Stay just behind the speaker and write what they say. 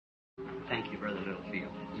Thank you, Brother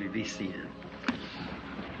Littlefield. You may be seated.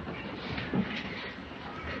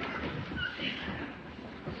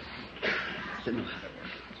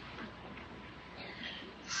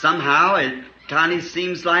 Somehow it kind of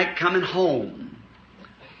seems like coming home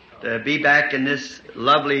to be back in this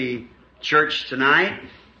lovely church tonight.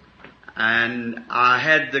 And I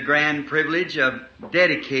had the grand privilege of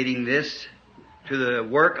dedicating this to the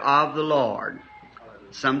work of the Lord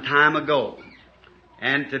some time ago.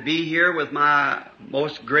 And to be here with my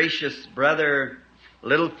most gracious brother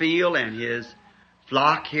Littlefield and his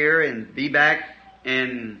flock here, and be back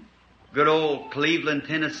in good old Cleveland,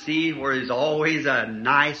 Tennessee, where there's always a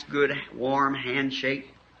nice, good, warm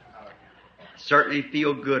handshake. Certainly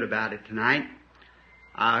feel good about it tonight.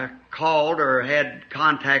 I called or had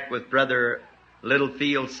contact with Brother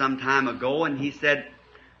Littlefield some time ago, and he said,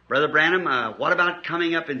 Brother Branham, what about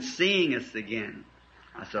coming up and seeing us again?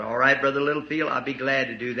 I said, all right, Brother Littlefield, I'll be glad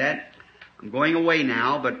to do that. I'm going away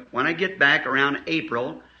now, but when I get back around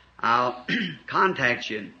April, I'll contact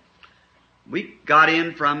you. We got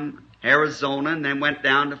in from Arizona and then went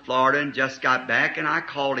down to Florida and just got back, and I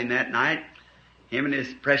called him that night. Him and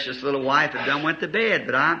his precious little wife had done went to bed,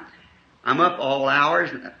 but I'm up all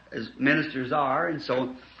hours, as ministers are, and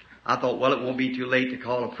so I thought, well, it won't be too late to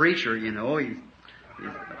call a preacher, you know. He's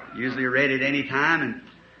usually ready at any time,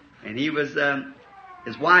 and he was,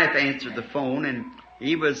 his wife answered the phone, and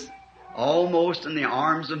he was almost in the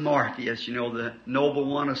arms of Morpheus, you know, the noble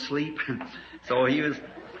one asleep. So he was,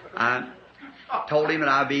 told him that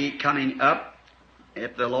I'll be coming up,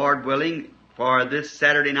 if the Lord willing, for this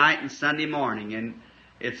Saturday night and Sunday morning, and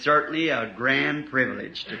it's certainly a grand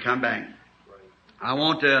privilege to come back. I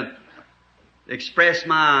want to express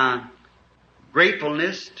my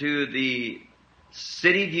gratefulness to the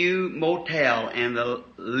City View Motel and the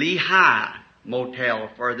Lehigh Motel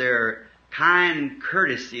for their kind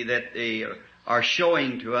courtesy that they are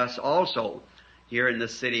showing to us also here in the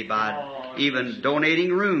city by even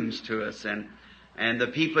donating rooms to us, and the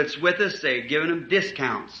people that's with us, they're giving them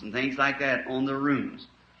discounts and things like that on the rooms.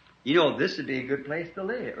 You know, this would be a good place to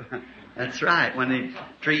live. That's right, when they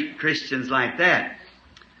treat Christians like that.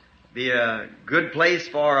 Be a good place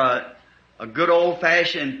for a good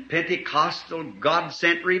old-fashioned Pentecostal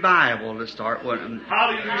God-sent revival to start with.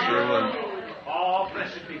 Hallelujah.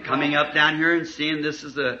 Coming up down here and seeing this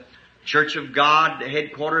is the Church of God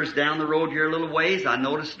headquarters down the road here a little ways. I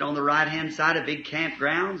noticed it on the right-hand side of big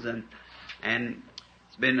campgrounds, and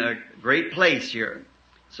it's been a great place here.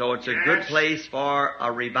 So it's a good place for a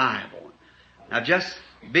revival. I've just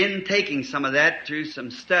been taking some of that through some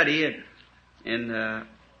study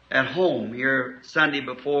at home here Sunday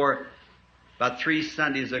before, about 3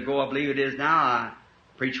 Sundays ago, I believe it is now. I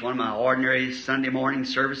preached one of my ordinary Sunday morning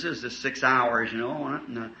services. It's 6 hours, you know, on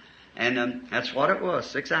it, and that's what it was,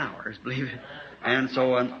 6 hours, believe it. And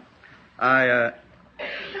so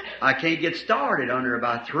I can't get started under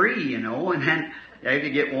about 3, you know, and then you have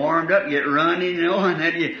to get warmed up, get running, you know, and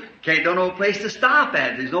then you don't know a place to stop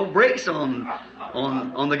at. There's no brakes on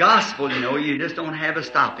the gospel, you know. You just don't have a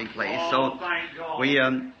stopping place. So we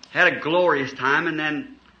had a glorious time, and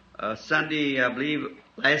then Sunday, I believe,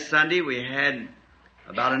 last Sunday, we had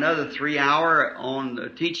about another 3 hour on the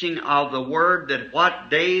teaching of the Word, that what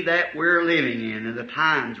day that we're living in and the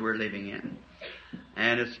times we're living in.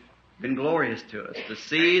 And it's been glorious to us to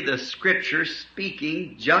see the Scripture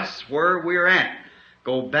speaking just where we're at.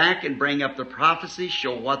 Go back and bring up the prophecy,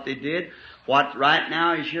 show what they did, what right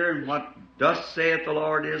now is here, and what thus saith the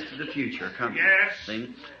Lord is to the future coming. Yes.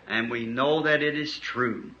 See? And we know that it is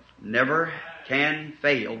true. Never can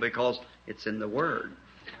fail because it's in the Word.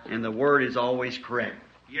 And the Word is always correct.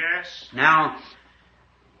 Yes. Now,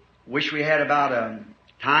 wish we had about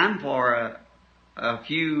time for a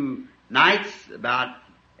few nights, about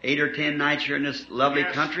 8 or 10 nights here in this lovely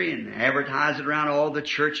country, and advertise it around all the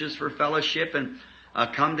churches for fellowship and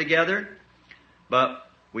come together. But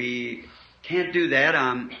we can't do that.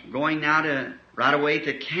 I'm going now right away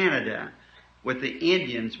to Canada with the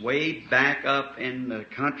Indians way back up in the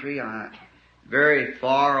country, very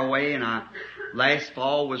far away. And last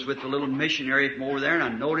fall was with the little missionary from over there, and I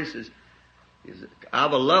noticed I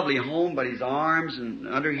have a lovely home, but his arms and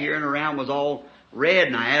under here and around was all red.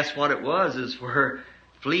 And I asked what it was. Is where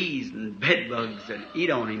fleas and bed bugs that eat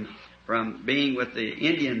on him from being with the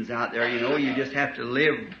Indians out there. You know, you just have to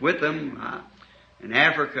live with them. In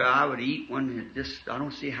Africa, I would eat one. I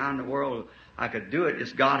don't see how in the world I could do it.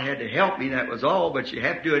 Just God had to help me, that was all. But you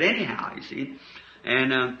have to do it anyhow, you see.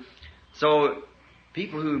 And so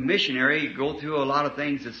people who missionary go through a lot of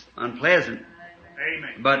things that's unpleasant.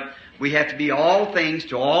 Amen. But we have to be all things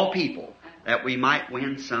to all people, that we might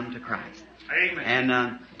win some to Christ. Amen.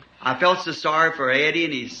 And I felt so sorry for Eddie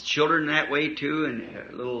and his children that way too,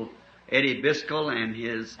 and little Eddie Biscoe and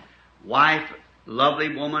his wife,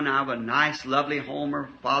 lovely woman out of a nice, lovely home. Her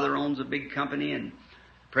father owns a big company and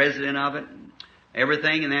president of it, and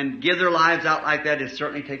everything, and then give their lives out like that. It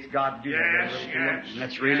certainly takes God to do that. Yes. And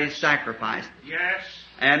that's really sacrifice. Yes.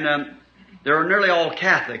 And they were nearly all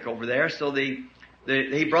Catholic over there, so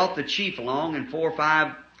he brought the chief along and 4 or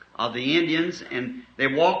 5 of the Indians, and they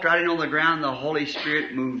walked right in on the ground. The Holy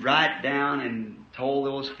Spirit moved right down and told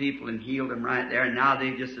those people and healed them right there, and now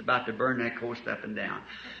they're just about to burn that coast up and down.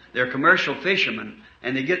 They're commercial fishermen,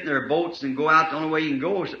 and they get in their boats and go out. The only way you can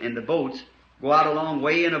go is in the boats. Go out a long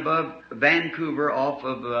way in above Vancouver off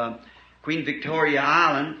of Queen Victoria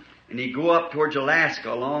Island, and you go up towards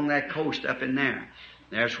Alaska along that coast up in there.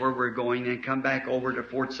 That's where we're going, then come back over to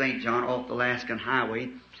Fort St. John off the Alaskan Highway,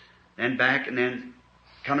 then back, and then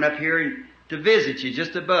coming up here to visit you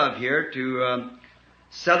just above here to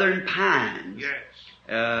Southern Pines.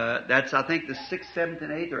 Yes. That's, I think, the 6th, 7th,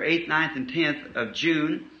 and 8th, or 8th, 9th, and 10th of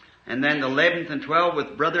June, and then the 11th and 12th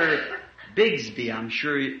with Brother Bigsby. I'm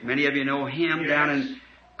sure many of you know him. Yes. Down in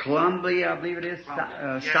Columbia, I believe it is,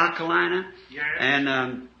 Yes. South Carolina. Yes.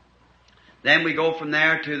 And then we go from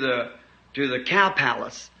there to the Cow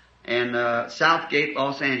Palace and Southgate,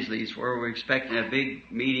 Los Angeles, where we're expecting a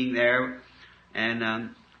big meeting there.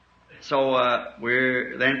 And so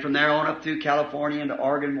we're then from there on up through California into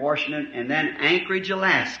Oregon, Washington, and then Anchorage,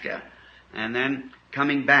 Alaska, and then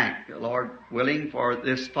coming back, Lord willing, for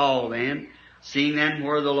this fall then, seeing then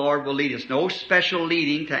where the Lord will lead us. No special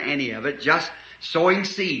leading to any of it, just sowing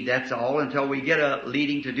seed, that's all, until we get a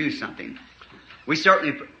leading to do something. We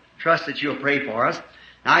certainly trust that you'll pray for us.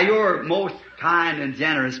 Now, your most kind and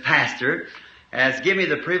generous pastor has given me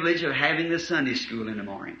the privilege of having the Sunday school in the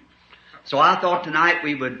morning. So I thought tonight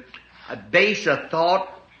we would base a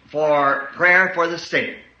thought for prayer for the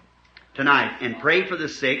sick tonight, and pray for the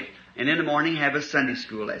sick, and in the morning have a Sunday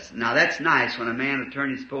school lesson. Now that's nice when a man will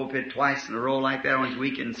turn his pulpit twice in a row like that on his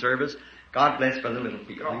weekend service. God bless Brother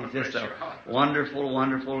Littlefield. He's just a wonderful,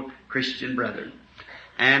 wonderful Christian brother.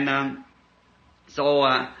 And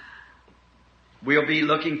so we'll be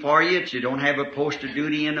looking for you. If you don't have a post of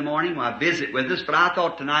duty in the morning, well, visit with us. But I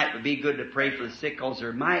thought tonight would be good to pray for the sick, because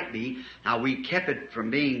there might be. Now, we kept it from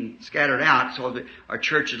being scattered out, so that our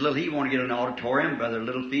church is little. He want to get an auditorium. Brother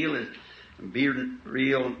Littlefield is be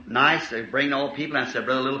real nice. They bring all the people. I said,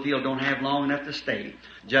 Brother Littlefield don't have long enough to stay.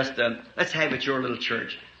 Just let's have it your little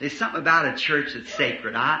church. There's something about a church that's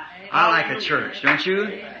sacred. I like a church, don't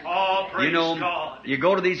you? Oh, praise You know, God. you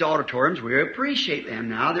go to these auditoriums, we appreciate them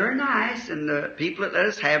now. They're nice, and the people that let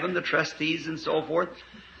us have them, the trustees and so forth.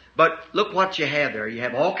 But look what you have there. You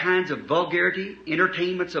have all kinds of vulgarity,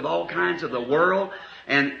 entertainments of all kinds of the world,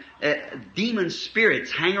 and demon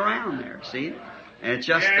spirits hang around there, see? And it's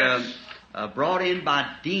just Yes. brought in by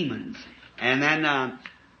demons. And then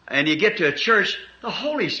and you get to a church, the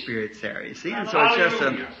Holy Spirit's there, you see? And so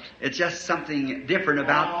Hallelujah. it's just something different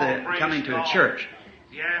about the praise coming to a God. church.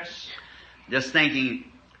 Yes. Just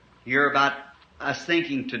thinking here about us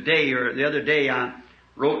thinking today or the other day, I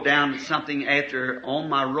wrote down something after on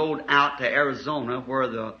my road out to Arizona where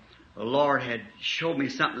the Lord had showed me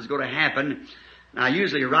something was going to happen. And I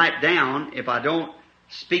usually write down, if I don't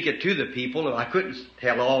speak it to the people, I couldn't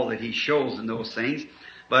tell all that He shows in those things.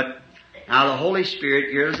 But now the Holy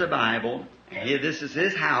Spirit, here's the Bible. Here, this is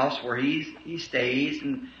His house where He stays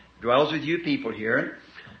and dwells with you people here.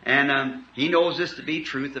 And He knows this to be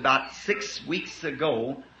truth. About 6 weeks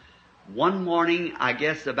ago, one morning, I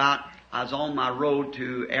guess I was on my road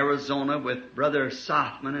to Arizona with Brother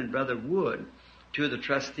Sothman and Brother Wood, two of the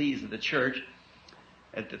trustees of the church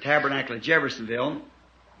at the Tabernacle of Jeffersonville.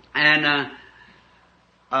 And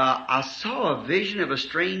I saw a vision of a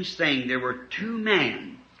strange thing. There were two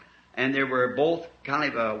men, and they were both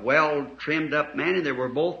kind of a well-trimmed up men, and they were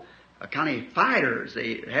both kind of fighters.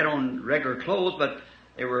 They had on regular clothes, but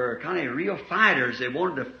they were kind of real fighters. They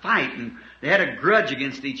wanted to fight, and they had a grudge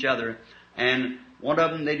against each other. And one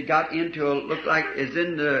of them, they got into looked like is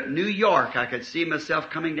in New York. I could see myself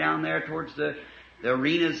coming down there towards the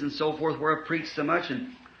arenas and so forth where I preached so much,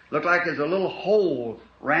 and looked like there's a little hole,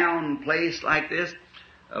 round place like this,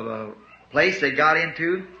 of a place they got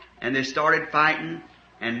into, and they started fighting,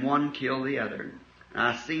 and one killed the other. And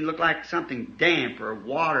I seen looked like something damp or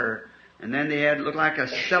water, and then they had looked like a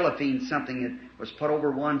cellophane, something that was put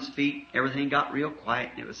over one's feet. Everything got real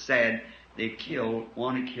quiet, and it was sad. They killed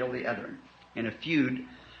one and killed the other in a feud.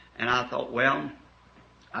 And I thought, well,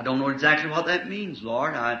 I don't know exactly what that means,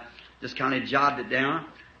 Lord. I just kind of jotted it down,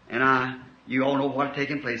 and you all know what had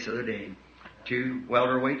taken place the other day. Two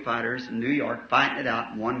welterweight fighters in New York fighting it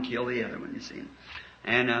out, and one killed the other one, you see.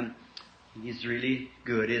 And He's really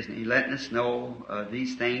good, isn't He? Letting us know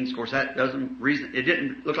these things. Of course, that it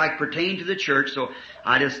didn't look like pertain to the church, so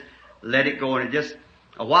I just let it go. And it just,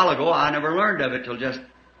 a while ago, I never learned of it till just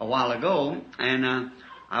a while ago. And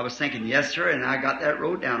I was thinking, yes, sir, and I got that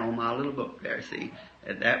wrote down on my little book there, see.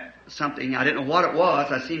 That something, I didn't know what it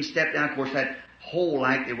was. I seen him step down. Of course, that hole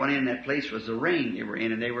like they went in that place was the ring they were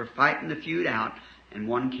in, and they were fighting the feud out, and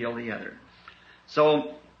one killed the other.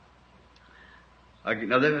 So,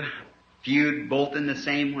 another feud both in the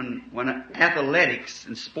same. When athletics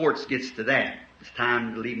and sports gets to that, it's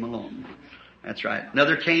time to leave them alone. That's right.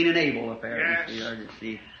 Another Cain and Abel affair. Yes. You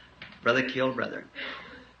see, brother killed brother.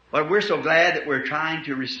 But we're so glad that we're trying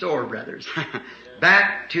to restore brothers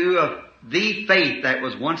back to the faith that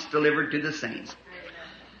was once delivered to the saints.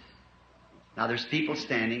 Now there's people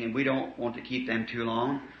standing, and we don't want to keep them too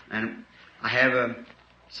long. And I have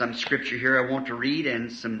some scripture here I want to read,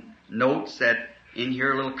 and some notes that in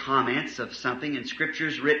here, little comments of something, and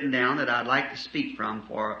scriptures written down that I'd like to speak from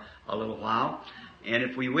for a little while. And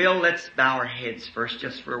if we will, let's bow our heads first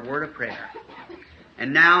just for a word of prayer.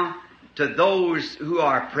 And now, to those who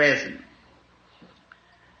are present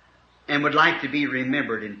and would like to be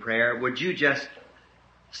remembered in prayer, would you just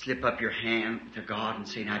slip up your hand to God and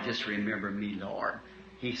say, now just remember me, Lord.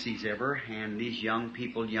 He sees every hand, these young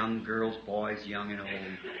people, young girls, boys, young and old.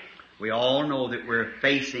 We all know that we're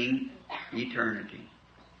facing eternity.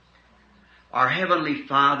 Our Heavenly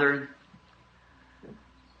Father,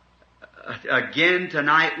 again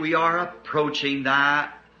tonight we are approaching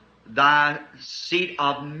Thy seat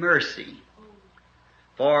of mercy.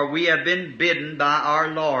 For we have been bidden by our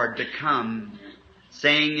Lord to come,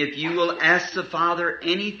 saying, if you will ask the Father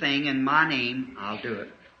anything in my name, I'll do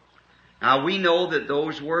it. Now we know that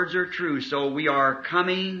those words are true, so we are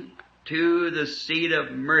coming to the seat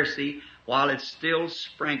of mercy while it's still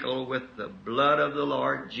sprinkled with the blood of the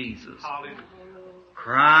Lord Jesus. Hallelujah.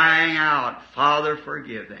 Crying out, Father,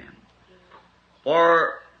 forgive them.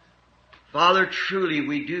 For, Father, truly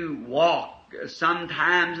we do walk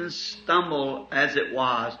sometimes and stumble as it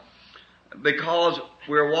was, because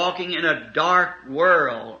we're walking in a dark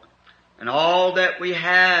world, and all that we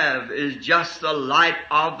have is just the light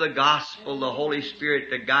of the gospel, the Holy Spirit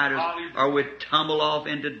to guide us, or we'd tumble off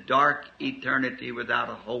into dark eternity without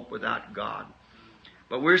a hope, without God.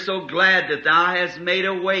 But we're so glad that Thou hast made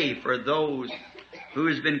a way for those who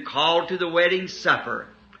has been called to the wedding supper.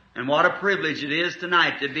 And what a privilege it is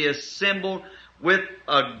tonight to be assembled with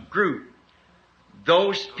a group,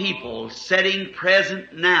 those people sitting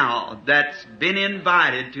present now that's been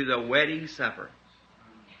invited to the wedding supper.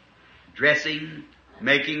 Dressing,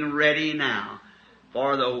 making ready now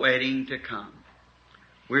for the wedding to come.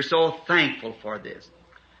 We're so thankful for this.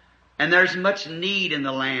 And there's much need in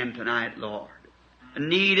the land tonight, Lord. A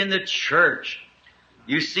need in the church.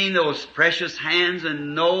 You've seen those precious hands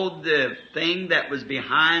and know the thing that was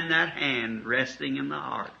behind that hand resting in the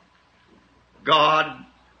heart. God,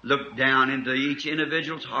 look down into each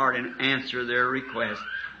individual's heart and answer their request.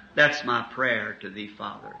 That's my prayer to Thee,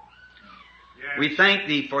 Father. Yes. We thank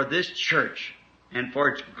Thee for this church and for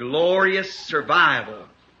its glorious survival.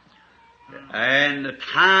 And the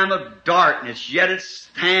time of darkness, yet it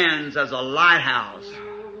stands as a lighthouse.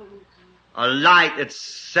 A light that's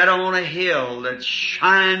set on a hill that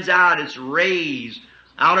shines out its rays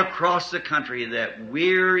out across the country, that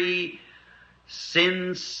weary,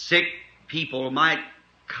 sin-sick people might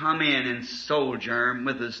come in and sojourn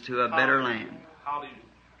with us to a better land. Hallelujah.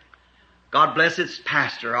 God bless its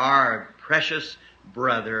pastor, our precious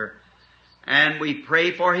brother. And we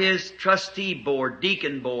pray for his trustee board,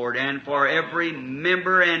 deacon board, and for every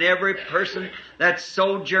member and every person that's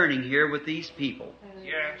sojourning here with these people.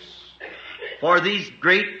 Yes. For these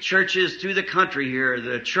great churches through the country here,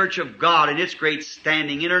 the Church of God and its great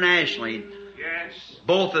standing internationally, Yes.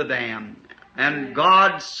 both of them. And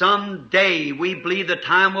God, someday we believe the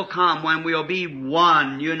time will come when we'll be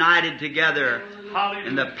one, united together Hallelujah.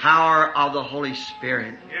 in the power of the Holy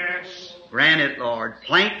Spirit. Yes. Grant it, Lord.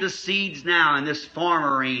 Plant the seeds now in this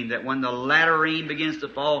former rain, that when the latter rain begins to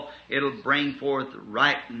fall, it'll bring forth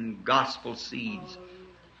right and gospel seeds.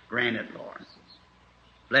 Grant it, Lord.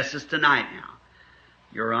 Bless us tonight now,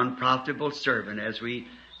 Your unprofitable servant, as we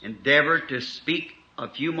endeavor to speak a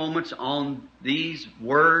few moments on these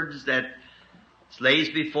words that lays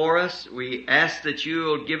before us. We ask that You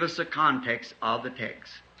will give us the context of the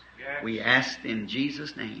text. Yes. We ask in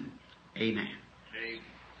Jesus' name. Amen. Amen.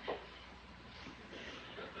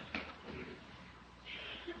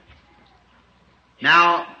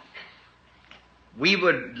 Now, we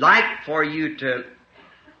would like for you to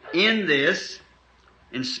end this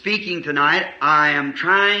in speaking tonight. I am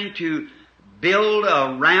trying to build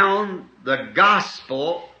around the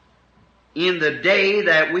gospel in the day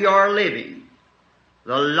that we are living.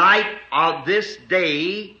 The light of this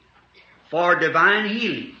day for divine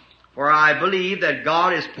healing. For I believe that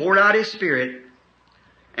God has poured out His Spirit,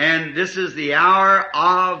 and this is the hour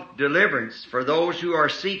of deliverance for those who are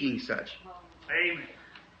seeking such. Amen.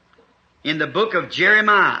 In the book of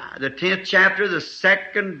Jeremiah, the 10th chapter, the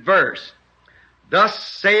 2nd verse, thus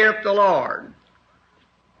saith the Lord,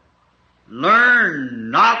 learn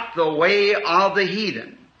not the way of the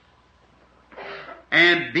heathen,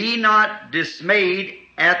 and be not dismayed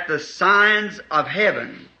at the signs of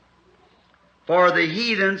heaven, for the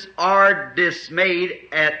heathens are dismayed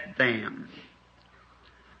at them.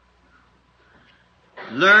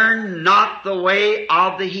 Learn not the way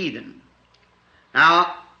of the heathen.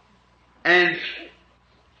 Now, and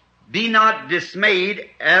be not dismayed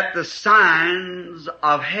at the signs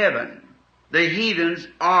of heaven. The heathens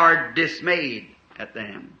are dismayed at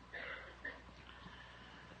them.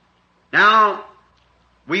 Now,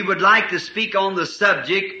 we would like to speak on the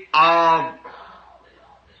subject of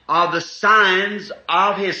the signs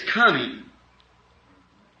of His coming.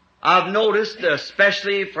 I've noticed,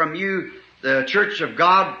 especially from you, the Church of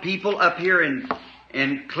God people up here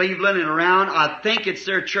in Cleveland and around, I think it's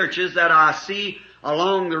their churches that I see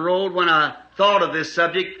along the road when I thought of this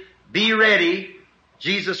subject. Be ready,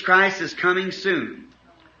 Jesus Christ is coming soon.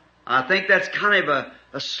 I think that's kind of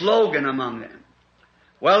a slogan among them.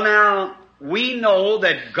 Well, now, we know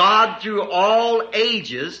that God through all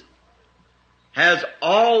ages has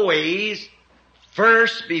always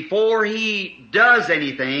first, before He does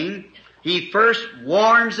anything, He first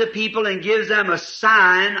warns the people and gives them a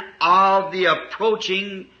sign of the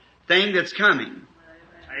approaching thing that's coming.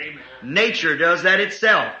 Amen. Nature does that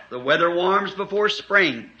itself. The weather warms before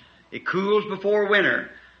spring. It cools before winter.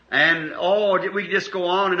 And we just go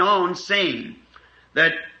on and on saying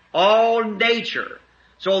that all nature.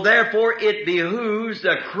 So therefore it behooves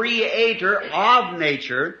the Creator of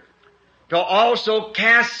nature to also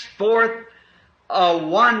cast forth a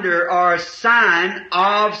wonder or a sign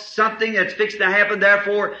of something that's fixed to happen.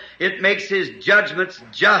 Therefore, it makes His judgments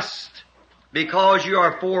just because you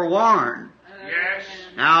are forewarned. Yes.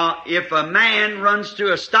 Now, if a man runs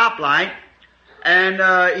to a stoplight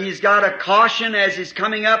and he's got a caution as he's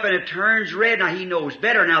coming up and it turns red, now he knows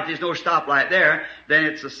better now if there's no stoplight there, then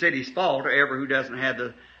it's the city's fault, or ever who doesn't have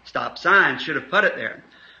the stop sign should have put it there.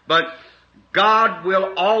 But God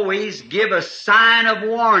will always give a sign of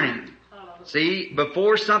warning. See,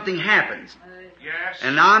 before something happens. Yes.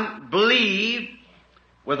 And I believe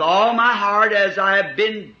with all my heart, as I have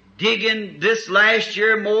been digging this last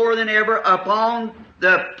year more than ever upon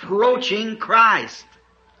the approaching Christ,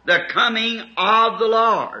 the coming of the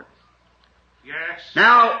Lord. Yes.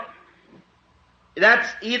 Now, that's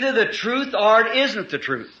either the truth or it isn't the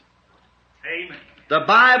truth. Amen. The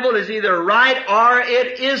Bible is either right or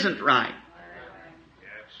it isn't right.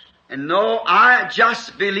 Yes. And no, I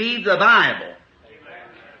just believe the Bible.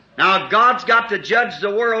 Now, God's got to judge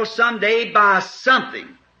the world someday by something.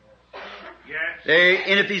 Yes.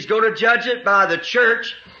 And if He's going to judge it by the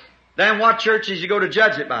church, then what church is He going to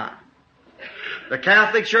judge it by? The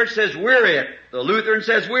Catholic Church says we're it. The Lutheran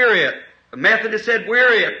says we're it. The Methodist said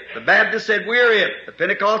we're it. The Baptist said we're it. The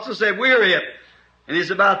Pentecostal said we're it. And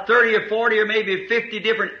there's about 30 or 40 or maybe 50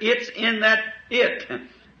 different it's in that it.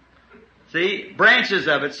 See, branches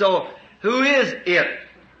of it. So, who is it?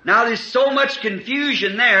 Now there's so much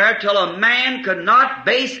confusion there till a man could not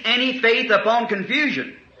base any faith upon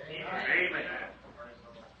confusion. Amen.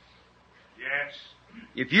 Yes.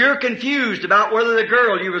 If you're confused about whether the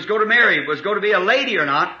girl you was going to marry was going to be a lady or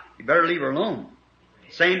not, you better leave her alone.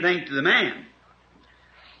 Same thing to the man.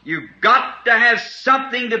 You've got to have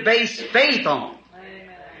something to base faith on.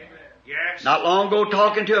 Yes. Not long ago,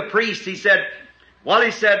 talking to a priest, he said,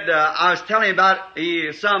 I was telling him about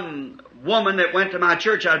some woman that went to my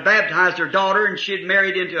church. I'd baptized her daughter, and she'd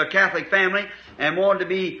married into a Catholic family and wanted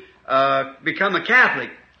to become a Catholic.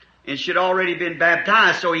 And she'd already been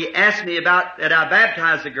baptized. So he asked me about that I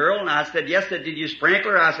baptized the girl, and I said, yes. Did you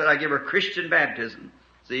sprinkle her? I said, I give her Christian baptism.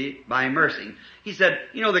 See, by immersing. He said,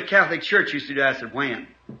 the Catholic Church used to do that. I said, when?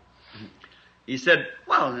 He said,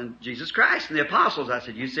 well, in Jesus Christ and the apostles. I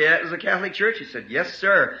said, you say that was the Catholic Church? He said, yes,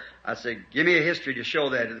 sir. I said, give me a history to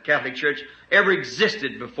show that the Catholic Church ever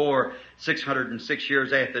existed before 606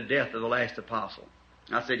 years after the death of the last apostle.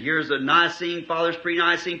 I said, here's the Nicene, Fathers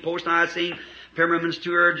pre-Nicene, post-Nicene, Pyramids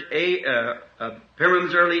early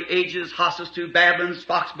ages, Hossus to Babylon's,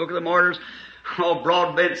 Fox Book of the Martyrs, all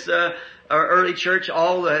Broadbent's early church,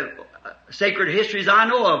 all the sacred histories I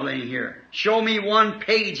know of laying here. Show me one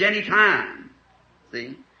page any time.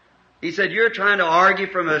 See? He said, you're trying to argue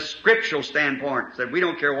from a scriptural standpoint. He said, we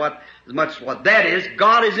don't care as much what that is.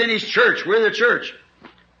 God is in His church. We're the church.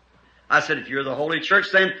 I said, if you're the Holy Church,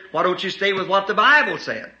 then why don't you stay with what the Bible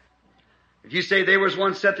said? If you say there was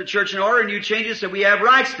one set the church in order and you change it, so we have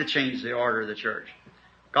rights to change the order of the church.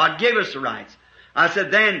 God gave us the rights. I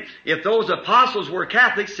said, then, if those apostles were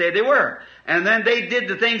Catholics, say they were, and then they did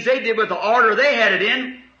the things they did with the order they had it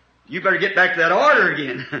in, you better get back to that order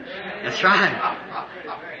again. That's right.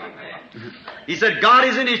 He said, God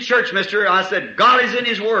is in His church, mister. I said, God is in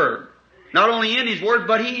His Word. Not only in His Word,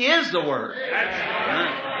 but He is the Word.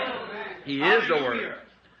 He is the Word.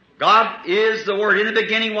 God is the Word. In the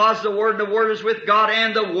beginning was the Word, and the Word was with God,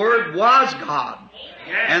 and the Word was God.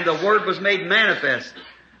 And the Word was made manifest.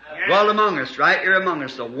 Dwelt among us, right here among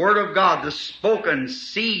us. The Word of God, the spoken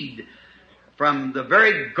seed from the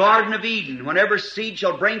very Garden of Eden. Whenever seed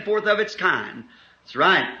shall bring forth of its kind. That's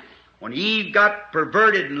right. When Eve got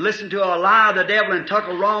perverted and listened to a lie of the devil and took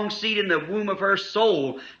a wrong seed in the womb of her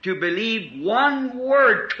soul to believe one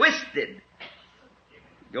word twisted.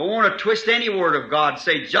 You don't want to twist any word of God.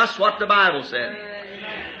 Say just what the Bible said.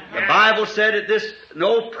 The Bible said that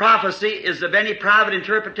no prophecy is of any private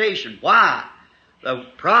interpretation. Why? The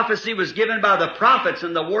prophecy was given by the prophets,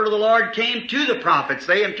 and the word of the Lord came to the prophets.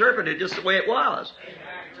 They interpreted it just the way it was.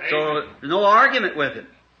 So there's no argument with it.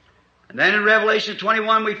 And then in Revelation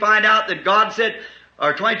 21 we find out that God said,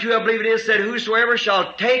 or 22 I believe it is, said, whosoever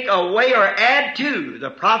shall take away or add to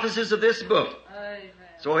the prophecies of this book.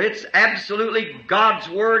 So it's absolutely God's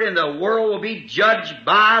Word, and the world will be judged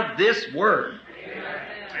by this Word.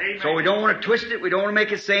 So we don't want to twist it. We don't want to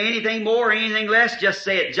make it say anything more or anything less. Just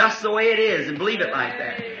say it just the way it is and believe it like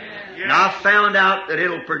that. And I found out that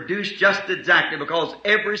it'll produce just exactly, because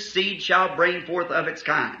every seed shall bring forth of its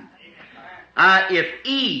kind. If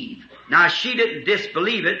Eve, now she didn't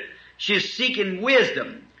disbelieve it, she's seeking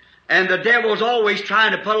wisdom. And the devil's always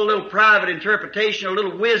trying to put a little private interpretation, a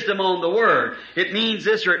little wisdom on the Word. It means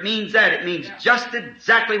this or it means that. It means just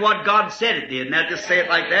exactly what God said it did. And I just say it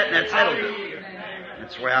like that and that settles it.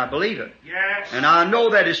 That's the way I believe it. Yes. And I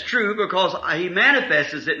know that is true because He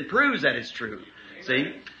manifests it and proves that it's true.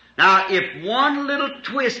 See? Now, if one little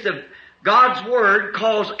twist of God's Word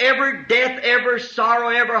caused every death, every sorrow,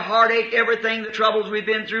 every heartache, everything, the troubles we've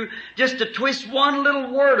been through, just to twist one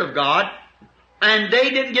little Word of God, and they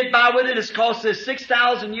didn't get by with it, it's cost us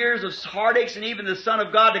 6,000 years of heartaches, and even the Son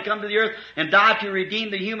of God to come to the earth and die to redeem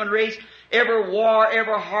the human race. Every war,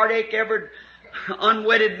 every heartache, every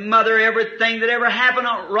unwedded mother, everything that ever happened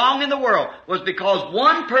wrong in the world was because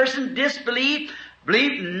one person believed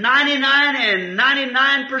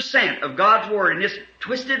 99% of God's Word and just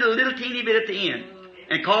twisted a little teeny bit at the end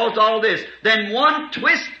and caused all this. Then one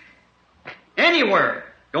twist anywhere.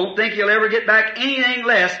 Don't think you'll ever get back anything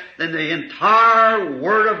less than the entire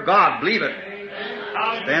Word of God. Believe it.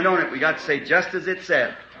 Stand on it. We got to say just as it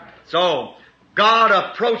said. So, God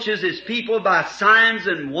approaches His people by signs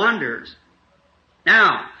and wonders.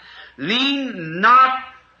 Now, lean not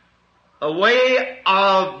away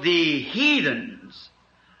of the heathens.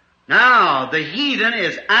 Now, the heathen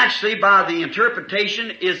is actually, by the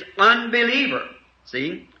interpretation, is unbeliever.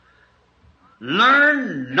 See?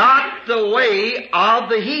 Learn not the way of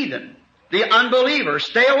the heathen, the unbeliever.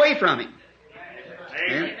 Stay away from him.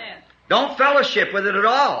 Amen. Don't fellowship with it at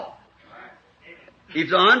all.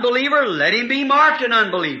 If the unbeliever, let him be marked an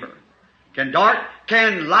unbeliever. Can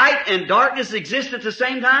light and darkness exist at the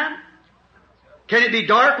same time? Can it be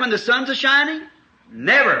dark when the sun's a-shining?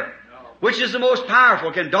 Never. Which is the most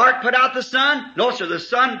powerful? Can dark put out the sun? No, sir. The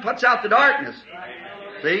sun puts out the darkness.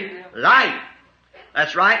 See? Light.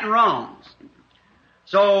 That's right and wrong.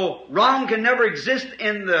 So, wrong can never exist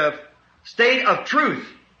in the state of truth.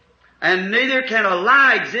 And neither can a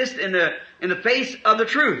lie exist in the face of the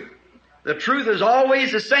truth. The truth is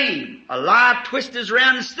always the same. A lie twists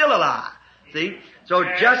around and still a lie. See? So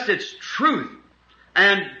just its truth.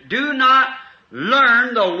 And do not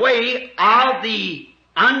learn the way of the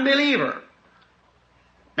unbeliever.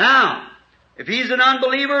 Now, if he's an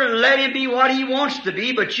unbeliever, let him be what he wants to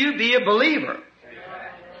be, but you be a believer.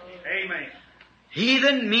 Amen.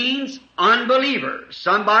 Heathen means unbeliever.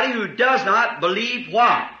 Somebody who does not believe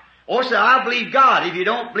what? Or say, I believe God. If you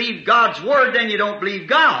don't believe God's Word, then you don't believe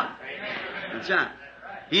God. That's right.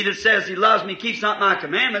 He that says he loves me, keeps not my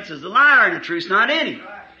commandments, is a liar, and the truth's not in him.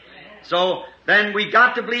 So, then we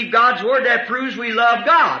got to believe God's Word. That proves we love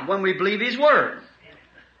God when we believe His Word.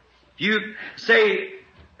 If you say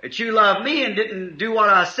that you love me and didn't do what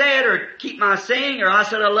I said, or keep my saying, or I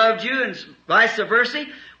said I loved you, and vice versa,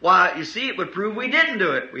 why, you see, it would prove we didn't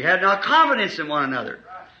do it. We had no confidence in one another.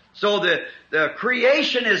 So the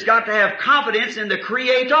creation has got to have confidence in the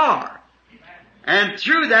Creator. And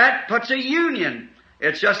through that puts a union.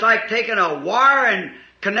 It's just like taking a wire and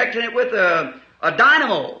connecting it with a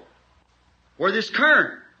dynamo where there's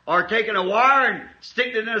current. Or taking a wire and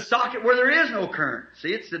sticking it in a socket where there is no current.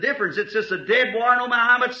 See, it's the difference. It's just a dead wire no matter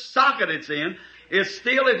how much socket it's in. It's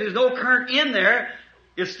still, if there's no current in there,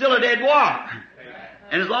 it's still a dead wire.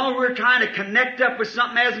 And as long as we're trying to connect up with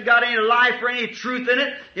something that hasn't got any life or any truth in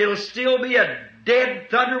it, it'll still be a dead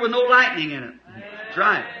thunder with no lightning in it. That's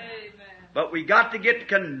right. But we got to get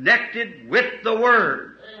connected with the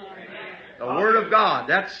Word. The Word of God.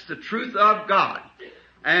 That's the truth of God.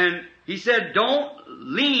 And he said, don't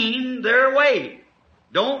lean their way.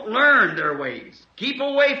 Don't learn their ways. Keep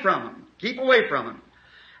away from them. Keep away from them.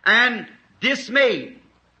 And dismayed.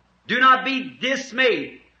 Do not be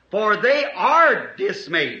dismayed, for they are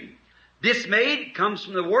dismayed. Dismayed comes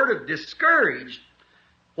from the word of discouraged.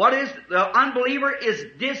 What is, the unbeliever is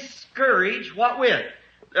discouraged, what with?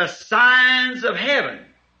 The signs of heaven.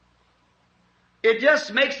 It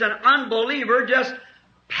just makes an unbeliever just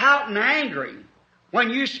pout and angry. When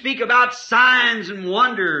you speak about signs and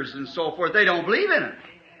wonders and so forth, they don't believe in it.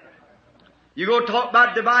 You go talk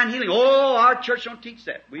about divine healing. Oh, our church don't teach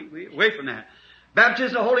that. We away from that.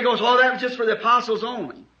 Baptism of the Holy Ghost, all that was just for the apostles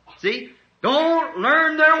only. See? Don't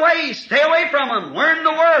learn their ways. Stay away from them. Learn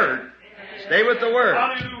the Word. Stay with the Word.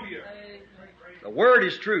 Hallelujah. The Word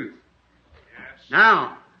is truth.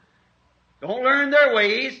 Now, don't learn their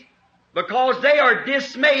ways because they are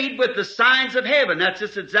dismayed with the signs of heaven. That's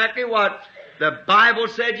just exactly what the Bible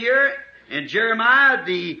said here in Jeremiah,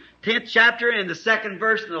 the 10th chapter and the 2nd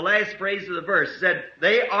verse and the last phrase of the verse said,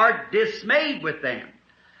 they are dismayed with them.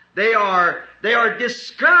 They are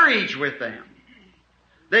discouraged with them.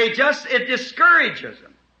 It discourages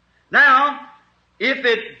them. Now, if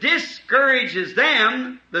it discourages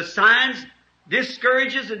them, the signs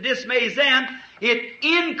discourages and dismays them, it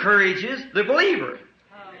encourages the believer.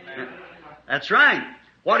 That's right.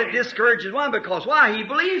 What it discourages one, because why? He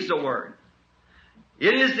believes the Word.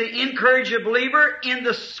 It is to encourage a believer in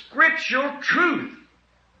the scriptural truth.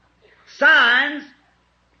 Signs,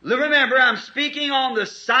 remember, I'm speaking on the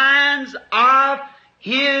signs of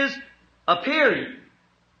His appearing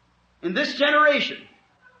in this generation.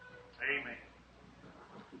 Amen.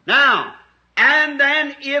 Now, and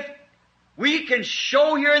then if we can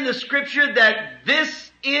show here in the Scripture that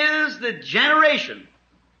this is the generation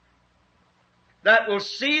that will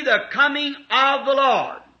see the coming of the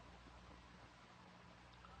Lord,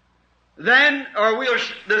 then, or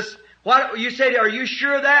what you say, are you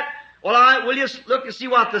sure of that? Well, we'll just look and see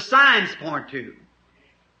what the signs point to.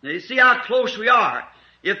 Now, you see how close we are.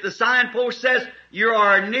 If the signpost says you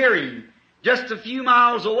are nearing just a few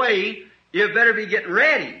miles away, you better be getting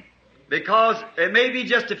ready. Because it may be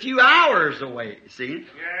just a few hours away, see?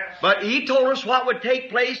 Yes. But He told us what would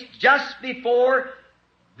take place just before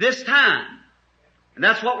this time. And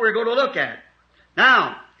that's what we're going to look at.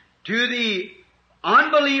 Now, to the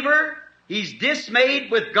unbeliever, he's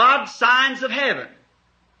dismayed with God's signs of heaven.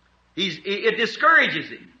 It discourages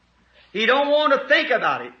him. He don't want to think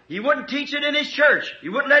about it. He wouldn't teach it in his church. He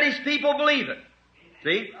wouldn't let his people believe it.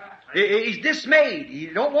 See? He's dismayed. He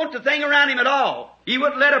don't want the thing around him at all. He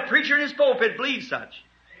wouldn't let a preacher in his pulpit believe such.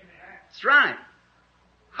 That's right.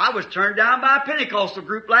 I was turned down by a Pentecostal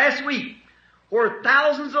group last week where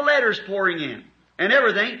thousands of letters pouring in and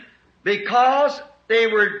everything because they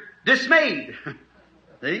were dismayed.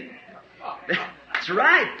 See? That's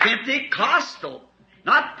right. Pentecostal.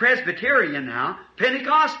 Not Presbyterian now.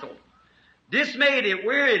 Pentecostal. Dismayed, it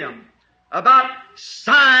wearied them about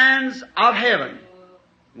signs of heaven.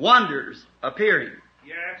 Wonders appearing.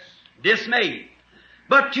 Yes. Dismayed.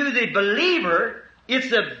 But to the believer,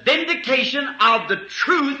 it's a vindication of the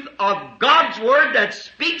truth of God's Word that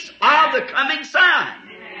speaks of the coming sign.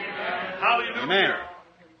 Hallelujah. Amen.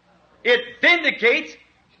 It vindicates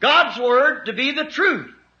God's Word to be the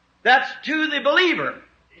truth. That's to the believer.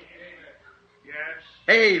 Yes.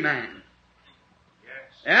 Amen.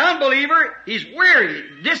 Yes. An unbeliever, he's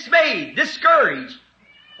weary, dismayed, discouraged.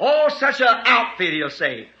 Oh, such an outfit, he'll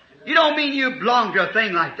say. You don't mean you belong to a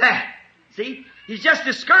thing like that. See? He's just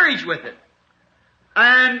discouraged with it.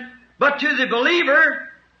 But to the believer,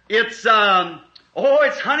 it's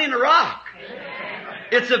hunting a rock.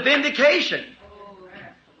 It's a vindication.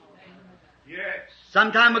 Yes.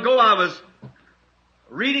 Some time ago I was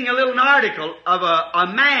reading an article of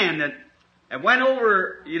a man that went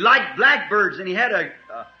over, he liked blackbirds, and he had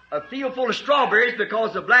a field full of strawberries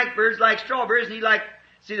because the blackbirds like strawberries, and he liked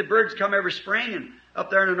see the birds come every spring, and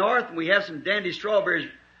up there in the north, and we have some dandy strawberries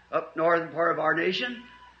up northern part of our nation.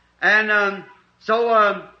 And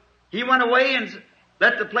so he went away and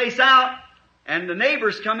let the place out, and the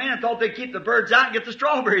neighbors come in and thought they'd keep the birds out and get the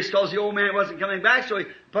strawberries because the old man wasn't coming back, so he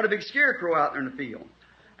put a big scarecrow out there in the field.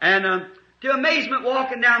 And to amazement,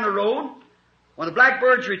 walking down the road, when the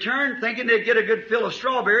blackbirds returned, thinking they'd get a good fill of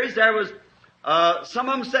strawberries, there was some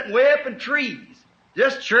of them sitting way up in trees,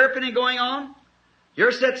 just chirping and going on.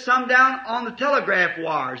 Here sat some down on the telegraph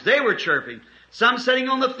wires. They were chirping. Some sitting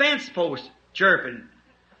on the fence post, chirping.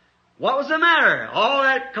 What was the matter? All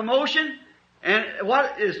that commotion, and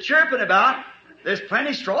what is chirping about? There's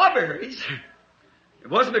plenty of strawberries. It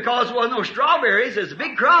wasn't because there wasn't no strawberries. There's a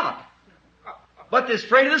big crop. But they're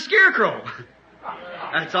afraid of the scarecrow.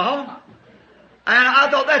 That's all. And I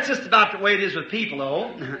thought that's just about the way it is with people,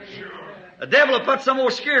 though. The devil will put some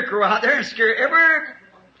old scarecrow out there and scare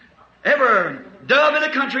every dove in the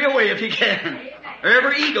country away if he can. Or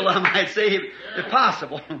every eagle, I might say, if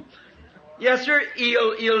possible. Yes, sir,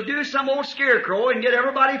 he'll do some old scarecrow and get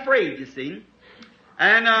everybody afraid, you see.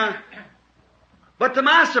 And, but to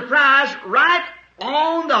my surprise, right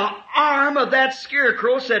on the arm of that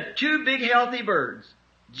scarecrow said two big healthy birds.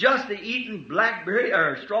 Just eating blackberry,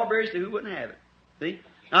 or strawberries to who wouldn't have it. See?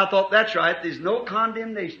 I thought, that's right, there's no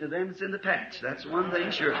condemnation of them that's in the patch. That's one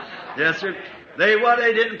thing, sure. Yes, sir. They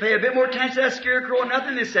didn't pay a bit more attention to that scarecrow or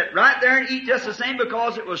nothing. They sat right there and eat just the same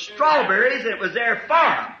because it was strawberries and it was their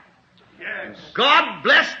farm. Yes. God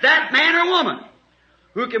bless that man or woman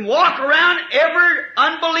who can walk around every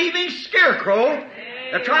unbelieving scarecrow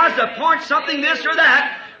that tries to point something this or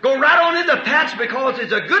that, go right on in the patch because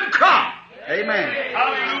it's a good crop. Amen.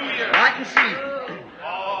 Hallelujah. Right in season.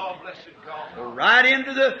 Oh, blessed God. Go right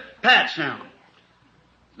into the patch now.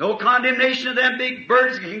 No condemnation of them big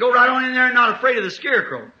birds. You can go right on in there and not afraid of the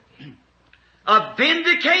scarecrow. A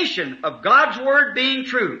vindication of God's Word being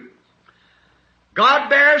true. God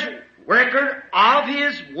bears record of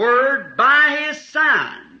His Word by His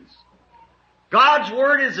signs. God's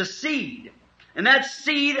Word is a seed. And that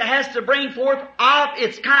seed has to bring forth of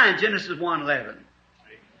its kind, Genesis 1:11.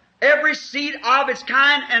 Every seed of its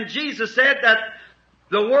kind, and Jesus said that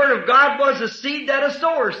the Word of God was a seed that a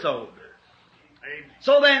sower sowed. Amen.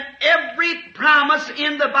 So then every promise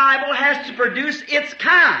in the Bible has to produce its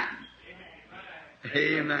kind.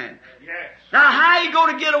 Amen. Yes. Now how you go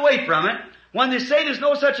to get away from it when they say there's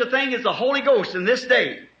no such a thing as the Holy Ghost in this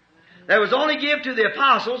day? That was only given to the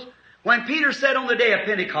apostles when Peter said on the day of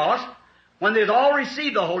Pentecost, when they'd all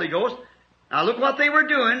received the Holy Ghost. Now look what they were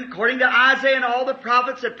doing, according to Isaiah and all the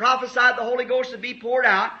prophets that prophesied the Holy Ghost to be poured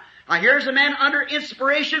out. Now here's a man under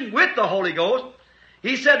inspiration with the Holy Ghost.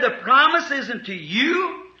 He said the promise isn't to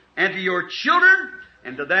you and to your children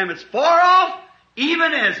and to them it's far off,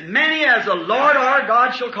 even as many as the Lord our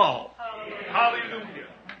God shall call. Hallelujah.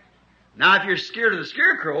 Now if you're scared of the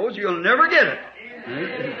scarecrows, you'll never get it.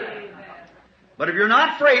 But if you're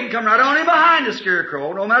not afraid and come right on in behind the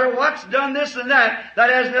scarecrow, no matter what's done this and that, that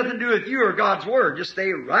has nothing to do with you or God's Word. Just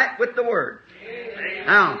stay right with the Word.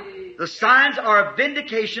 Now, the signs are a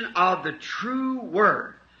vindication of the true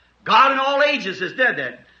Word. God in all ages has done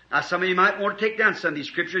that. Now, some of you might want to take down some of these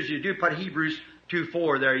scriptures. You do put Hebrews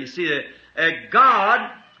 2:4 there. You see that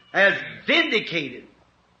God has vindicated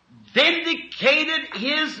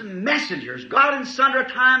His messengers. God in sundry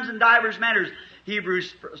times and divers manners.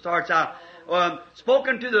 Hebrews starts out.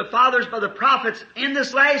 Spoken to the fathers by the prophets in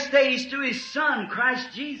this last days through His Son, Christ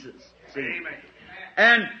Jesus. Amen.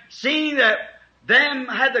 And seeing that them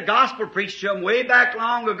had the gospel preached to them way back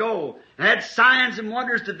long ago, and had signs and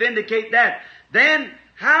wonders to vindicate that, then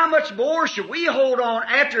how much more should we hold on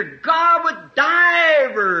after God with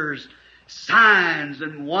divers signs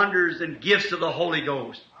and wonders and gifts of the Holy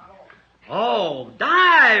Ghost? Oh,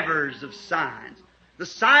 divers of signs. The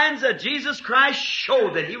signs that Jesus Christ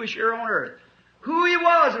showed that He was here on earth. Who He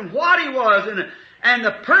was and what He was and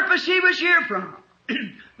the purpose He was here from.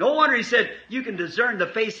 No wonder He said, you can discern the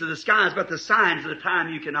face of the skies, but the signs of the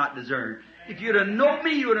time you cannot discern. If you'd have known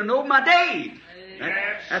me, you would have known my day.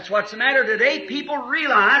 That's what's the matter today. People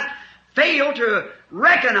fail to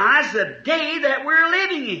recognize the day that we're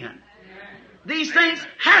living in. These things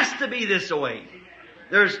has to be this way.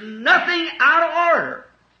 There's nothing out of order.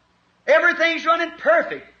 Everything's running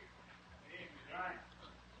perfect.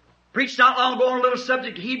 Preached not long ago on a little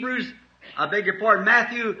subject, Hebrews,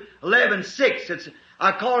 Matthew 11:6.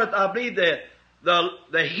 I call it, I believe,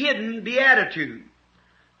 the hidden beatitude.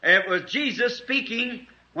 It was Jesus speaking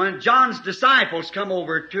when John's disciples come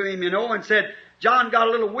over to Him, and said, John got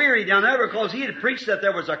a little weary down there because he had preached that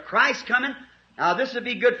there was a Christ coming. Now this would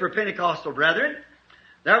be good for Pentecostal brethren.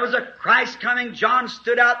 There was a Christ coming. John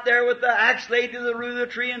stood out there with the axe laid to the root of the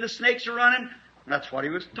tree and the snakes are running. That's what he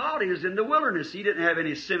was taught. He was in the wilderness. He didn't have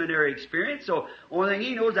any seminary experience, so only thing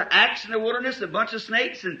he knows is the axe in the wilderness, a bunch of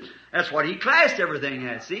snakes, and that's what he classed everything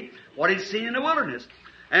as, see? What he'd seen in the wilderness.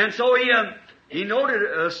 And so he noted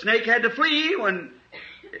a snake had to flee when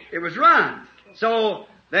it was run. So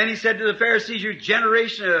then he said to the Pharisees, you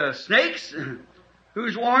generation of snakes,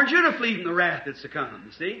 who's warned you to flee from the wrath that's to come,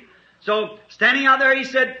 you see? So, standing out there, he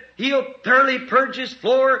said, he'll thoroughly purge his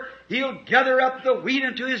floor, he'll gather up the wheat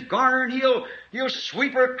into his garner, and he'll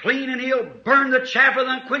sweep her clean, and he'll burn the chaff with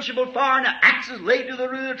unquenchable fire, and the axe is laid to the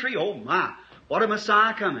root of the tree. Oh my, what a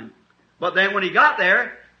Messiah coming. But then when he got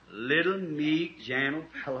there, little meek, gentle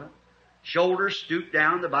fella, shoulders stooped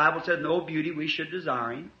down, the Bible said, no beauty we should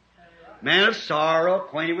desire him. Man of sorrow,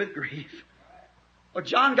 acquainted with grief. Well,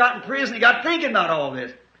 John got in prison, he got thinking about all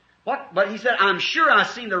this. What? But he said, I'm sure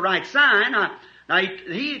I've seen the right sign. Now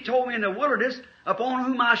he told me in the wilderness, upon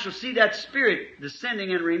whom I shall see that Spirit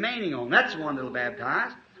descending and remaining on. That's the one that'll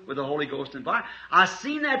baptize with the Holy Ghost and fire. I've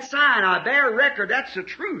seen that sign. I bear record. That's the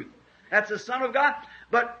truth. That's the Son of God.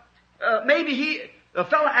 But maybe a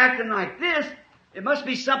fellow acting like this, it must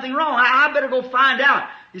be something wrong. I better go find out.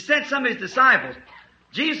 He sent some of his disciples.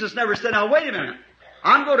 Jesus never said, now wait a minute.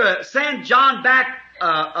 I'm going to send John back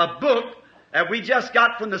a book that we just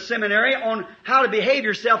got from the seminary on how to behave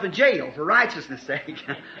yourself in jail for righteousness' sake.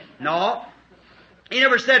 No. He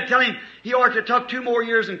never said, tell him he ought to take 2 more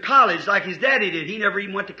years in college like his daddy did. He never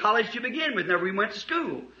even went to college to begin with, never even went to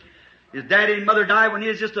school. His daddy and mother died when he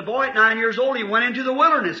was just a boy at 9 years old. He went into the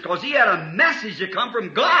wilderness because he had a message to come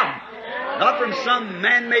from God, not from some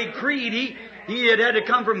man-made creed. He had to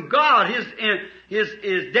come from God.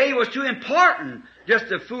 His day was too important just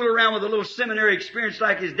to fool around with a little seminary experience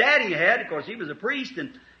like his daddy had. Of course, he was a priest,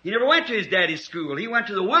 and he never went to his daddy's school. He went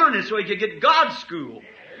to the wilderness so he could get God's school.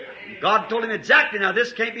 God told him exactly, now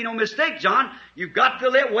this can't be no mistake, John. You've got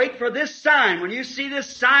to wait for this sign. When you see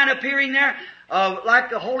this sign appearing there,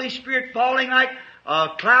 like the Holy Spirit falling like a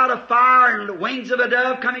cloud of fire and the wings of a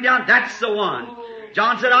dove coming down, that's the one.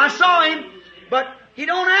 John said, I saw him, but he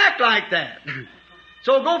don't act like that.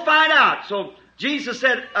 So go find out. So Jesus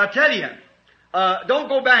said, I tell you, don't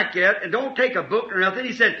go back yet and don't take a book or nothing.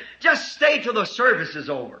 He said, just stay till the service is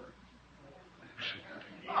over.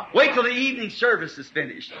 Wait till the evening service is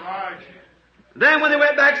finished. Then when they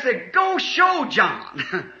went back, he said, go show John.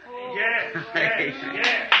 Yes.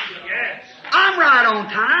 I'm right on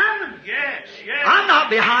time. Yes. I'm not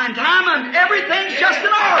behind time. Everything's just in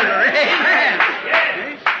order.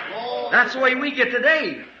 Amen. That's the way we get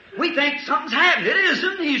today. We think something's happened. It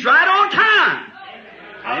isn't. He's right on time.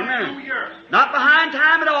 Amen. Not behind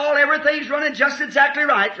time at all. Everything's running just exactly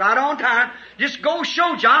right. Right on time. Just go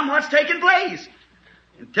show John what's taking place.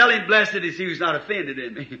 And tell him blessed is he who's not offended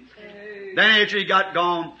in me. Then after he got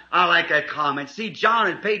gone, I like that comment. See, John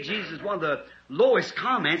had paid Jesus one of the lowest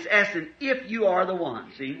comments, asking if you are the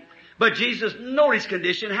one, see. But Jesus knew his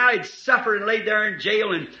condition, how he'd suffered and laid there in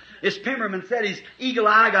jail, and his Pimmerman said his eagle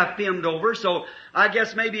eye got filmed over, so I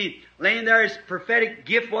guess maybe laying there his prophetic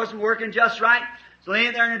gift wasn't working just right. So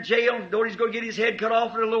laying there in the jail, thought he's going to get his head cut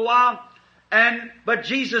off in a little while. But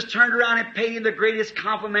Jesus turned around and paid him the greatest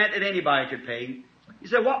compliment that anybody could pay. He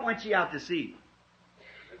said, what went you out to see?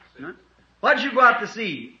 Huh? What did you go out to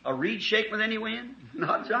see? A reed shake with any wind?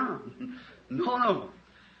 Not John. No.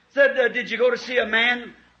 Said, did you go to see a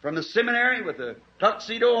man from the seminary with a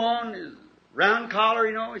tuxedo on, his round collar,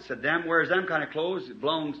 you know? He said, damn, wears them kind of clothes. It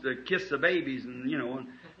belongs to kiss the babies and,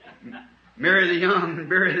 and marry the young and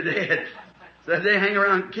bury the dead. Said they hang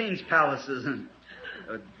around king's palaces and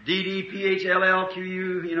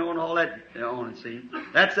DDPHLLQU, and all that on it, see.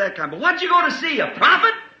 That's that kind. But what'd you go to see? A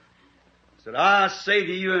prophet? He said, I say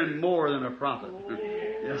to you, and more than a prophet.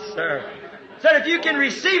 Yes, sir. Said, if you can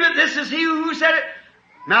receive it, this is he who said it.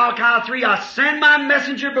 Malachi 3, I send my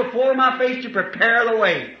messenger before my face to prepare the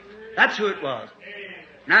way. That's who it was.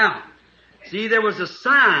 Now, see, there was a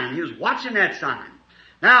sign. He was watching that sign.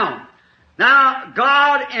 Now,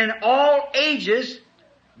 God in all ages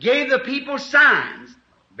gave the people signs.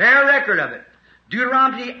 Bear record of it.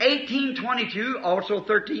 Deuteronomy 18:22, also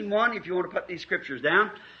 13:1, if you want to put these scriptures down.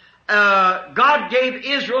 God gave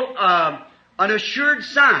Israel an assured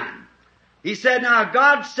sign. He said, now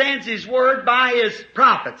God sends His word by His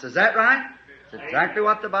prophets. Is that right? That's exactly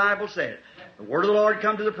what the Bible said. The word of the Lord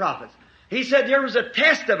come to the prophets. He said there was a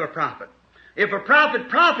test of a prophet. If a prophet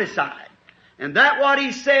prophesied, and that what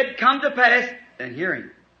he said come to pass, then hear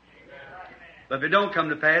him. But if it don't come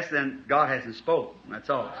to pass, then God hasn't spoken. That's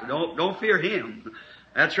all. So don't fear him.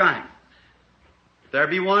 That's right. If there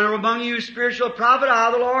be one among you spiritual prophet,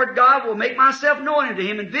 I, the Lord God, will make myself known unto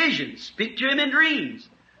him in visions, speak to him in dreams.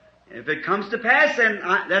 If it comes to pass, then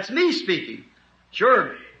that's me speaking.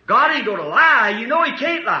 Sure, God ain't going to lie. You know He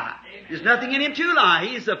can't lie. There's nothing in Him to lie.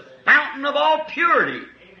 He's the fountain of all purity.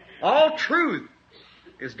 All truth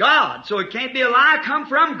is God. So it can't be a lie come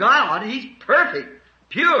from God. He's perfect,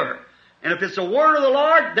 pure. And if it's the word of the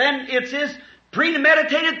Lord, then it's His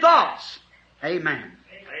premeditated thoughts. Amen.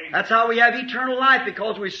 That's how we have eternal life,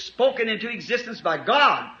 because we're spoken into existence by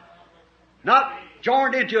God. Not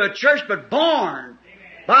joined into a church, but born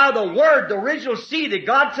by the Word, the original seed that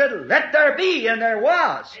God said, let there be, and there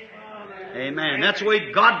was. Amen. That's the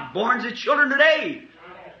way God borns His children today.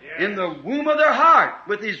 In the womb of their heart,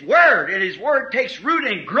 with His Word, and His Word takes root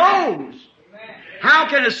and grows. How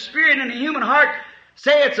can a spirit in a human heart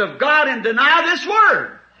say it's of God and deny this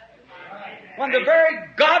Word? When the very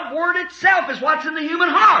God Word itself is what's in the human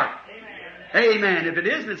heart. Amen. If it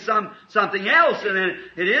isn't, it's something else, and then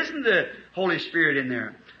it isn't the Holy Spirit in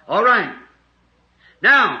there. All right.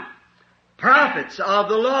 Now, prophets of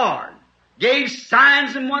the Lord gave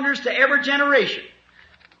signs and wonders to every generation.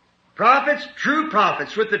 Prophets, true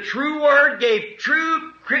prophets, with the true Word gave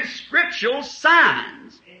true scriptural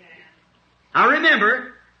signs. Now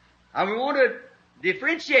remember, I want to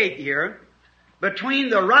differentiate here between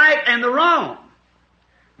the right and the wrong.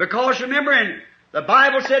 Because remember, in the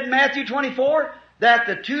Bible said in Matthew 24 that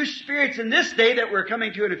the two spirits in this day that we're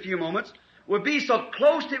coming to in a few moments would be so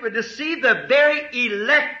close it would deceive the very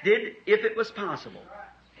elected if it was possible.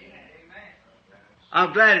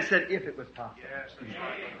 I'm glad it said if it was possible.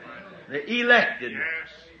 The elected.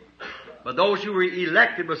 But those who were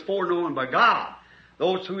elected was foreknown by God.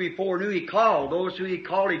 Those who He foreknew He called. Those who He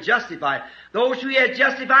called He justified. Those who He had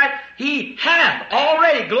justified He hath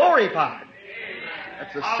already glorified.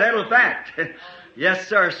 That's a settled fact. Yes,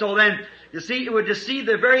 sir. So then, you see, it would deceive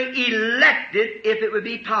the very elected if it would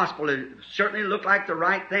be possible. It certainly looked like the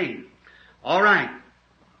right thing. All right.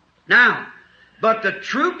 Now, but the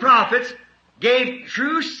true prophets gave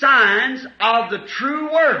true signs of the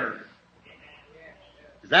true Word.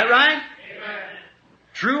 Is that right? Amen.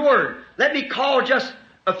 True Word. Let me call just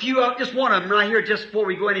a few of, just one of them right here just before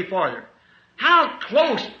we go any farther. How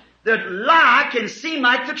close the lie can seem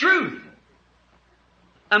like the truth.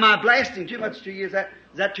 Am I blasting too much to you? Is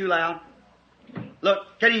that too loud?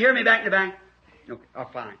 Look, can you hear me back in the back? Okay, oh,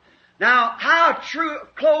 fine. Now, how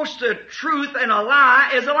close to truth and a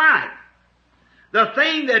lie is alike? The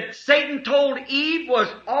thing that Satan told Eve was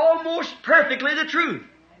almost perfectly the truth.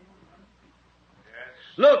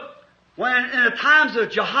 Look, when in the times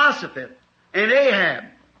of Jehoshaphat and Ahab,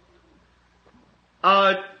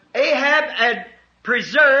 Ahab had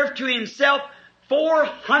preserved to himself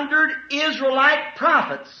 400 Israelite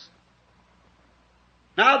prophets.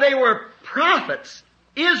 Now they were prophets,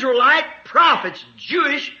 Israelite prophets,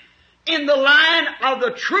 Jewish, in the line of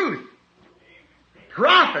the truth.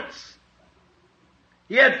 Prophets.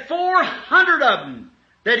 He had 400 of them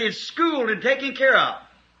that he had schooled and taken care of.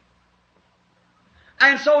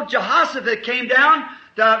 And so Jehoshaphat came down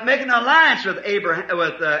to make an alliance with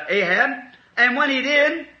Ahab. And when he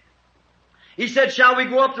did, he said, shall we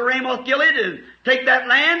go up to Ramoth-Gilead and take that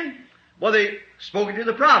land? Well, they spoke to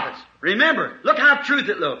the prophets. Remember, look how truth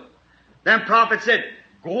it looked. Them prophets said,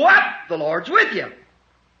 go up, the Lord's with you.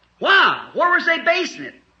 Why? Where was they basing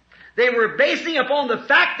it? They were basing upon the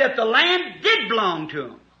fact that the land did belong to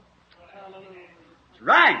them. That's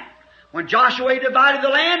right. When Joshua divided the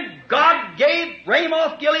land, God gave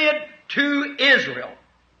Ramoth-Gilead to Israel.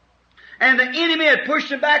 And the enemy had pushed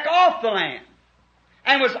them back off the land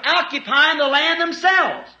and was occupying the land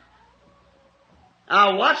themselves.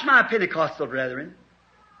 Now watch my Pentecostal brethren.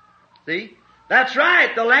 See? That's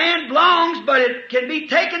right. The land belongs, but it can be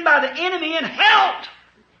taken by the enemy and held.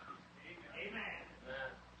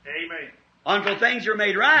 Amen. Until things are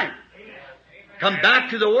made right. Come back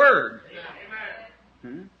to the Word.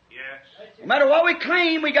 Yes. No matter what we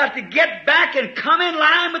claim, we got to get back and come in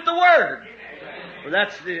line with the Word. Well,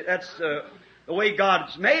 that's the way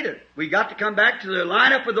God's made it. We got to come back to the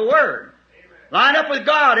line up with the Word. Line up with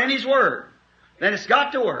God and His Word. Then it's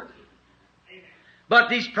got to work. But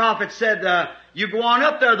these prophets said, you go on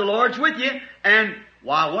up there, the Lord's with you, and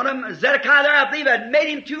why, one of them, Zedekiah there, I believe, had made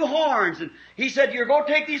him 2 horns. And he said, you're going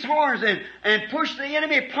to take these horns and push the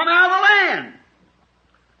enemy plumb out of the land.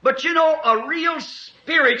 But you know, a real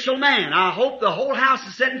spiritual man, I hope the whole house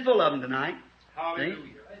is sitting full of them tonight.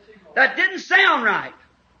 Hallelujah. That didn't sound right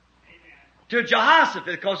to Jehoshaphat,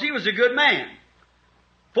 because he was a good man.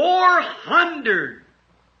 400.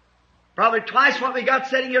 Probably twice what we got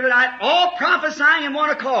sitting here tonight, all prophesying in one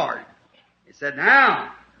accord. He said,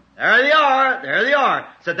 now, there they are, there they are.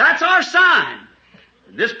 Said, that's our sign.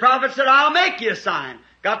 And this prophet said, I'll make you a sign.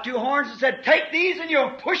 Got 2 horns and said, take these and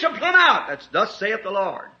you'll push them plumb out. That's thus saith the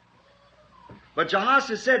Lord. But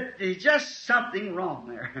Jehoshaphat said, there's just something wrong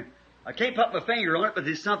there. I can't put my finger on it, but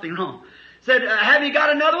there's something wrong. Said, have you got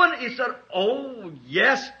another one? He said, oh,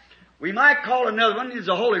 yes. We might call another one. He's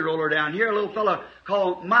a holy roller down here, a little fellow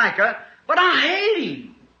called Micah. But I hate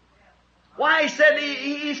him. Why? He said,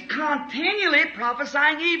 he's continually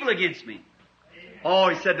prophesying evil against me. Oh,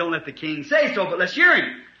 he said, don't let the king say so, but let's hear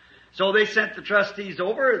him. So they sent the trustees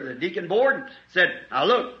over, the deacon board, and said, now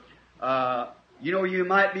look, you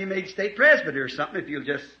might be made state presbyter or something if you'll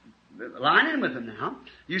just line in with them now.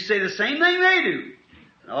 You say the same thing they do.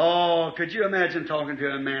 Oh, could you imagine talking to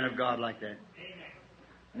a man of God like that?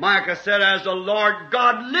 Micah said, as the Lord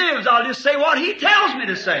God lives, I'll just say what He tells me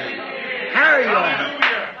to say. Carry on.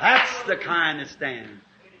 That's the kind that stands.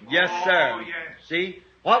 Yes, sir. See?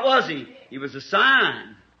 What was he? He was a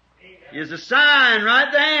sign. He is a sign right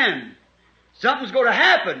then. Something's going to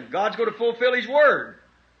happen. God's going to fulfill His word.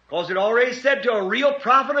 Because it already said to a real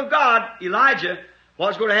prophet of God, Elijah,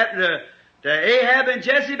 what's going to happen to Ahab and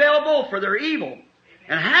Jezebel both for their evil.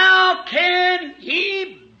 And how can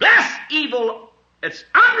He bless evil? It's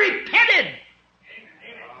unrepented.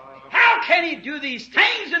 How can He do these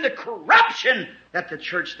things in the corruption that the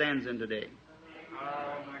church stands in today?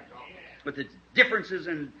 With its differences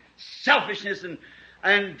and selfishness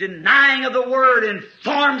and denying of the Word and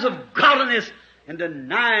forms of godliness and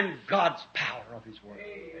denying God's power of His Word.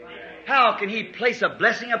 How can He place a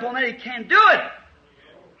blessing upon that? He can't do it.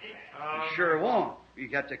 He sure won't. You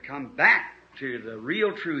got to come back to the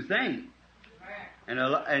real true thing.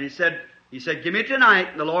 And he said, give me tonight.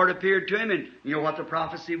 And the Lord appeared to him, and you know what the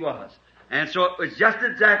prophecy was. And so it was just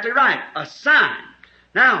exactly right. A sign.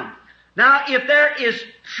 Now, if there is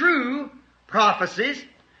true prophecies,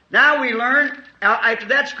 now we learn, after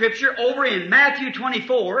that scripture, over in Matthew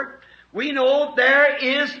 24, we know there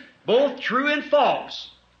is both true and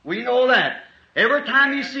false. We know that. Every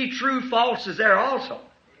time you see true, false is there also.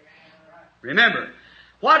 Remember,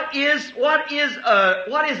 what is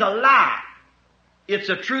a lie? It's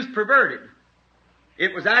a truth perverted.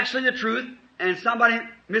 It was actually the truth, and somebody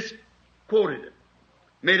misquoted it,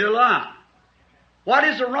 made it a lie. What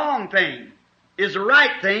is the wrong thing? Is the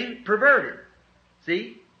right thing perverted?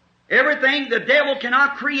 See? Everything, the devil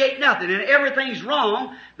cannot create nothing, and everything's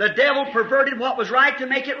wrong. The devil perverted what was right to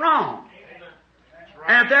make it wrong.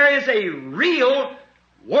 And if there is a real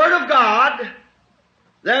Word of God,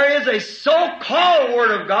 there is a so-called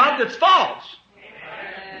Word of God that's false.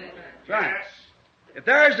 That's right. If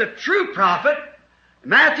there is a true prophet, in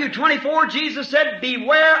Matthew 24, Jesus said,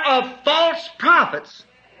 beware of false prophets.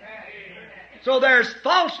 So there's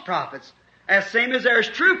false prophets, as same as there's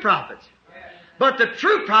true prophets. But the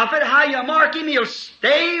true prophet, how you mark him, he'll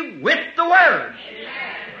stay with the Word.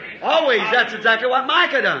 Always, that's exactly what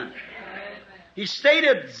Micah done. He stayed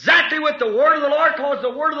exactly with the Word of the Lord, because the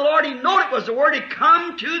Word of the Lord, he knew it was the Word, he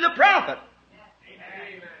come to the prophet.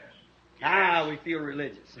 We feel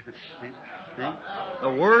religious. The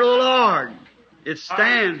Word of the Lord, it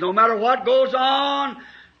stands no matter what goes on.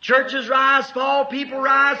 Churches rise, fall, people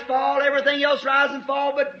rise, fall, everything else rise and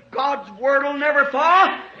fall, but God's Word will never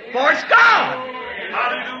fall, for it's God.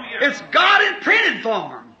 Hallelujah. It's God in printed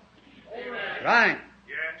form. Right.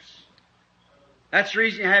 Yes. That's the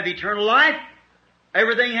reason you have eternal life.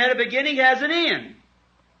 Everything had a beginning, has an end.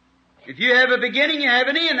 If you have a beginning, you have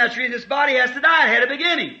an end. That's the reason this body has to die. It had a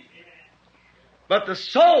beginning. But the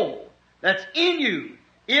soul that's in you,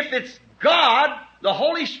 if it's God, the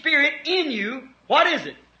Holy Spirit in you, what is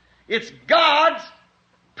it? It's God's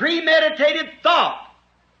premeditated thought.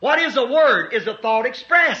 What is a word? Is a thought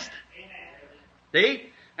expressed. See?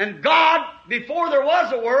 And God, before there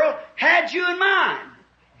was a world, had you in mind.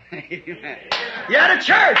 You had a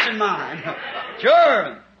church in mind.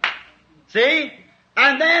 Sure. See?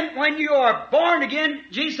 And then when you are born again,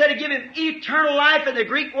 Jesus said to give him eternal life, and the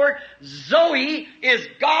Greek word Zoe is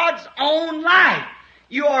God's own life.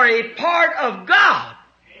 You are a part of God.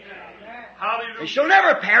 Hallelujah. And shall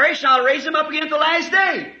never perish, and I'll raise him up again at the last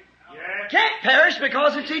day. Yes. Can't perish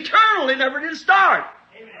because it's eternal. It never did start.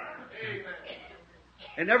 Amen.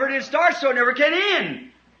 It never did start, so it never can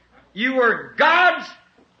end. You were God's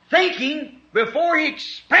thinking before He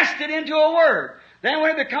expressed it into a word. Then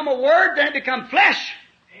when it become a word, then it become flesh.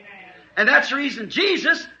 Amen. And that's the reason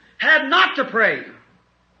Jesus had not to pray.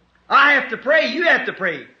 I have to pray, you have to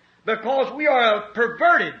pray. Because we are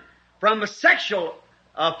perverted from a sexual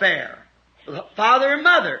affair. Father and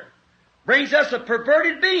mother brings us a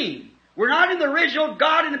perverted being. We're not in the original.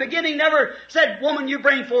 God in the beginning never said, woman, you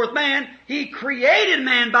bring forth man. He created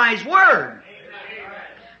man by His Word.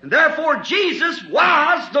 And therefore Jesus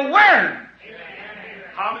was the Word.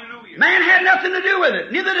 Hallelujah. Man had nothing to do with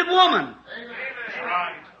it. Neither did woman. That's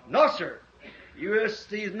right. No, sir. You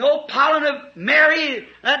see no pollen of Mary.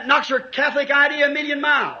 That knocks your Catholic idea a million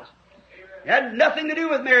miles. It had nothing to do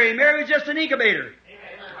with Mary. Mary was just an incubator.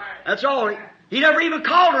 That's all. He never even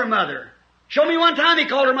called her mother. Show me one time he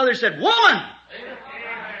called her mother and said, woman!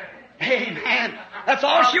 Amen. That's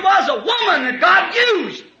all she was, a woman that God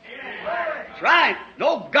used. That's right.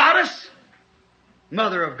 No goddess.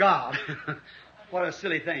 Mother of God. What a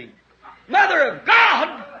silly thing. Mother of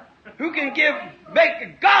God? Who can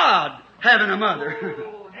make God having a mother?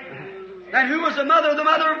 And who was the mother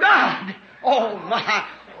of God? Oh my.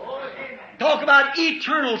 Talk about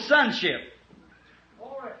eternal sonship.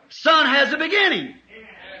 Son has a beginning.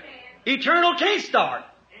 Eternal can't start.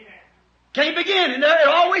 Can't begin. And it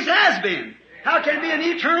always has been. How can it be an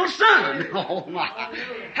eternal son? Oh my.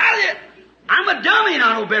 I'm a dummy and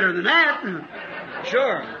I know better than that.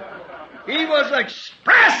 Sure. He was the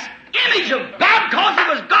express image of God because it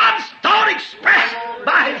was God's thought expressed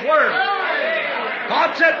by His Word.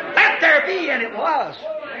 God said, let there be, and it was.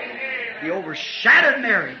 He overshadowed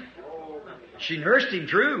Mary. She nursed Him,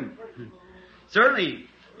 true. Certainly,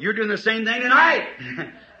 you're doing the same thing tonight.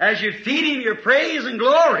 As you feed Him your praise and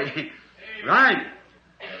glory. Right.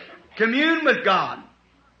 Commune with God.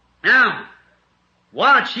 Now,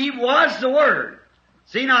 watch, He was the Word.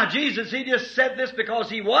 See now, Jesus, He just said this because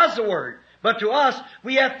He was the Word. But to us,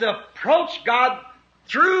 we have to approach God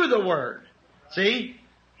through the Word. See?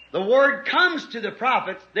 The Word comes to the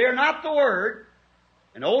prophets. They're not the Word.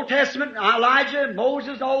 In the Old Testament, Elijah,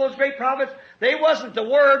 Moses, all those great prophets, they wasn't the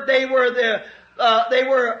Word. They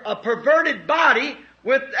were a perverted body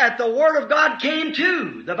that the Word of God came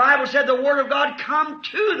to. The Bible said the Word of God come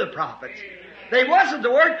to the prophets. They wasn't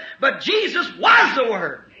the Word, but Jesus was the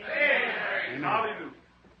Word. Amen.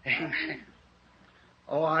 Amen.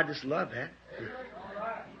 Oh, I just love that.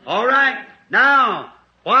 All right. Now,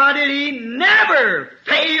 why did He never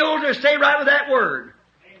fail to stay right with that Word?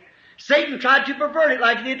 Satan tried to pervert it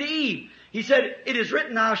like he did to Eve. He said, it is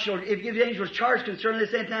written, thou shalt, if you give the angels charge concerning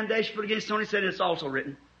this end time dash put against Tony, said it's also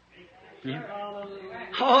written. Yeah.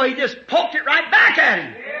 Oh, he just poked it right back at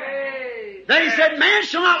him. Then he said, man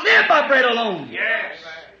shall not live by bread alone. Yes.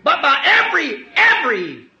 But by every,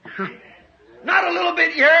 not a little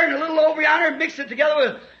bit here and a little over yonder and mix it together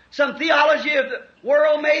with some theology of the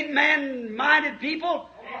world-made, man-minded people.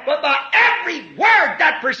 But by every word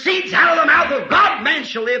that proceeds out of the mouth of God, man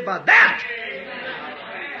shall live by that.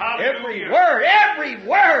 Every word, every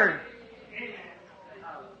word.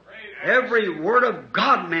 Every word of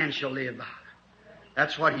God man shall live by.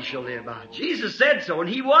 That's what he shall live by. Jesus said so, and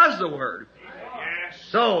He was the Word.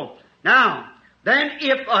 So, now, then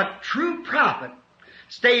if a true prophet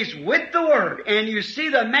stays with the Word, and you see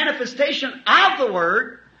the manifestation of the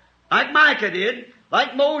Word, like Micah did,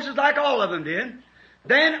 like Moses, like all of them did,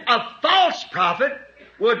 then a false prophet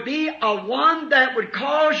would be a one that would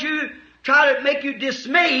cause you, try to make you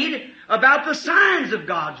dismayed about the signs of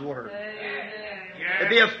God's Word. It'd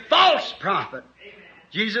be a false prophet.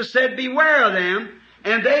 Jesus said, beware of them,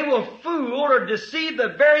 and they will fool or deceive the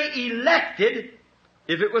very elected,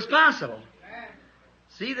 if it was possible.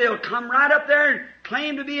 See, they'll come right up there and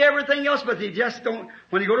claim to be everything else, but they just don't.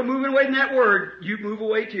 When you go to moving away from that Word, you move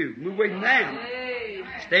away too. Move away from them.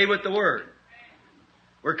 Stay with the Word.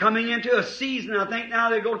 We're coming into a season, I think now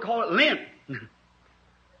they're going to call it Lent.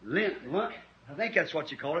 Lent, what? I think that's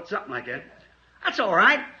what you call it, something like that. That's all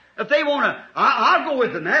right. If they want to, I'll go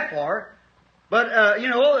with them that far. But,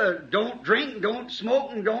 don't drink, don't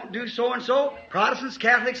smoke, and don't do so and so. Protestants,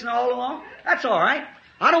 Catholics, and all along. That's all right.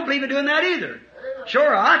 I don't believe in doing that either.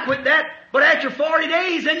 Sure, I quit that. But after 40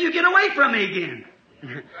 days, then you get away from me again.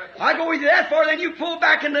 I go with you that far, then you pull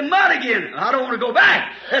back in the mud again. I don't want to go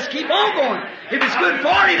back. Let's keep on going. If it's good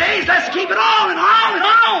 40 days, let's keep it on and on and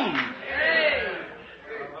on.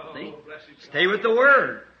 See? Stay with the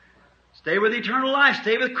Word. Stay with eternal life.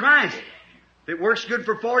 Stay with Christ. If it works good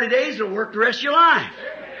for 40 days, it'll work the rest of your life.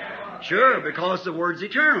 Sure, because the Word's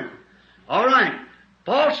eternal. All right.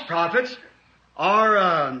 False prophets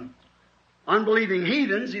are unbelieving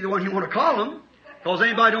heathens, either one you want to call them, because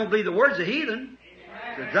anybody don't believe the Word's a heathen.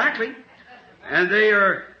 Exactly. And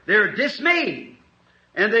they're dismayed.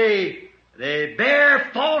 And they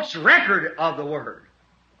bear false record of the Word.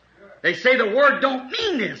 They say the Word don't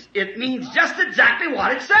mean this. It means just exactly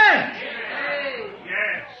what it says.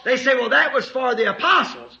 They say, well, that was for the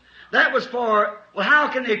apostles. That was for, well, how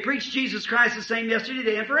can they preach Jesus Christ the same yesterday,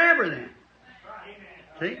 today, and forever then?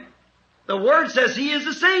 See? The Word says He is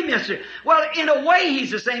the same yesterday. Well, in a way He's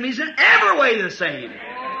the same. He's in every way the same.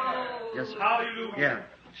 Yes, sir. Hallelujah. Yeah,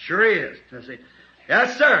 sure is.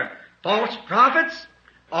 Yes, sir. False prophets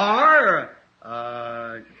are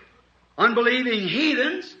unbelieving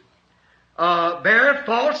heathens bear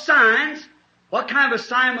false signs. What kind of a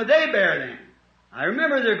sign would they bear then? I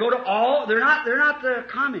remember they go to all, they're not the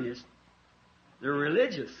communists. They're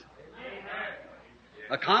religious.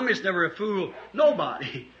 A communist never fool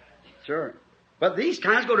nobody. Sure. But these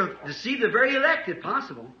kinds go to deceive the very elect if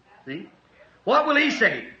possible. See? What will he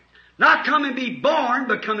say? Not come and be born,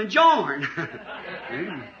 but come and join.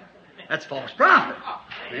 That's false prophet.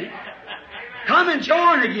 See? Come and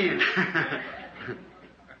join again.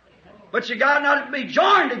 But you got not to be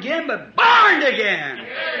joined again, but born again.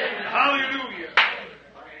 Hallelujah.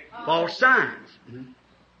 False signs.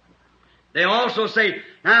 They also say,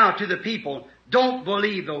 now to the people, don't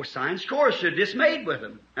believe those signs. Of course, you're dismayed with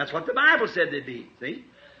them. That's what the Bible said they'd be. See?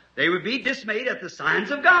 They would be dismayed at the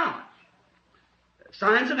signs of God.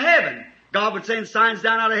 Signs of heaven. God would send signs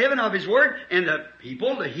down out of heaven of His Word, and the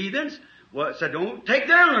people, the heathens, said, don't take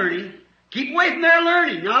their learning. Keep away from their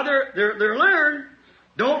learning. Now they're learned.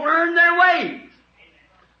 Don't learn their ways.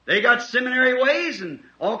 They got seminary ways and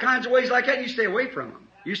all kinds of ways like that. You stay away from them.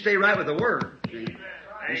 You stay right with the Word. See?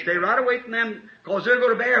 You stay right away from them because they're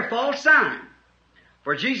going to bear a false sign.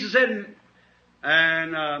 For Jesus said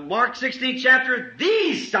in Mark 16th chapter,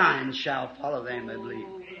 these signs shall follow them that believe.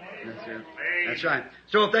 That's right.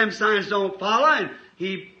 So if them signs don't follow, and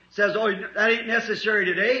He says, oh, that ain't necessary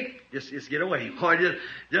today, just get away. Boy,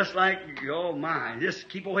 just like, oh my, just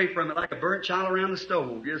keep away from it like a burnt child around the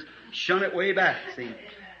stove. Just shun it way back, see.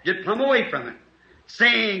 Get plumb away from it.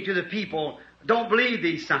 Saying to the people, don't believe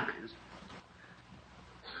these signs.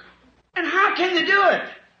 And how can they do it?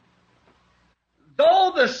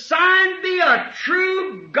 Though the sign be a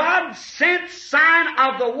true God-sent sign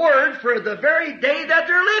of the Word for the very day that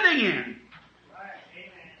they're living in.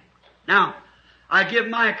 Now, I give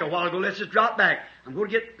Micah a while ago. Let's just drop back. I'm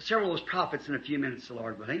going to get several of those prophets in a few minutes, the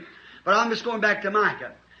Lord willing. But I'm just going back to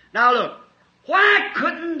Micah. Now look, why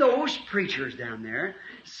couldn't those preachers down there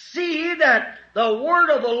see that the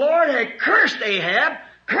word of the Lord had cursed Ahab,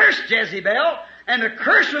 cursed Jezebel, and the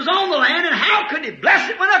curse was on the land, and how could He bless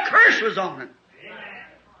it when a curse was on it?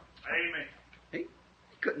 Amen. He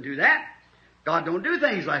couldn't do that. God don't do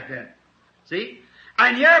things like that. See?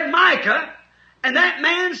 And here Micah, and that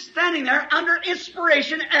man standing there under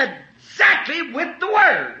inspiration exactly with the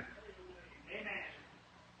Word.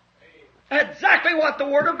 Exactly what the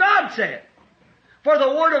Word of God said. For the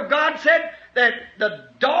Word of God said that the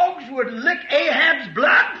dogs would lick Ahab's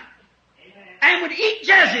blood and would eat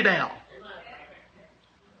Jezebel.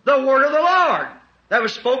 The Word of the Lord that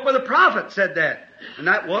was spoke by the prophet said that. And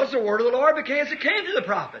that was the Word of the Lord because it came to the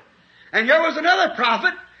prophet. And here was another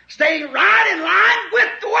prophet staying right in line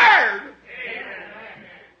with the Word.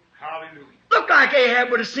 Hallelujah. Looked like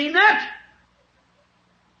Ahab would have seen that.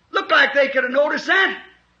 Looked like they could have noticed that.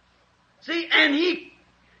 See, and he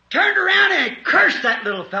turned around and cursed that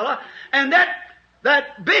little fella, and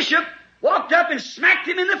that bishop walked up and smacked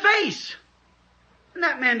him in the face. And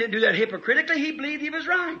that man didn't do that hypocritically. He believed he was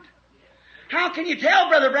right. How can you tell,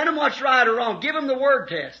 Brother Branham, what's right or wrong? Give him the Word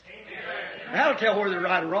test. That'll tell whether they're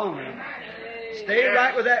right or wrong. Stay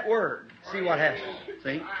right with that Word. See what happens.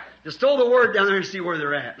 See? Just throw the Word down there and see where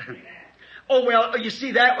they're at. Oh, well, you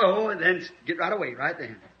see that? Oh, and then get right away, right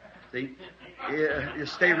then. See? You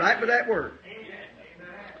stay right with that Word.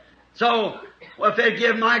 So, if they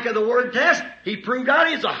give Micah the Word test, he proved out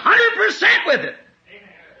he's 100% with it.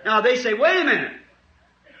 Now, they say, wait a minute.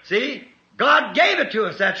 See? God gave it to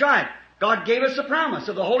us. That's right. God gave us the promise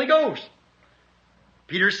of the Holy Ghost.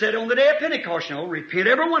 Peter said on the day of Pentecost, repent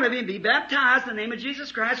every one of you and be baptized in the name of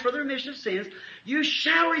Jesus Christ for the remission of sins. You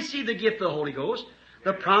shall receive the gift of the Holy Ghost.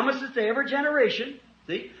 The promise is to every generation.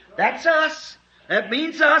 See? That's us. That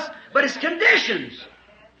means us. But it's conditions.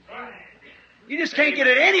 You just can't get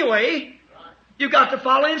it anyway. You've got to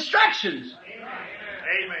follow instructions.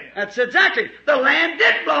 Amen. That's exactly. The land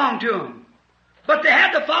did belong to them. But they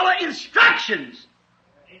had to follow instructions.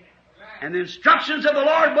 And the instructions of the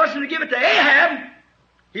Lord wasn't to give it to Ahab.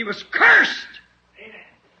 He was cursed.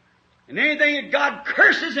 And anything that God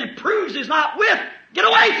curses and proves is not with, get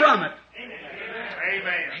away from it.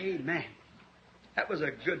 Amen. Amen. That was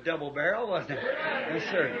a good double barrel, wasn't it? Yes,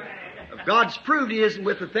 sir. If God's proved He isn't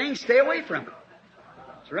with the thing, stay away from it.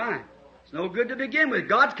 That's right. It's no good to begin with.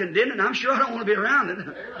 God's condemned, and I'm sure I don't want to be around it.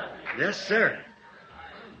 Yes, sir.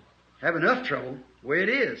 Have enough trouble the way it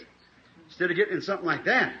is, instead of getting in something like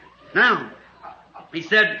that. Now, he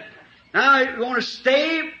said, now you want to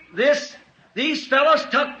stay this. These fellows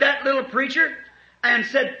took that little preacher and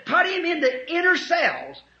said, put him into inner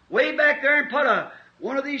cells, way back there, and put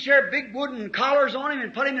one of these here big wooden collars on him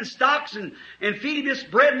and put him in stocks and feed him this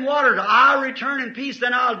bread and water till I'll return in peace,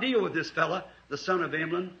 then I'll deal with this fella, the son of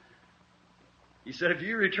Emlyn. He said, if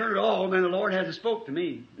you return at all, then the Lord hasn't spoke to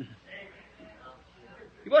me.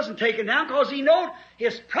 He wasn't taken down because he knew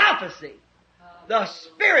his prophecy, the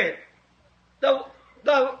Spirit,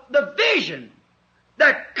 the vision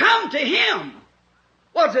that come to him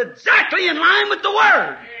was exactly in line with the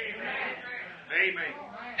Word. Amen.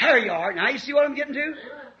 Here you are. Now you see what I'm getting to?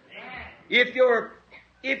 If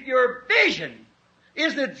your vision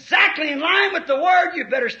is exactly in line with the Word, you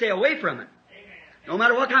better stay away from it. No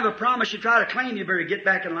matter what kind of a promise you try to claim, you better get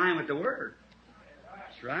back in line with the Word.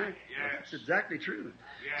 That's right. That's exactly true.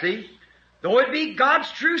 See? Though it be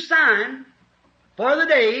God's true sign for the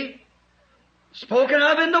day, spoken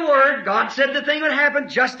of in the Word, God said the thing would happen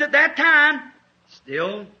just at that time,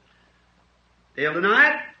 still, they'll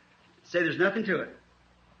deny it, say there's nothing to it.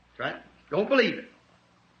 That's right? Don't believe it.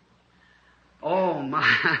 Oh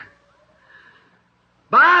my.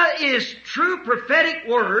 By His true prophetic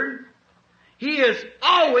Word, He is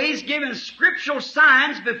always giving scriptural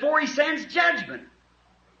signs before He sends judgment.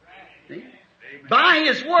 See? By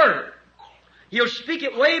His Word. He'll speak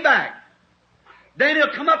it way back. Then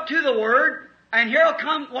He'll come up to the Word, and here'll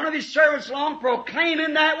come one of His servants along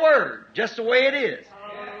proclaiming that Word, just the way it is.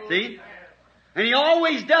 See? And He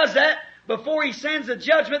always does that before He sends the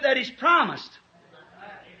judgment that He's promised.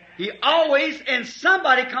 He always, and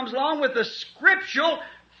somebody comes along with the scriptural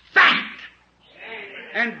fact.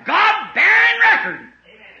 And God bearing record.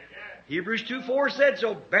 Hebrews 2:4 said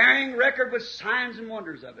so, bearing record with signs and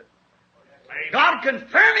wonders of it. God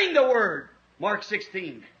confirming the Word, Mark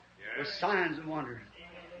 16, with signs and wonders.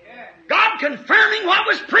 God confirming what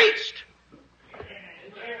was preached.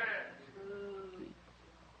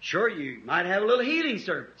 Sure, you might have a little healing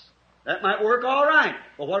service. That might work all right.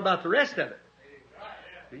 But what about the rest of it?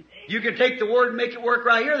 You can take the Word and make it work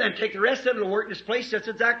right here, then take the rest of it and it'll work in this place. That's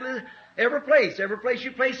exactly every place. Every place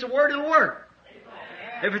you place the Word, it'll work.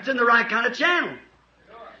 If it's in the right kind of channel.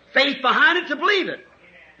 Faith behind it to believe it.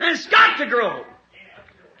 And it's got to grow.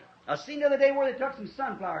 I seen the other day where they took some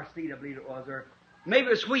sunflower seed, I believe it was, or maybe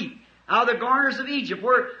it was wheat, out of the garners of Egypt,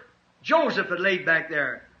 where Joseph had laid back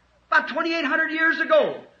there about 2,800 years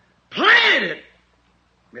ago. Planted it.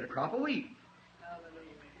 Made a crop of wheat.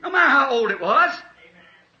 No matter how old it was,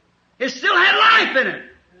 it still had life in it.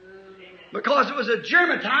 Because it was a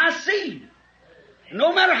germatized seed.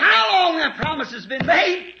 No matter how long that promise has been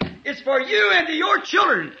made, it's for you and to your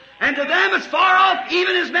children. And to them as far off,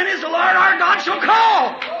 even as many as the Lord our God shall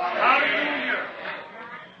call. Hallelujah.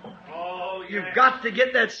 Oh, yes. You've got to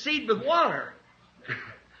get that seed with water.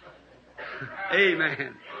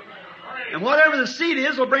 Amen. And whatever the seed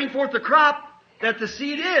is will bring forth the crop that the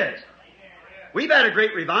seed is. We've had a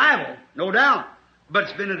great revival, no doubt. But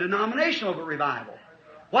it's been a denominational revival.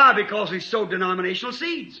 Why? Because we sowed denominational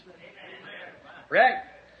seeds. Right?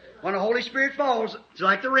 When the Holy Spirit falls, it's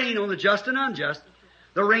like the rain on the just and unjust.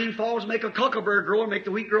 The rain falls, make a cuckleberry grow, and make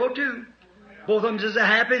the wheat grow too. Both of them just as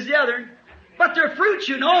happy as the other. But they're fruits,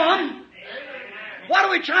 you know them. What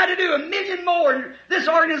do we try to do? 1,000,000 more. This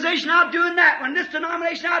organization out doing that one. This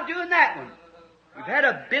denomination out doing that one. We've had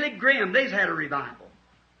a Billy Graham. They've had a revival.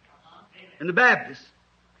 And the Baptists.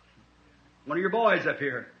 One of your boys up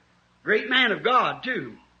here. Great man of God,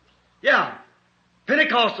 too. Yeah.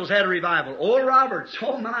 Pentecostals had a revival. Oral Roberts.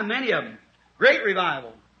 Oh, my, many of them. Great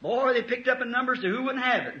revival. Boy, they picked up in numbers to who wouldn't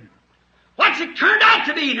have it. What's it turned out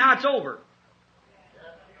to be? Now it's over.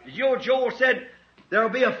 Did you know Joel said there will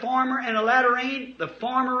be a former and a latter rain? The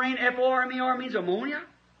former rain, F-O-R-M-E-R, means ammonia.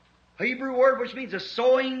 Hebrew word which means a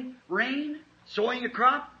sowing rain, sowing a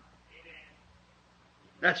crop.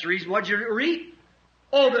 That's the reason why you reap.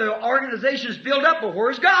 Oh, the organization's built up, but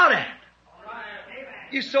where's God at?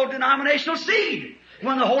 You sowed denominational seed.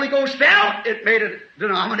 When the Holy Ghost fell, it made a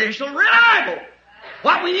denominational revival.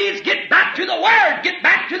 What we need is get back to the Word, get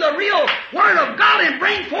back to the real Word of God and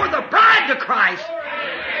bring forth a bride to Christ.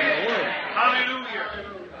 Hallelujah.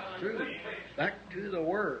 True. Back to the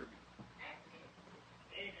Word.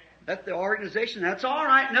 That's the organization. That's all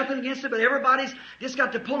right. Nothing against it, but everybody's just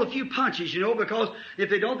got to pull a few punches, you know, because if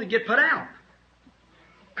they don't, they get put out.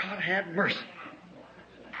 God have mercy.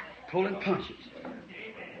 Pulling punches.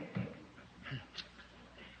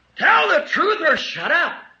 Tell the truth or shut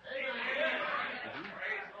up.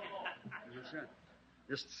 That's right.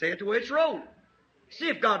 Just say it the way it's wrote. See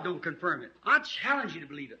if God don't confirm it. I challenge you to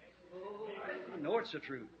believe it. I know it's the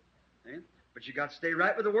truth. But you got to stay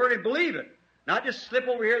right with the Word and believe it. Not just slip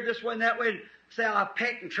over here this way and that way and say, I'll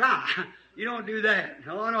peck and try. You don't do that.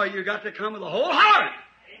 No, you got to come with a whole heart.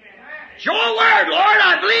 It's your Word, Lord,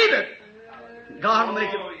 I believe it. God will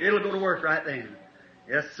make it, it'll go to work right then.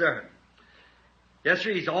 Yes, sir. Yes,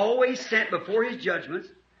 sir. He's always sent before His judgments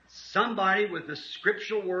somebody with the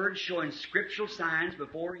scriptural word showing scriptural signs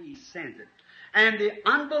before he sends it. And the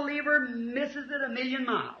unbeliever misses it 1,000,000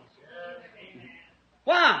 miles.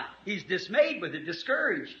 Why? He's dismayed with it,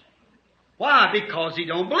 discouraged. Why? Because he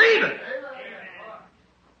don't believe it.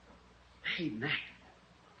 Amen.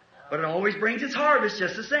 But it always brings its harvest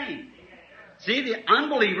just the same. See, the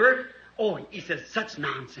unbeliever, he says, such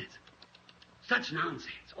nonsense. Such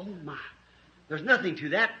nonsense. Oh my. There's nothing to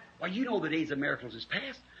that. Why, you know the days of miracles is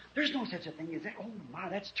past. There's no such a thing as that. Oh my,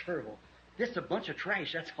 that's terrible. Just a bunch of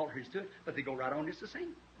trash, that's all there is to it. But they go right on just the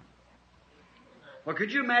same. Well,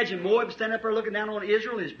 could you imagine Moab standing up there looking down on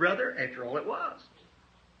Israel, his brother, after all it was?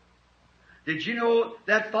 Did you know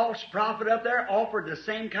that false prophet up there offered the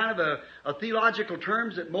same kind of a theological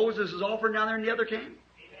terms that Moses is offering down there in the other camp?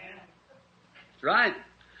 That's right.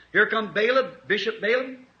 Here come Balaam, Bishop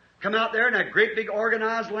Balaam, come out there in that great big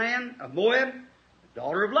organized land of Moab,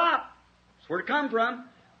 daughter of Lot. That's where it come from.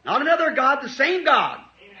 Not another God, the same God.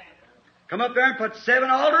 Come up there and put 7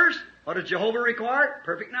 altars. What does Jehovah require?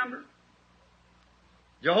 Perfect number.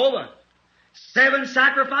 Jehovah. 7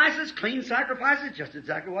 sacrifices, clean sacrifices, just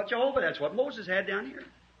exactly what Jehovah. That's what Moses had down here.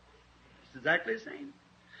 It's exactly the same.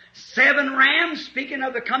 7 rams, speaking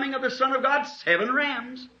of the coming of the Son of God, 7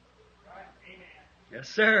 rams. Yes,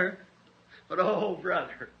 sir. But oh,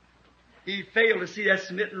 brother, he failed to see that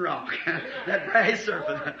smitten rock, that brass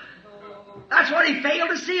serpent. That's what he failed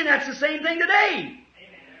to see, and that's the same thing today.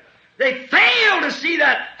 They failed to see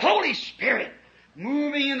that Holy Spirit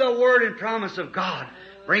moving in the Word and promise of God,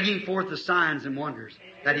 bringing forth the signs and wonders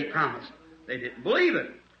that He promised. They didn't believe it.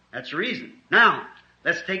 That's the reason. Now,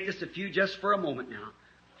 let's take this just for a moment now.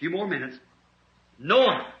 A few more minutes.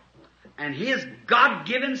 Noah and his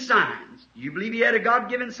God-given signs. You believe he had a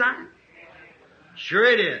God-given sign? Sure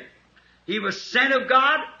he did. He was sent of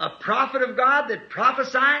God, a prophet of God that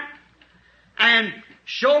prophesied and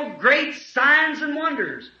showed great signs and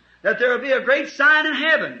wonders. That there would be a great sign in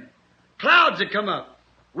heaven. Clouds had come up.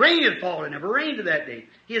 Rain had fallen. It never rained to that day.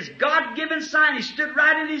 His God-given sign. He stood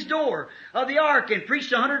right in his door of the ark and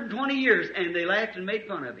preached 120 years. And they laughed and made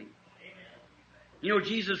fun of him. You know,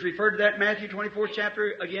 Jesus referred to that in Matthew 24th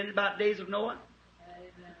chapter again about days of Noah.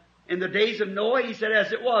 In the days of Noah, he said,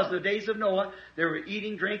 as it was in the days of Noah, they were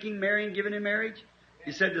eating, drinking, marrying, giving in marriage.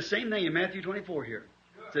 He said the same thing in Matthew 24 here.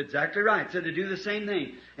 It's exactly right. He said to do the same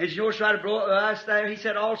thing. And you know, try to blow us there. He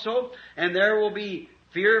said also, and there will be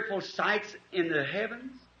fearful sights in the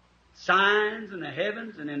heavens, signs in the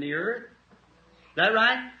heavens and in the earth. Is that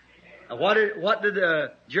right? What did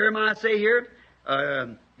Jeremiah say here?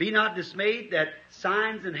 Be not dismayed that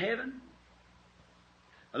signs in heaven.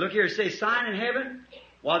 Look here, it says sign in heaven.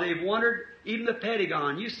 While they've wondered, even the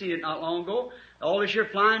Pentagon, you've seen it not long ago, all this here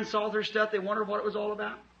flying saucer stuff, they wondered what it was all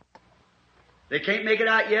about. They can't make it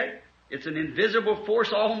out yet. It's an invisible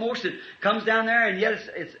force almost. It comes down there, and yet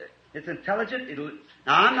it's intelligent.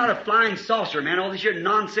 Now, I'm not a flying saucer, man. All this here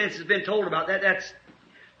nonsense has been told about that.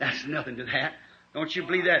 That's nothing to that. Don't you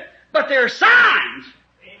believe that? But there are signs.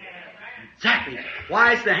 Exactly.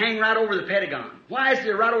 Why is they hang right over the Pentagon? Why is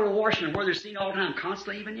they right over Washington, where they're seen all the time,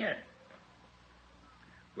 constantly, even yet?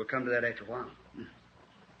 We'll come to that after a while.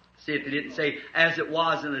 See if they didn't say, as it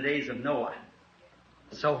was in the days of Noah,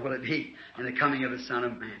 so will it be in the coming of the Son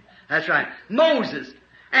of Man. That's right. Moses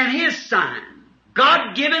and his sign,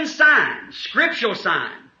 God-given sign, scriptural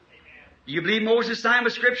sign. Do you believe Moses' sign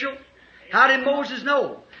was scriptural? How did Moses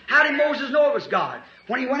know? How did Moses know it was God?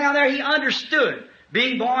 When he went out there, he understood.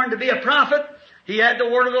 Being born to be a prophet, he had the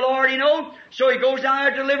word of the Lord, so he goes down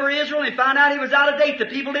there to deliver Israel, and he found out he was out of date. The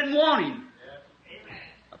people didn't want him.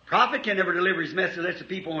 A prophet can never deliver his message unless the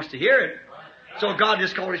people wants to hear it. So God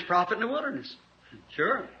just called his prophet in the wilderness.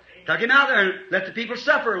 Sure. Took him out there and let the people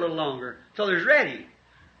suffer a little longer till they're ready.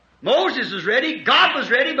 Moses was ready, God was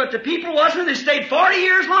ready, but the people wasn't. They stayed 40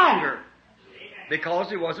 years longer because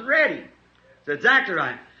he wasn't ready. That's exactly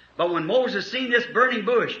right. But when Moses seen this burning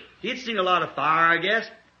bush, he'd seen a lot of fire, I guess.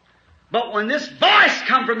 But when this voice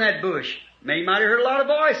come from that bush, you might have heard a lot of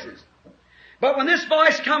voices. But when this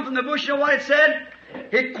voice come from the bush, you know what it said?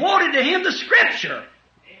 It quoted to him the Scripture.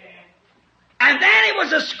 And then it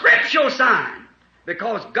was a scriptural sign.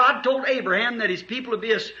 Because God told Abraham that his people would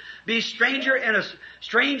be a stranger in a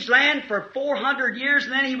strange land for 400 years,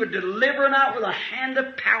 and then he would deliver them out with a hand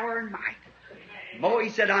of power and might. He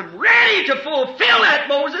said, I'm ready to fulfill that,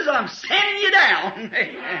 Moses. I'm sending you down. I'm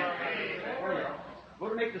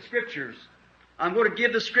going to make the Scriptures. I'm going to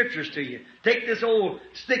give the Scriptures to you. Take this old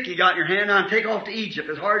stick you got in your hand now and take off to Egypt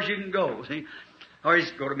as hard as you can go. See? Or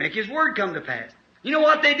he's going to make his word come to pass. You know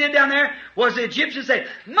what they did down there? Was the Egyptians said,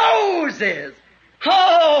 Moses!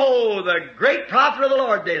 Oh, the great prophet of the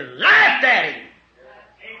Lord. They laughed at him.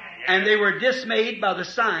 And they were dismayed by the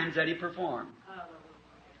signs that he performed.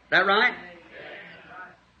 That right?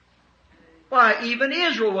 Why, even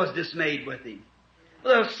Israel was dismayed with him.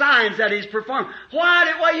 The signs that he's performed.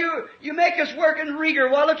 Why you make us work in rigor?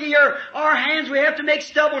 Well, look here, our hands, we have to make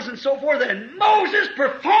stubbles and so forth. And Moses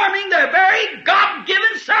performing the very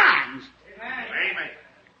God-given signs. Amen.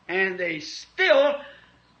 And they still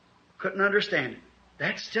couldn't understand it.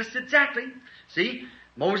 That's just exactly. See,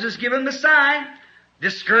 Moses given the sign,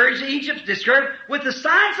 discouraged Egypt, discouraged with the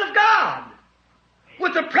signs of God,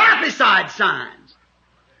 with the prophesied signs.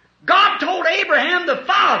 God told Abraham, the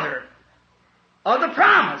father of the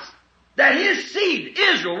promise, that his seed,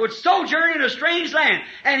 Israel, would sojourn in a strange land,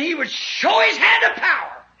 and he would show his hand of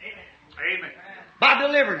power. Amen. By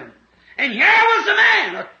delivering them. And here was the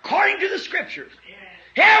man, according to the Scriptures.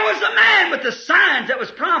 Here was the man with the signs that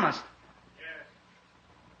was promised.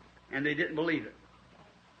 And they didn't believe it.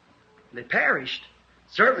 They perished.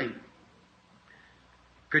 Certainly.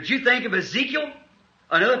 Could you think of Ezekiel,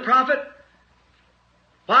 another prophet?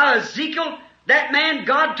 While Ezekiel, that man,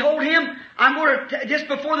 God told him, I'm going to, just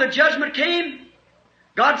before the judgment came,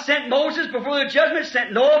 God sent Moses before the judgment,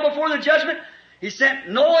 sent Noah before the judgment. He sent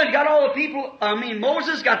Noah and got all the people,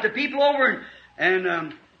 Moses got the people over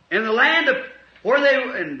and in the land of where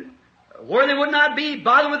they would not be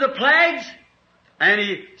bothered with the plagues. And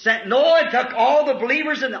he sent Noah and took all the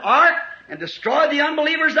believers in the ark and destroyed the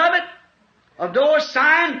unbelievers of it. Of Noah's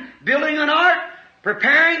sign, building an ark,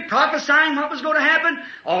 preparing, prophesying what was going to happen.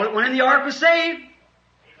 All that went in the ark was saved.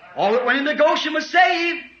 All that went into Goshen was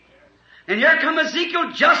saved. And here come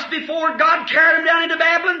Ezekiel just before God carried him down into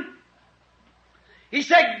Babylon. He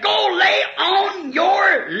said, go lay on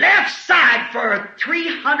your left side for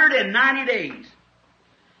 390 days.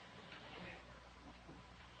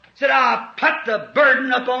 Said, I'll put the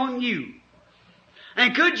burden upon you.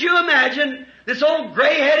 And could you imagine this old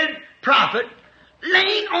gray-headed prophet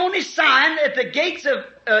laying on his sign at the gates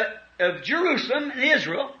of Jerusalem in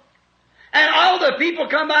Israel, and all the people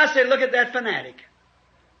come by and say, look at that fanatic.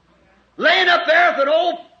 Laying up there with an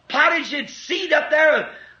old pottage seed up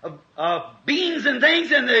there of beans and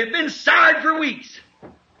things, and they've been soured for weeks.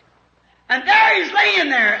 And there he's laying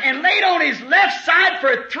there, and laid on his left side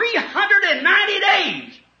for 390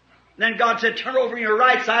 days. Then God said, turn over your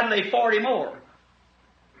right side, and lay 40 more.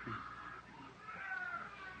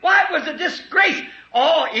 Why, it was a disgrace.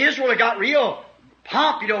 Oh, Israel had got real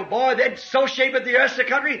pomp, boy, they'd associate with the rest of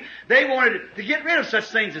the country. They wanted to get rid of such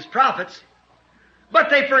things as prophets. But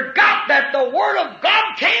they forgot that the Word of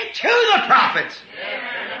God came to the prophets.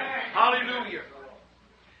 Amen. Hallelujah.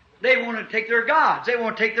 They wanted to take their gods. They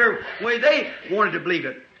wanted to take their way. They wanted to believe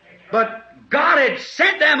it. But God had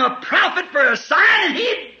sent them a prophet for a sign, and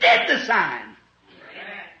he did the sign.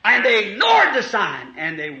 And they ignored the sign,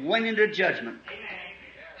 and they went into judgment.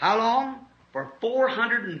 How long? For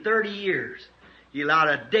 430 years. He allowed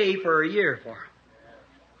a day for a year for them.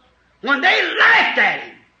 When they laughed at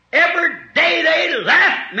him, every day they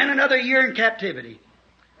laughed meant another year in captivity.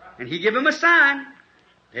 And he gave them a sign.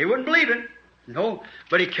 They wouldn't believe it. No.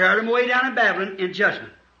 But he carried them away down in Babylon in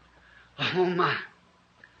judgment. Oh my.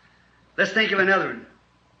 Let's think of another one.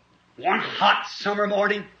 One hot summer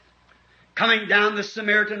morning, coming down the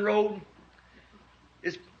Samaritan road,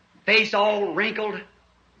 his face all wrinkled,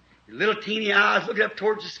 little teeny eyes looking up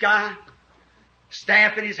towards the sky,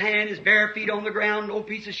 staff in his hand, his bare feet on the ground, an old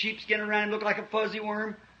piece of sheepskin around him, looked like a fuzzy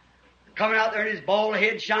worm. Coming out there and his bald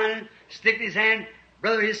head shining, sticking his hand.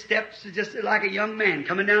 Brother, his steps is just like a young man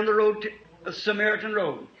coming down the road, the Samaritan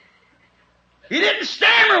road. He didn't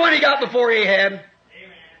stammer when he got before Ahab.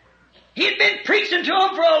 He'd been preaching to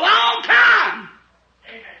him for a long time.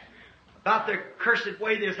 About the cursed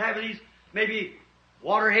way they was having these maybe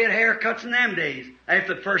waterhead haircuts in them days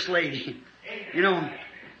after the first lady.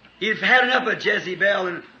 He'd had enough of Jezebel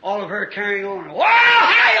and all of her carrying on. Wow,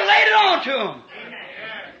 how you laid it on to him.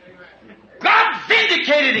 God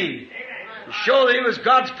vindicated him to show that he was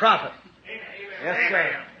God's prophet. Yes,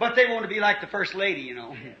 sir. But they want to be like the first lady,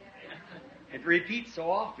 It repeats so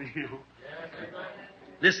often,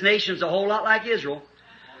 This nation's a whole lot like Israel.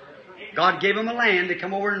 God gave them a land to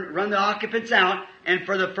come over and run the occupants out. And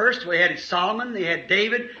for the first, they had Solomon, they had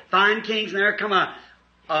David, fine kings, and there come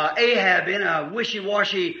Ahab in, a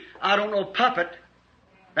wishy-washy, puppet.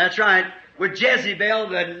 That's right. With Jezebel,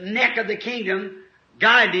 the neck of the kingdom,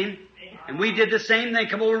 guiding him. And we did the same thing.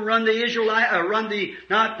 Come over and run the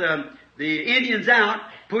the Indians out,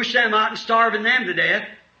 push them out and starving them to death.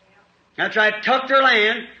 That's right. Took their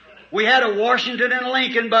land. We had a Washington and a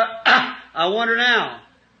Lincoln, but I wonder now.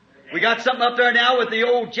 We got something up there now with the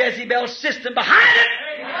old Jezebel system behind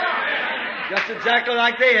it. Just exactly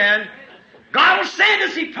like they had. God will send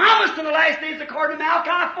us. He promised in the last days, according to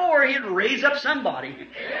Malachi 4, He'd raise up somebody.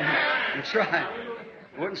 That's right.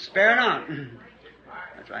 Wouldn't spare none.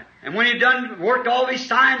 That's right. And when He done worked all these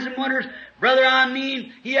signs and wonders, brother, I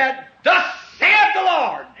mean, He had, thus saith the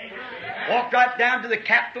Lord. Walked right down to the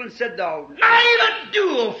captain and said, not even a dew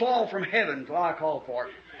will fall from heaven till I call for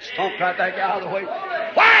it. Stomped right back out of the way.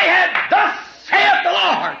 Why had thus saith the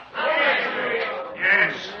Lord?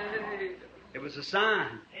 Yes. It was a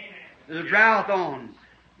sign. There was a drought on.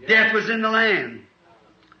 Death was in the land.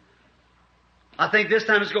 I think this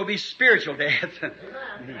time it's going to be spiritual death.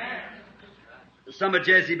 Some of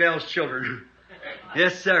Jezebel's children.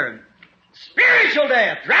 Yes, sir. Spiritual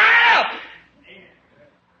death. Dry up.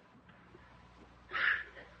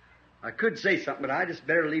 I could say something, but I just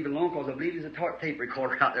better leave it alone because I believe there's a tape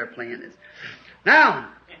recorder out there playing this. Now,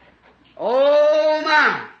 oh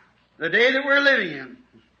my, the day that we're living in.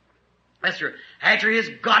 That's true. After His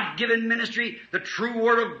God-given ministry, the true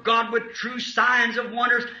Word of God with true signs of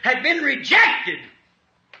wonders had been rejected.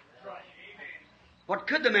 What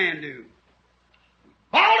could the man do?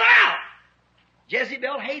 Hauled out.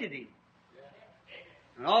 Jezebel hated him.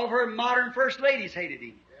 And all of her modern first ladies hated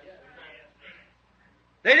him.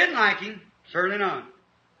 They didn't like him. Certainly not.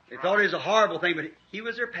 They thought he was a horrible thing, but he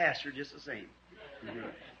was their pastor just the same.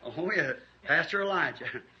 Oh, yeah. Pastor Elijah.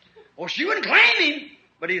 Well, she wouldn't claim him,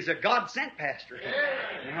 but he's a God-sent pastor.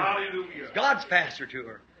 Hallelujah. He's God's pastor to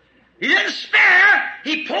her. He didn't spare.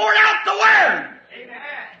 He poured out the Word.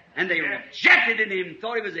 And they rejected him,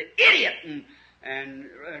 thought he was an idiot, and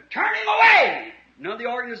turned him away. None of the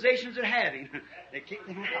organizations that had him. They kicked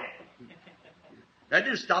him out. That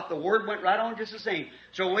didn't stop. The Word went right on just the same.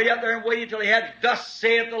 So wait up there and waited till he had, thus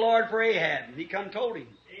saith the Lord for Ahab. And he come and told him.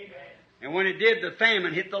 Amen. And when it did, the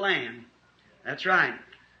famine hit the land. That's right.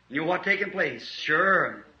 You know what taking place?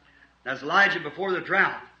 Sure. That's Elijah before the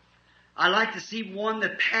drought. I like to see one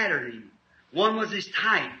that patterned him. One was his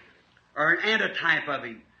type, or an antitype of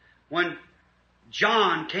him. When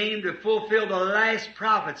John came to fulfill the last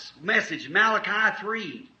prophet's message, Malachi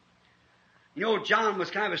 3. You know, John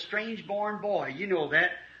was kind of a strange-born boy. You know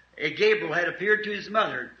that. Gabriel had appeared to his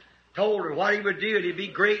mother, told her what he would do, and he'd be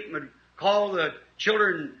great, and would call the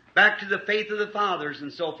children back to the faith of the fathers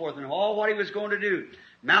and so forth, and all what he was going to do.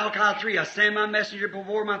 Malachi 3, I send my messenger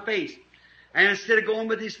before my face. And instead of going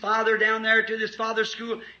with his father down there to this father's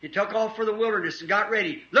school, he took off for the wilderness and got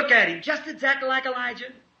ready. Look at him, just exactly like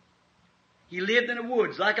Elijah. He lived in the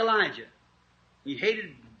woods like Elijah. He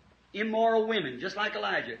hated immoral women, just like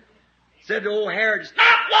Elijah. Said to old Herod, it's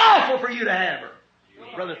not lawful for you to have her.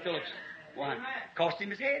 Brother Phillips, why? Cost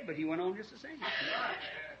him his head, but he went on just the same.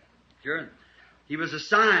 Sure. He was a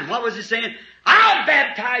sign. What was he saying? I'll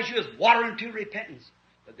baptize you as water unto repentance.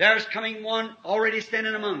 But there's coming one already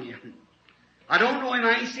standing among you. I don't know him.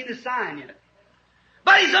 I ain't seen his sign yet.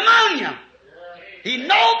 But he's among you. He knew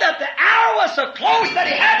that the hour was so close that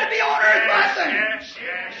he had to be on earth blessing. Yes,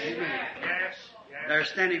 yes, Amen. yes, yes. There's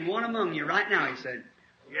standing one among you right now, he said,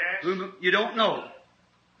 Yes. whom you don't know.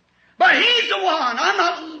 But he's the one. I'm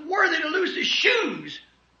not worthy to loose his shoes.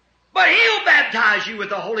 But he'll baptize you with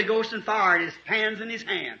the Holy Ghost and fire in his hands and his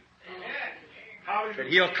hand. But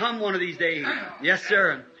he'll come one of these days. Yes,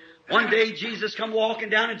 sir. One day Jesus come walking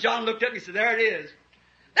down and John looked up and he said, there it is.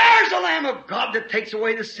 There's the Lamb of God that takes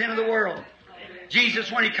away the sin of the world.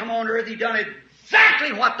 Jesus, when he come on earth, he done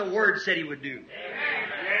exactly what the Word said he would do.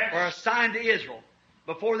 For a sign to Israel.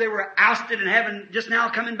 Before they were ousted in heaven, just now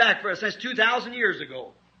coming back for us, since 2,000 years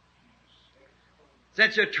ago.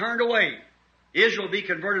 Since they turned away. Israel will be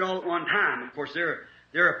converted all at one time. Of course,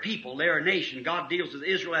 they're a people. They're a nation. God deals with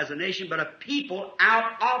Israel as a nation, but a people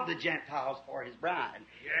out of the Gentiles for His bride.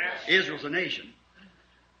 Yes. Israel's a nation.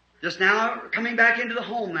 Just now, coming back into the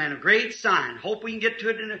homeland, a great sign. Hope we can get to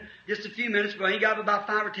it in just a few minutes, but I ain't got about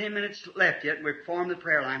 5 or 10 minutes left yet. We've formed the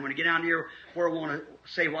prayer line. When I get down here where I want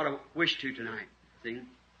to say what I wish to tonight. See?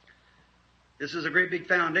 This is a great big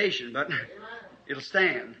foundation, but it'll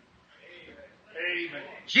stand. Amen.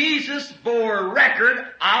 Jesus bore record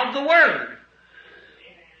of the Word.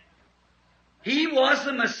 He was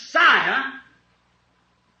the Messiah,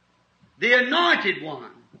 the Anointed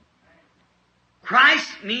One.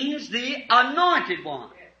 Christ means the Anointed One.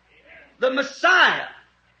 The Messiah,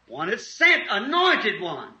 one that's sent, Anointed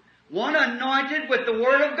One. One anointed with the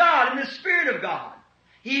Word of God and the Spirit of God.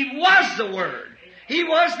 He was the Word. He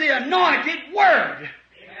was the anointed Word.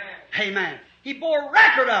 Amen. He bore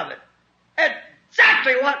record of it.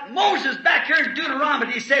 Exactly what Moses back here in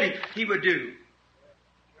Deuteronomy said he would do.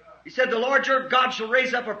 He said, the Lord your God shall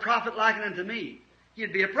raise up a prophet like unto me.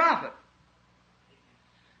 He'd be a prophet.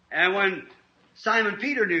 And when Simon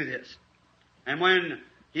Peter knew this, and when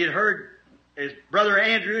he had heard his brother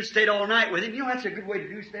Andrew stayed all night with him. You know, that's a good way to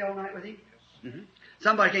do, stay all night with him. Mm-hmm.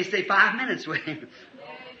 Somebody can't stay 5 minutes with him.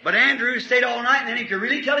 But Andrew stayed all night, and then he could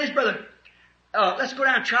really tell his brother, let's go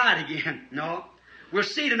down and try it again. No. We'll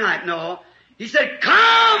see tonight. No. He said,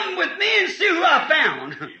 come with me and see who I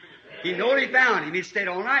found. He knew he found him. He stayed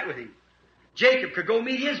all night with him. Jacob could go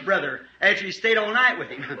meet his brother after he stayed all night with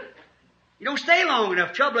him. You don't stay long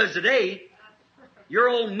enough. Trouble is today, your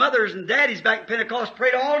old mothers and daddies back in Pentecost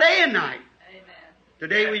prayed all day and night. Amen.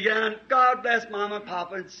 Today we get on, God bless Mama,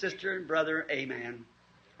 Papa, and sister and brother. Amen.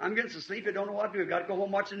 I'm getting some sleep. I don't know what to do. I've got to go home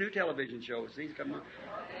and watch a new television show. See, come on.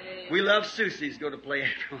 We love Susie's go to play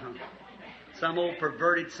after a while. Some old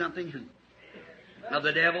perverted something of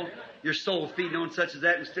the devil. Your soul feeding on such as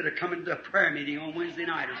that instead of coming to a prayer meeting on Wednesday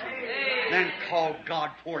night or something. Then call God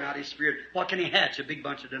pouring out His Spirit. What can He hatch? A big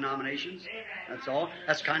bunch of denominations. That's all.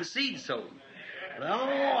 That's the kind of seed sowed. Well,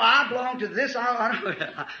 I belong to this.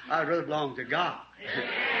 I'd rather belong to God.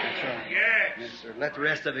 That's right. Yes, sir. Let the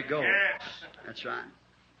rest of it go. That's right.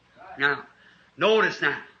 Now, notice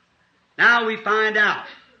now. Now we find out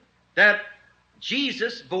that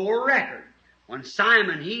Jesus bore record. When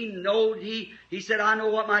Simon, he said, I know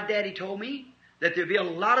what my daddy told me, that there'll be a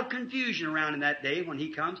lot of confusion around in that day when he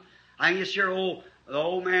comes. I can just hear the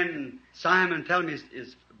old man Simon telling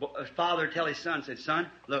his father tell his son, said, son,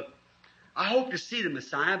 look, I hope to see the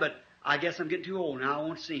Messiah, but I guess I'm getting too old now. I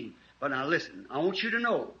won't see him. But now listen, I want you to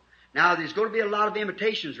know. Now there's going to be a lot of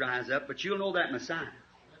imitations rise up, but you'll know that Messiah.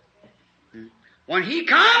 When he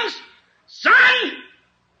comes, son,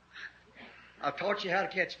 I've taught you how to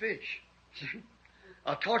catch fish.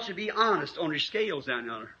 I've taught you to be honest on your scales down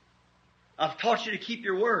yonder. I've taught you to keep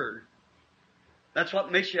your word. That's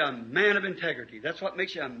what makes you a man of integrity. That's what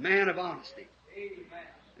makes you a man of honesty. Amen.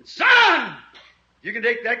 And son, you can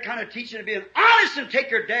take that kind of teaching to be honest and take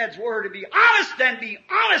your dad's word, to be honest and be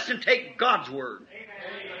honest and take God's word.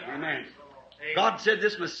 Amen. Amen. God said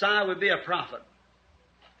this Messiah would be a prophet,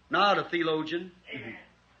 not a theologian. Amen.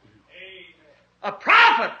 A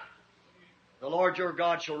prophet the Lord your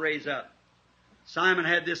God shall raise up. Simon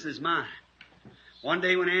had this in his mind. One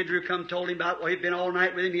day when Andrew come told him about, well, he'd been all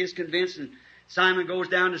night with him, he is convinced, and Simon goes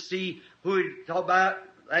down to see who he talked about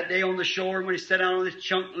that day on the shore, and when he sat down on this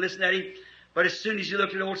chunk and listened at him. But as soon as he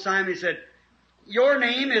looked at old Simon, he said, your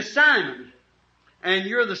name is Simon, and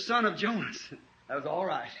you're the son of Jonas. That was all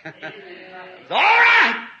right. It was all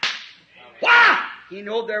right. Why? He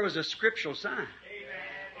knew there was a scriptural sign.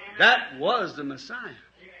 That was the Messiah.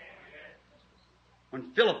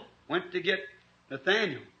 When Philip went to get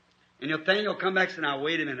Nathaniel, and Nathaniel come back and said, now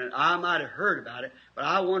wait a minute, I might have heard about it, but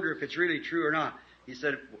I wonder if it's really true or not. He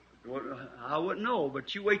said, well, I wouldn't know,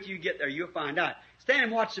 but you wait till you get there, you'll find out. Stand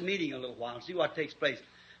and watch the meeting a little while and see what takes place.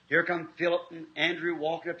 Here come Philip and Andrew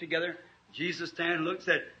walking up together. Jesus stand and looked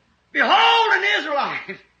and said, behold an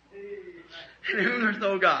Israelite, in whom there's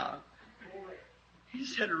no God. He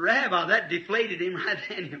said, Rabbi, that deflated him right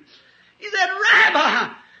then. He said,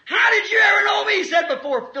 Rabbi, how did you ever know me? He said,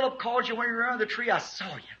 before Philip called you when you were under the tree, I saw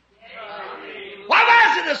you. What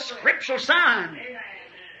was it? A scriptural sign.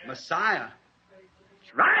 Messiah.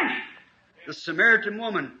 That's right. The Samaritan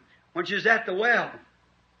woman, when she was at the well,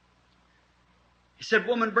 he said,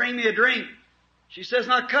 woman, bring me a drink. She says,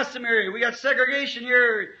 not customary. We got segregation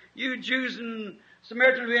here. You Jews and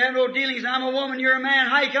Samaritans, we have no dealings. I'm a woman, you're a man.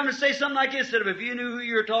 How you come to say something like this? He said, if you knew who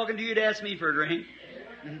you were talking to, you'd ask me for a drink.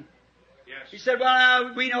 Mm-hmm. He said,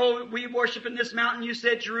 well, we know we worship in this mountain. You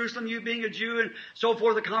said Jerusalem, you being a Jew, and so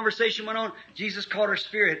forth. The conversation went on. Jesus caught her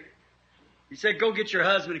spirit. He said, go get your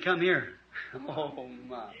husband and come here. Oh,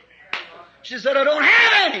 my. She said, I don't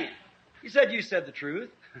have any. He said, you said the truth.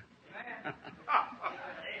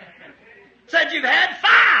 Said you've had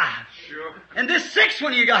 5. Sure. And this 6th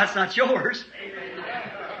one you got's not yours.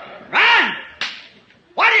 Right?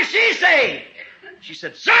 What did she say? She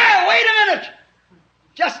said, sir, wait a minute.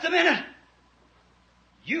 Just a minute.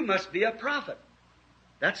 You must be a prophet.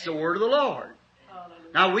 That's the word of the Lord.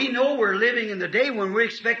 Now we know we're living in the day when we're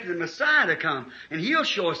expecting the Messiah to come, and He'll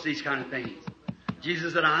show us these kind of things.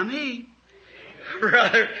 Jesus said, I'm He.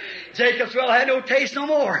 Brother, Jacob's well had no taste no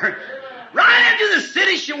more. Right into the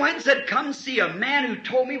city she went and said, come see a man who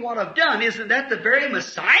told me what I've done. Isn't that the very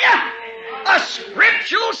Messiah? A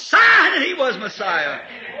scriptural sign that He was Messiah.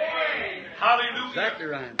 Hallelujah. Exactly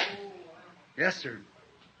right. Yes, sir.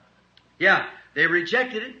 Yeah, they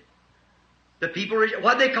rejected it. The people,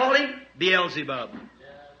 what'd they call him? Beelzebub.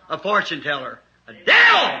 A fortune teller. A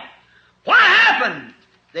devil. What happened?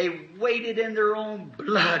 They waded in their own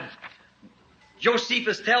blood.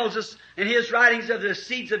 Josephus tells us in his writings of the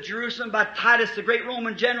siege of Jerusalem by Titus, the great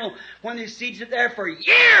Roman general, when they sieged it there for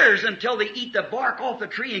years until they eat the bark off the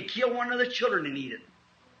tree and kill one of the children and eat it.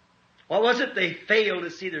 What was it? They failed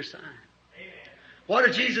to see their sign. Amen. What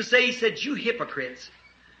did Jesus say? He said, you hypocrites,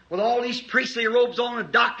 with all these priestly robes on, a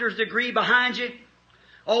doctor's degree behind you,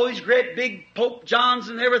 all these great big Pope Johns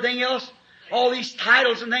and everything else, all these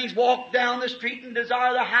titles and things, walk down the street and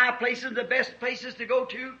desire the high places, the best places to go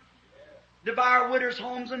to, devour widows'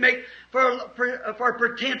 homes and make for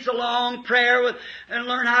pretense a long prayer and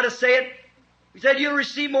learn how to say it. He said, you'll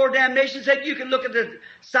receive more damnation. He said, you can look at the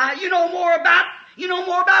science. You know more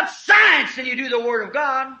about science than you do the Word of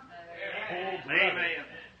God. Amen.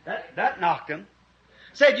 That knocked him.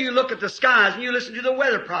 Said, you look at the skies and you listen to the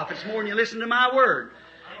weather prophets more than you listen to my Word.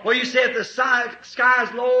 Well, you say if the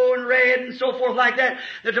sky's low and red and so forth like that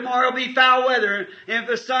tomorrow will be foul weather, and if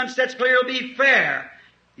the sun sets clear, it'll be fair.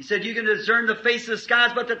 He said, you can discern the face of the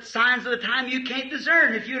skies, but the signs of the time you can't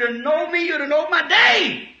discern. If you'd have known me, you'd have known my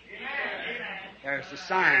day. Amen. There's the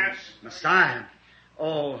sign, Messiah.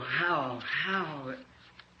 Oh, how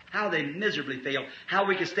they miserably fail. How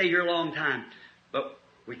we could stay here a long time. But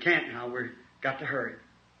we can't now. We've got to hurry.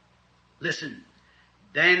 Listen.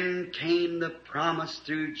 Then came the promise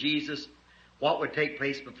through Jesus what would take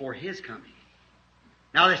place before His coming.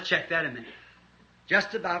 Now let's check that a minute.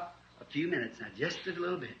 Just about a few minutes now, just a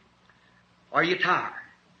little bit. Are you tired?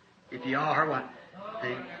 If you are, what?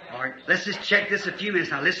 All right, let's just check this a few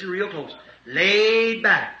minutes now. Listen real close. Laid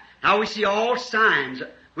back. Now we see all signs.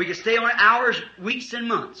 We can stay on it hours, weeks, and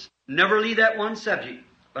months. Never leave that one subject.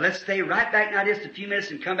 But let's stay right back now just a few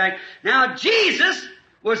minutes and come back. Now Jesus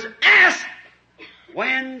was asked,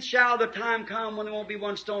 when shall the time come when there won't be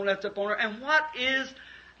one stone left upon her? And what is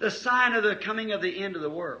the sign of the coming of the end of the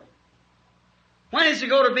world? When is it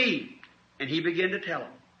going to be? And He began to tell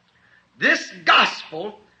them, this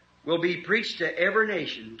gospel will be preached to every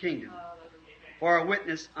nation and kingdom for a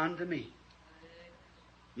witness unto me.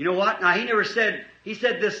 You know what? Now He never said, He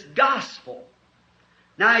said this gospel.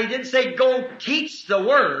 Now He didn't say go teach the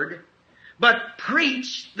word, but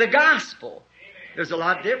preach the gospel. There's a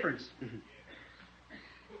lot of difference.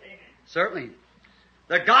 Certainly.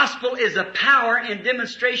 The gospel is a power and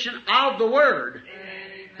demonstration of the word.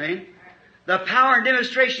 See? The power and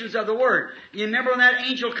demonstrations of the Word. You remember when that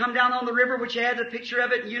angel come down on the river, which you had the picture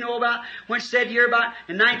of it, and you know about, when it said here about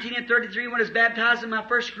in 1933 when I was baptized in my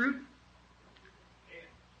first group?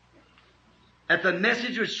 That the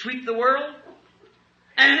message would sweep the world.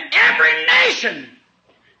 And every nation,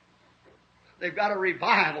 they've got a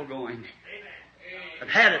revival going. They've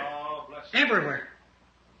had it everywhere.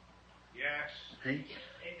 Yes. See?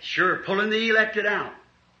 Sure, pulling the elected out.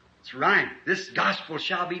 That's right. This gospel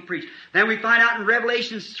shall be preached. Then we find out in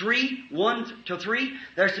Revelations 3, 1-3,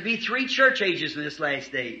 there's to be 3 church ages in this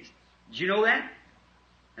last days. Did you know that?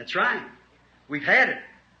 That's right. We've had it.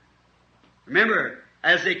 Remember,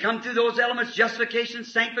 as they come through those elements, justification,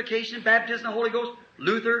 sanctification, baptism of the Holy Ghost,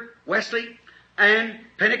 Luther, Wesley, and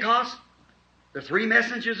Pentecost, the 3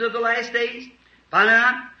 messengers of the last days, find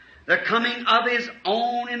out the coming of His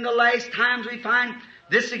own in the last times. We find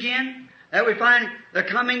this again. That we find the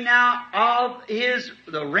coming now of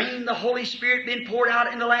the rain, the Holy Spirit being poured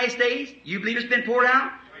out in the last days. You believe it's been poured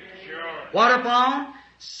out? Sure. What upon?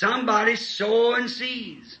 Somebody sowing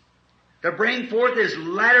seeds to bring forth His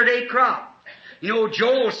latter-day crop. You know,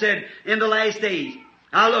 Joel said in the last days.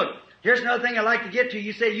 Now look, here's another thing I'd like to get to.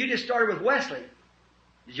 You say you just started with Wesley.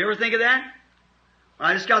 Did you ever think of that? Well,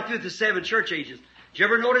 I just got through the 7 church ages. Did you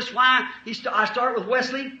ever notice why I start with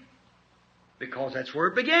Wesley? Because that's where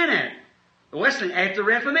it began at. Wesley, after the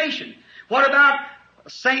Reformation. What about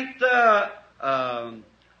Saint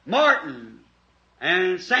Martin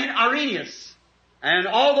and Saint Irenaeus and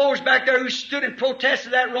all those back there who stood and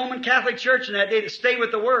protested that Roman Catholic Church in that day to stay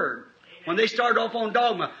with the Word when they started off on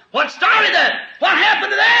dogma? What started that? What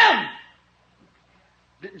happened to them?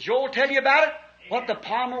 Didn't Joel tell you about it? What the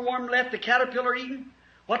palmer worm left the caterpillar eating?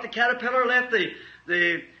 What the caterpillar left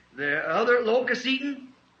the other locust eating?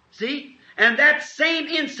 See? And that same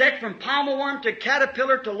insect, from palmer worm to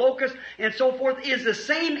caterpillar to locust and so forth, is the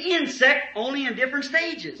same insect, only in different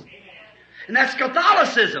stages. Amen. And that's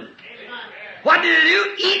Catholicism. Amen. What did it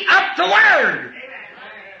do? Eat up the Word. Amen.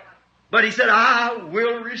 But He said, I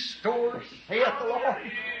will restore, saith the Lord.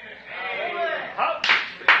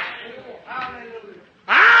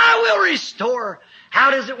 I will restore.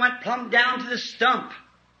 How does it went plumb down to the stump?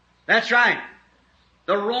 That's right.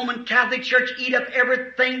 The Roman Catholic Church eat up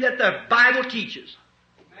everything that the Bible teaches.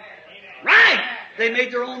 Amen. Right! They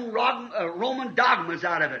made their own Roman dogmas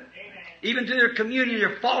out of it. Amen. even to their communion,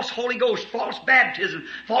 their false Holy Ghost, false baptism,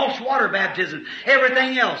 false water baptism,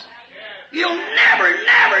 everything else. You'll never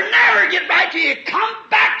get right till you come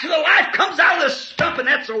back to the life comes out of the stump, and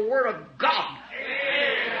that's the Word of God.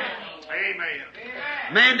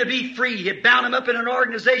 Amen. Man to be free. He bound him up in an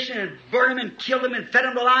organization and burned him and killed him and fed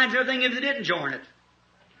him to lions and everything if they didn't join it.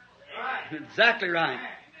 Exactly right.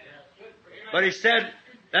 But he said,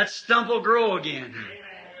 that stump will grow again.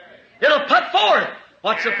 It'll put forth.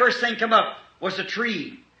 What's the first thing come up? Was the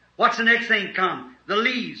tree. What's the next thing come? The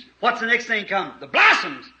leaves. What's the next thing come? The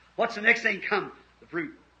blossoms. What's the next thing come? The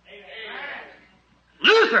fruit.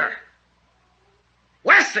 Luther.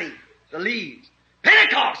 Wesley. The leaves.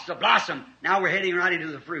 Pentecost. The blossom. Now we're heading right into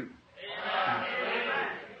the fruit.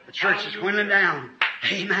 The church is dwindling down.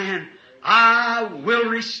 Amen. I will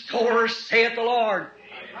restore, saith the Lord.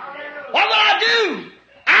 What will I do?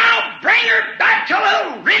 I'll bring her back to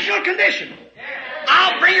her original condition.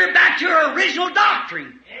 I'll bring her back to her original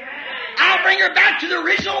doctrine. I'll bring her back to the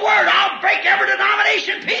original Word. I'll break every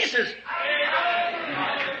denomination to pieces.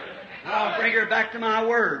 I'll bring her back to my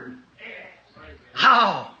Word.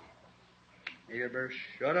 How? You better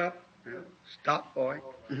shut up. Stop, boy.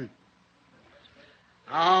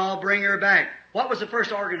 I'll bring her back. What was the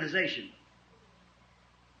first organization?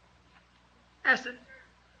 That's it.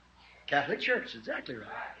 Catholic Church. Exactly right.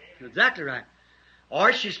 Exactly right.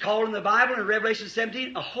 Or she's called in the Bible in Revelation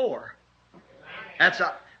 17 a whore. That's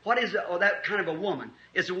a, what is that kind of a woman?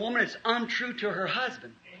 It's a woman that's untrue to her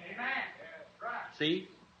husband. See?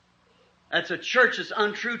 That's a church that's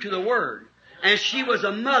untrue to the Word. And she was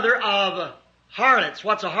a mother of harlots.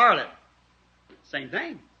 What's a harlot? Same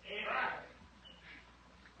thing.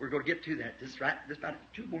 We're going to get to that. This about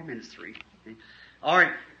 2 more minutes, 3. Okay. All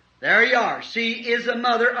right. There you are. She is a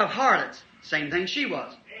mother of harlots. Same thing she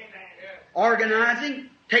was. Organizing,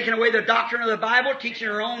 taking away the doctrine of the Bible, teaching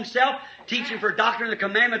her own self, teaching for doctrine of the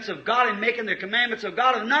commandments of God, and making the commandments of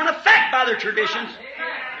God of none effect by their traditions.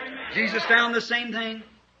 Jesus found the same thing.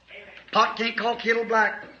 Pot can't call kettle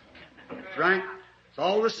black. That's right. It's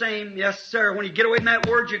all the same. Yes, sir. When you get away from that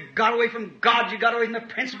Word, you got away from God. You got away from the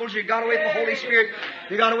principles. You got away from the Holy Spirit.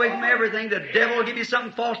 You got away from everything. The devil will give you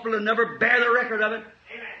something false, but he'll never bear the record of it.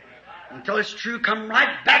 Until it's true, come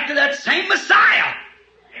right back to that same Messiah.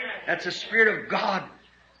 That's the Spirit of God.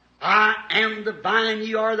 I am the vine,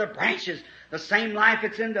 you are the branches. The same life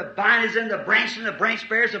that's in the vine is in the branch, and the branch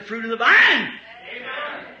bears the fruit of the vine.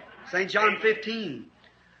 St. John 15.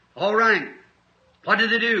 All right. What did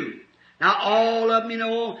they do? Now, all of them, you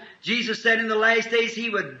know, Jesus said in the last days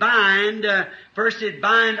He would bind, first He'd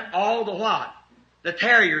bind all the what? The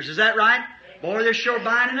terriers. Is that right? Boy, they're sure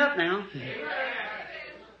binding up now.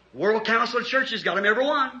 World Council of Churches got them, every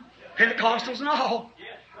one. Pentecostals and all.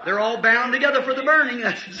 They're all bound together for the burning.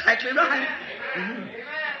 That's exactly right. Mm-hmm.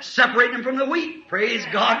 Separating them from the wheat. Praise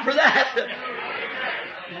God for that.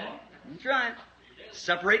 That's right.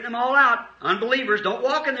 Separating them all out. Unbelievers, don't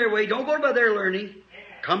walk in their way. Don't go by their learning.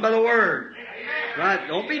 Come by the Word. Right?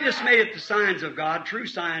 Don't be dismayed at the signs of God, true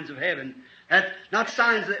signs of heaven. That's not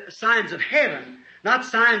signs of heaven, not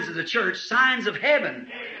signs of the church, signs of heaven.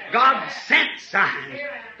 God sent signs.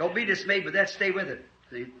 Don't be dismayed, but that stay with it.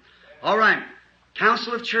 See? All right.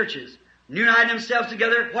 Council of Churches. United themselves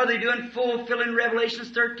together. What are they doing? Fulfilling Revelation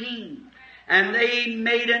 13. And they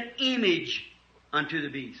made an image unto the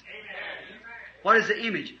beast. What is the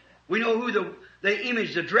image? We know who the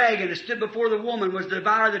image, the dragon that stood before the woman, was to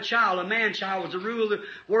devour the child. A man-child was to rule the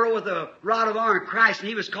world with a rod of iron, Christ, and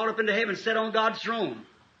he was caught up into heaven, set on God's throne.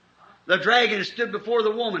 The dragon that stood before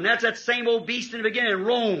the woman. That's that same old beast in the beginning,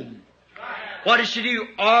 Rome. What did she do?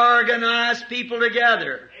 Organize people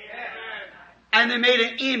together. And they made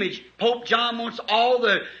an image. Pope John wants all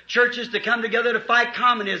the churches to come together to fight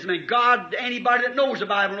communism. And God, anybody that knows the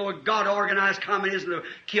Bible knows God organized communism to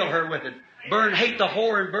kill her with it. Hate the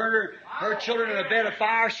whore and burn her children in a bed of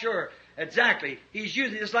fire. Sure. Exactly. He's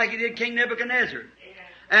using it just like he did King Nebuchadnezzar.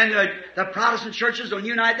 And the Protestant churches will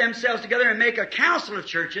unite themselves together and make a council of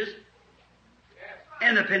churches.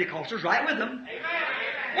 And the Pentecostals right with them.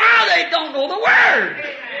 Wow, they don't know the Word.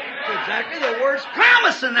 That's exactly the Word's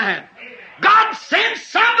promising that. God sends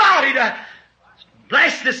somebody to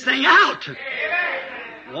bless this thing out.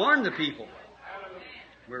 Warn the people.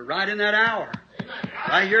 We're right in that hour.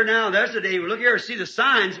 Right here now, there's the day. Look here, see the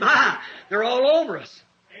signs. They're all over us.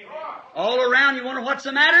 All around. You wonder what's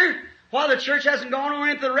the matter? Why the church hasn't gone on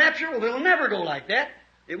into the rapture? Well, it'll never go like that.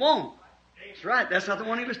 It won't. That's right. That's not the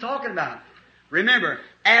one he was talking about. Remember,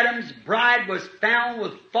 Adam's bride was found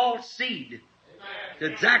with false seed.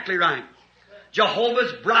 That's exactly right.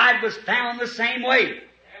 Jehovah's bride was found the same way.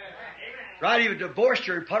 Right? He divorced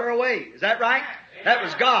her and put her away. Is that right? That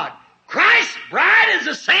was God. Christ's bride is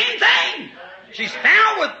the same thing. She's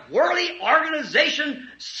found with worldly organization,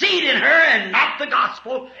 seed in her, and not the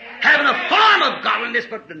gospel, having a form of godliness,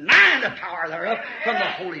 but denying the power thereof from the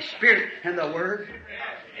Holy Spirit and the Word.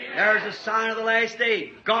 There's a sign of the last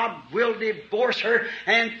day. God will divorce her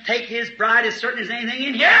and take His bride as certain as anything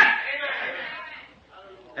in here.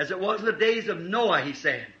 As it was in the days of Noah, He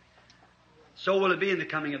said. So will it be in the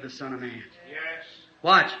coming of the Son of Man. Yes.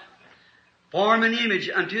 Watch. Form an image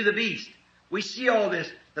unto the beast. We see all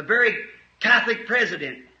this. The very Catholic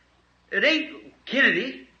president. It ain't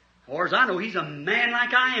Kennedy. As far as I know, he's a man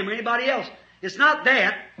like I am or anybody else. It's not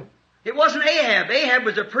that. It wasn't Ahab. Ahab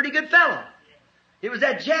was a pretty good fellow. It was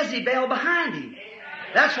that Jezebel behind him.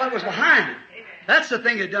 That's what was behind him. That's the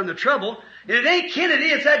thing that done the trouble. And it ain't Kennedy,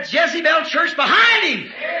 it's that Jezebel church behind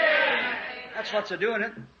him. That's what's doing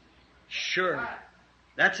it. Sure.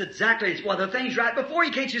 That's exactly it. Well, the thing's right before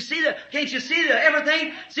you. Can't you see the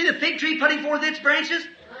everything? See the fig tree putting forth its branches?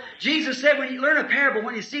 Jesus said when you learn a parable,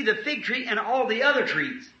 when you see the fig tree and all the other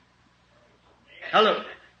trees. Now look,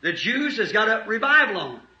 the Jews has got a revival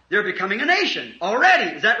on. They're becoming a nation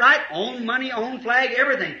already. Is that right? Own money, own flag,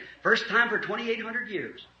 everything. First time for 2,800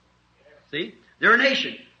 years. See? They're a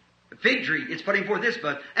nation. The fig tree, it's putting forth this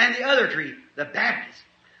bud. And the other tree, the Baptist.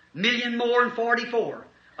 1,000,000 more than 44.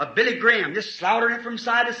 Of Billy Graham, just slaughtering it from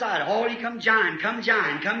side to side. All you come join, come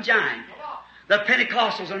join, come join. The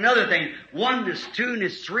Pentecostals, another thing. Oneness,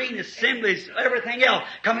 two-ness, three-ness, assemblies, everything else.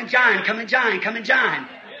 Come and join, come and join, come and join.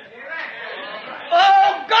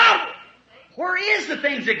 Oh, God! Where is the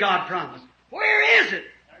things that God promised? Where is it?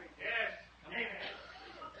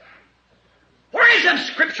 Where is them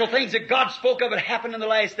scriptural things that God spoke of that happened in the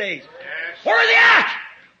last days? Where are they at?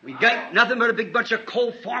 We got nothing but a big bunch of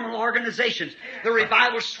cold formal organizations. The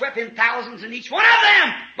revival swept in thousands in each one of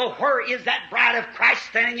them. But where is that bride of Christ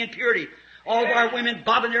standing in purity? All of our women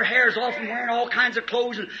bobbing their hairs off and wearing all kinds of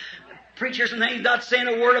clothes, and preachers and things not saying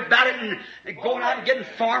a word about it, and going out and getting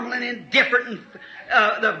formal and indifferent, and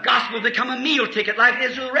the gospel has become a meal ticket like it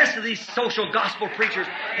is to the rest of these social gospel preachers.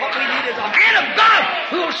 What we need is a man of God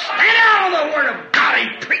who will stand out on the Word of God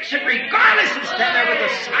and preach it regardless, and stand there with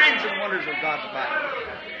the signs and wonders of God's Bible.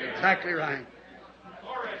 Exactly right.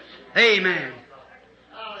 Amen.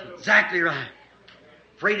 Exactly right.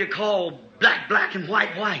 Afraid to call black, black, and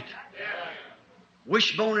white, white.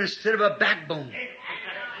 Wishbone instead of a backbone.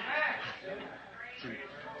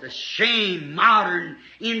 The shame, modern,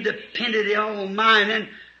 independent, own mind.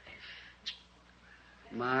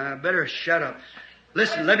 And I better shut up.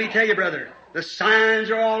 Listen, let me tell you, brother, the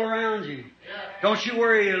signs are all around you. Don't you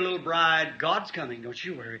worry, little bride. God's coming. Don't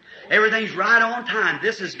you worry. Everything's right on time.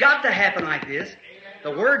 This has got to happen like this.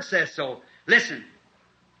 The Word says so. Listen.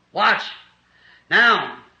 Watch.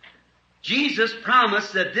 Now, Jesus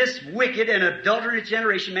promised that this wicked and adulterous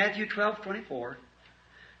generation, Matthew 12:24,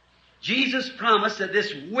 Jesus promised that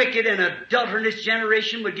this wicked and adulterous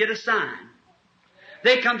generation would get a sign.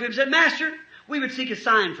 They come to Him and said, Master, we would seek a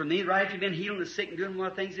sign from Thee, right? If You've been healing the sick and doing one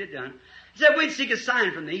of the things They've done. He said, we'd seek a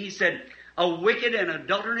sign from Thee. He said, a wicked and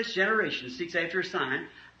adulterous generation seeks after a sign,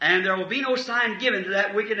 and there will be no sign given to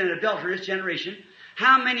that wicked and adulterous generation.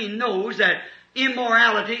 How many knows that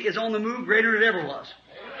immorality is on the move greater than it ever was?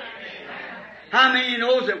 How many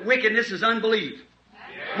knows that wickedness is unbelief?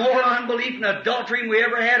 More unbelief and adultery than we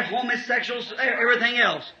ever had, homosexuals, everything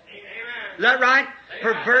else. Is that right?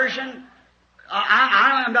 Perversion.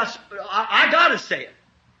 I gotta say it.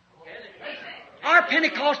 Our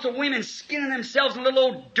Pentecostal women skinning themselves in little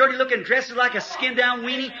old dirty looking dresses like a skinned down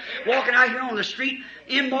weenie, walking out here on the street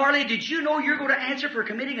immorally. Did you know you're going to answer for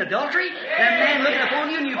committing adultery? That man looking upon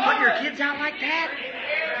you and you put your kids out like that?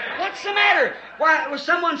 What's the matter? Why, well,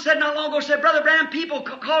 someone said not long ago, said, Brother Branham, people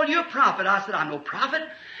call you a prophet. I said, I'm no prophet.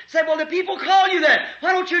 Said, well, the people call you that.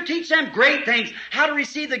 Why don't you teach them great things, how to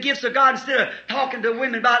receive the gifts of God instead of talking to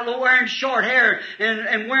women about wearing short hair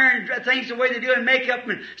and wearing things the way they do and makeup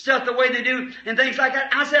and stuff the way they do and things like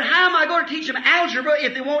that. I said, how am I going to teach them algebra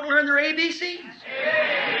if they won't learn their ABCs?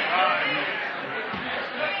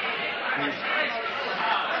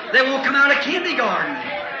 They won't come out of kindergarten.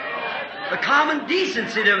 The common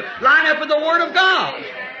decency to line up with the Word of God.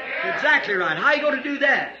 Exactly right. How are you going to do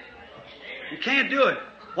that? You can't do it.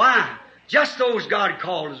 Why? Just those God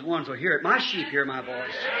called as ones will hear it. My sheep hear my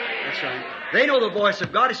voice. That's right. They know the voice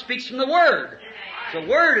of God. It speaks from the Word. The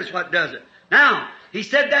Word is what does it. Now, He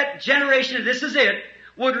said that generation, this is it,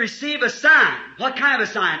 would receive a sign. What kind of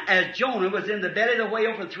a sign? As Jonah was in the belly of the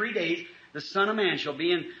whale for 3 days, the Son of Man shall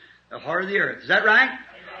be in the heart of the earth. Is that right?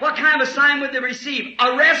 What kind of a sign would they receive?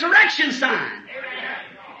 A resurrection sign.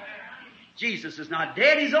 Jesus is not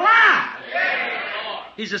dead. He's alive.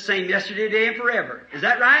 He's the same yesterday, today, and forever. Is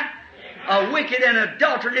that right? A wicked and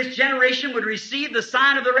adulterous generation would receive the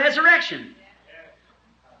sign of the resurrection.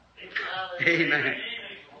 Amen.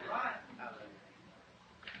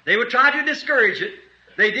 They would try to discourage it.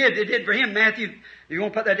 They did. They did for him. Matthew, if you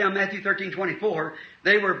want to put that down, Matthew 13:24.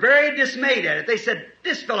 They were very dismayed at it. They said,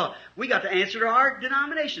 this fellow, we got to answer to our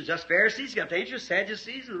denominations. Us Pharisees got to answer,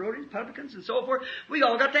 Sadducees and Rotarians, Publicans and so forth. We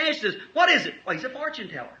all got to answer this. What is it? Well, he's a fortune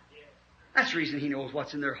teller. That's the reason he knows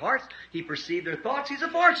what's in their hearts. He perceived their thoughts. He's a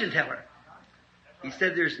fortune teller. He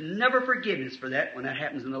said there's never forgiveness for that when that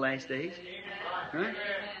happens in the last days. Right?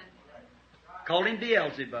 Called him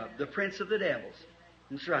Beelzebub, the prince of the devils.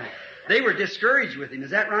 That's right. They were discouraged with him.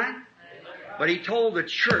 Is that right? But he told the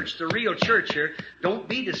church, the real church here, don't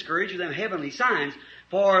be discouraged with them heavenly signs,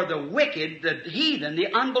 for the wicked, the heathen,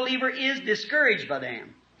 the unbeliever is discouraged by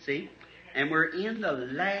them. See? And we're in the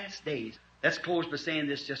last days. Let's close by saying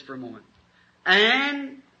this just for a moment.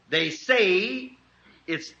 And they say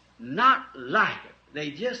it's not like it.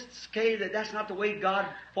 They just say that that's not the way God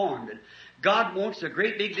formed it. God wants a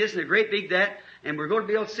great big this and a great big that, and we're going to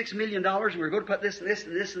build $6 million, and we're going to put this and this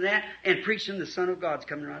and this and that, and preach them the Son of God's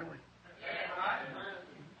coming right away.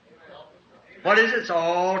 What is it? It's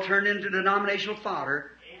all turned into denominational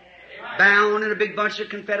fodder, bound in a big bunch of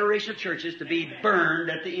confederation of churches to be burned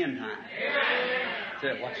at the end time.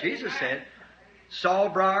 That's what Jesus said. Saw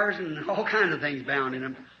briars and all kinds of things bound in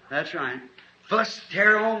them. That's right. Fuss,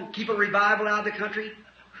 tear on, keep a revival out of the country.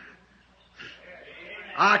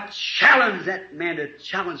 I challenge that man to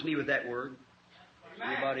challenge me with that word.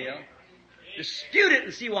 Anybody else? Dispute it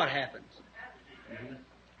and see what happens.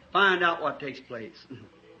 Find out what takes place.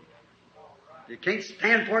 If you can't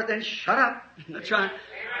stand for it, then shut up. That's right.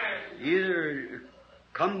 Either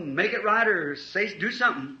come make it right or say do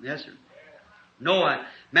something. Yes, sir. Noah,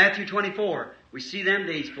 Matthew 24. We see them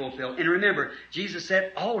days fulfilled. And remember, Jesus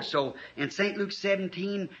said also in St. Luke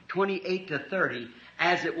 17:28-30,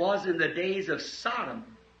 as it was in the days of Sodom,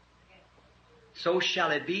 so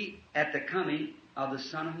shall it be at the coming of the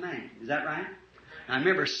Son of Man. Is that right? Now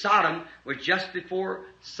remember, Sodom was just before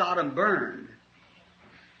Sodom burned.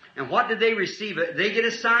 And what did they receive? Did they get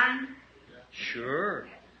a sign? Sure.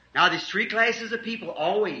 Now there's three classes of people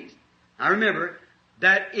always. Now remember,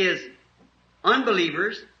 that is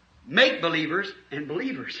unbelievers, make-believers, and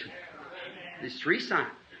believers. There's three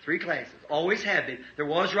signs, three classes. Always have been. There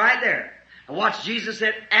was right there. And watch, Jesus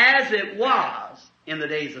said, as it was in the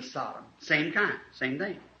days of Sodom. Same kind, same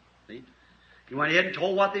thing. See? He went ahead and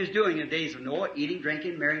told what they was doing in the days of Noah, eating,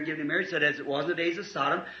 drinking, marrying, giving in marriage. Said as it was in the days of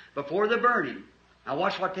Sodom, before the burning. Now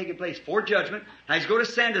watch what's taking place. For judgment. Now he's going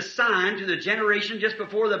to send a sign to the generation just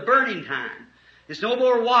before the burning time. It's no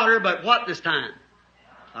more water, but what this time?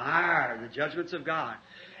 Fire, the judgments of God.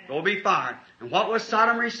 Go be fire. And what was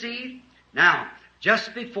Sodom received? Now,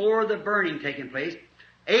 just before the burning taking place,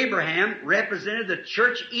 Abraham represented the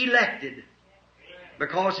church elected.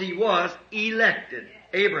 Because he was elected.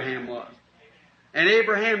 Abraham was. And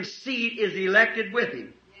Abraham's seed is elected with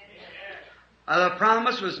him. The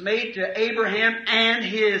promise was made to Abraham and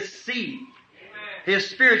his seed. His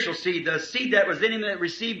spiritual seed, the seed that was in him that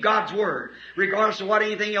received God's Word. Regardless of what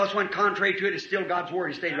anything else went contrary to it, it's still God's Word.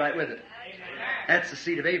 He stayed right with it. That's the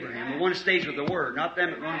seed of Abraham. The one who stays with the Word, not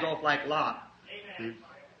them that runs off like Lot.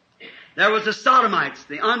 There was the Sodomites,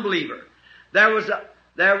 the unbeliever. There was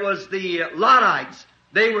the Lotites.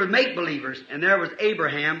 They were make-believers. And there was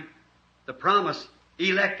Abraham, the promise,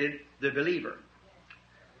 elected, the believer.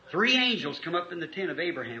 3 angels come up in the tent of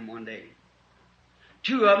Abraham one day.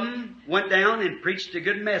 2 of them went down and preached a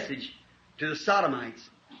good message to the Sodomites.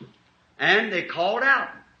 And they called out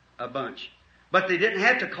a bunch. But they didn't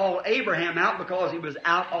have to call Abraham out because he was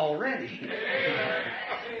out already.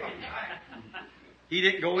 He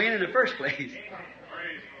didn't go in the first place.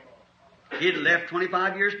 He had left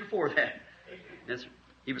 25 years before that.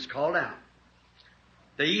 He was called out.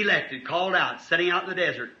 The elected, called out, setting out in the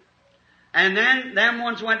desert. And then them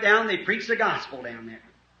ones went down, they preached the gospel down there.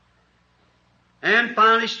 And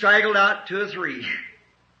finally straggled out 2 or 3.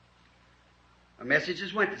 The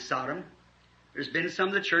messages went to Sodom. There's been some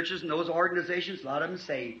of the churches and those organizations, a lot of them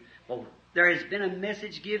say, well, there has been a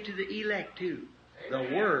message given to the elect too. The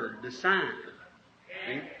Word, the sign.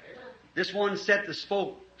 See? This one set the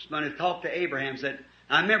spokesman and talked to Abraham, said,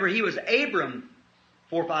 I remember he was Abram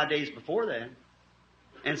 4 or 5 days before that.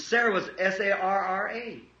 And Sarah was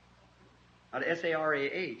S-A-R-R-A. Not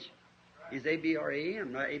S-A-R-A-H. He's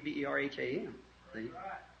A-B-R-A-M, not A-B-E-R-H-A-M. See?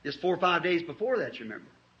 Just 4 or 5 days before that, you remember.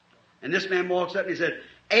 And this man walks up and he said,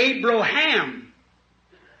 Abraham,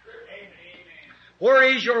 where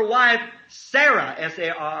is your wife Sarah?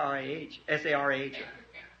 S-A-R-A-H. S-A-R-A-H.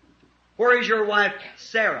 Where is your wife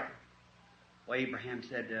Sarah? Well, Abraham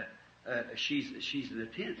said, She's in the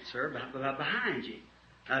tent, sir, behind you.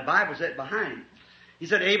 The Bible said behind him. He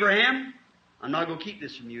said, Abraham, I'm not going to keep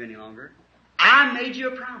this from you any longer. I made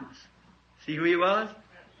you a promise. See who he was?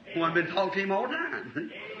 One had been talking to him all the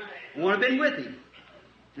time. One had been with him.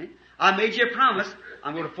 I made you a promise.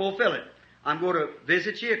 I'm going to fulfill it. I'm going to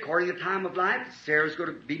visit you according to the time of life. Sarah's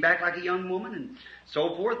going to be back like a young woman and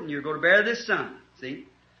so forth, and you're going to bear this son. See?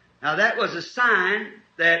 Now that was a sign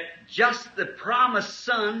that just the promised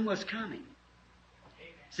son was coming.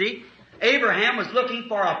 See? Abraham was looking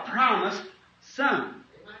for a promised son.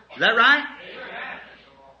 Is that right?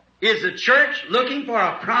 Is the church looking for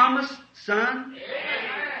a promised son?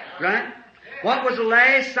 Right? What was the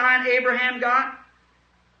last sign Abraham got?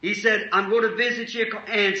 He said, I'm going to visit you.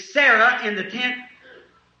 And Sarah in the tent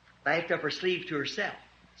backed up her sleeve to herself.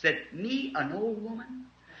 Said, me, an old woman,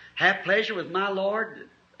 have pleasure with my Lord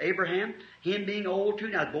Abraham, him being old too.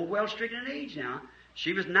 Now, both well stricken in age now.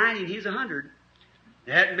 She was 90 and he's 100.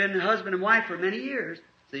 They hadn't been husband and wife for many years.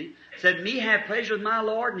 See? Said, me have pleasure with my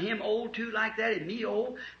Lord and him old too like that and me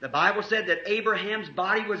old. The Bible said that Abraham's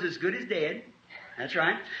body was as good as dead. That's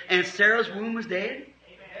right. And Sarah's womb was dead.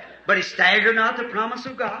 But he staggered not the promise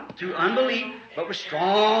of God through unbelief, but was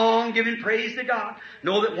strong, giving praise to God.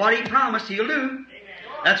 Know that what he promised, he'll do.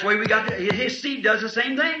 That's why we got his seed does the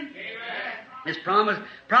same thing. His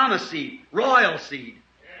promise seed, royal seed,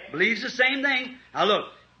 believes the same thing. Now look,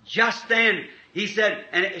 just then he said,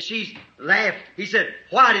 and she laughed. He said,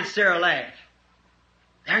 why did Sarah laugh?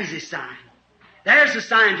 There's his sign. There's the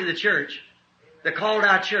sign to the church, the called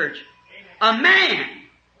out church. A man,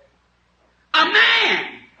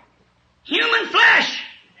 human flesh,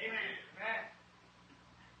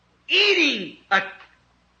 eating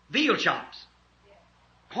veal chops,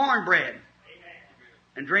 cornbread,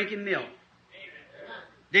 and drinking milk.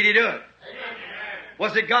 Did he do it?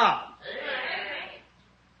 Was it God?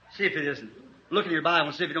 See if it isn't. Look in your Bible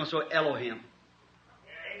and see if it don't show Elohim.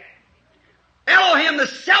 Elohim, the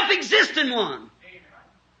self-existent one.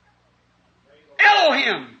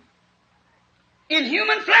 Elohim in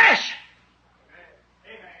human flesh.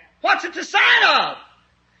 What's it the sign of?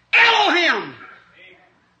 Elohim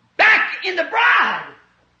back in the bride,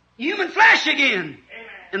 human flesh again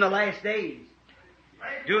in the last days,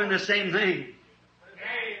 doing the same thing.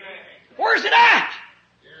 Where's it at?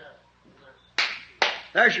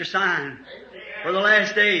 There's your sign for the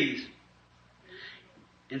last days.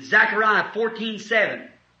 In Zechariah 14:7,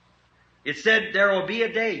 it said there will be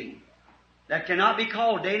a day that cannot be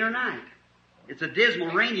called day nor night. It's a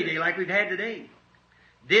dismal, rainy day like we've had today.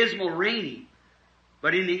 Dismal, rainy.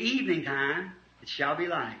 But in the evening time, it shall be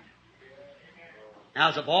light. Now,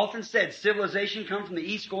 as I've often said, civilization comes from the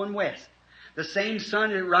east going west. The same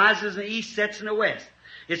sun that rises in the east sets in the west.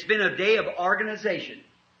 It's been a day of organization.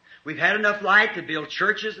 We've had enough light to build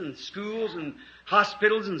churches and schools and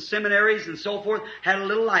hospitals and seminaries and so forth. Had a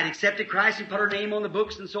little light, accepted Christ and put our name on the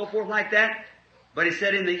books and so forth like that. But he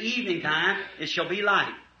said in the evening time, it shall be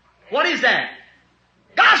light. What is that?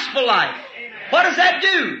 Gospel light. What does that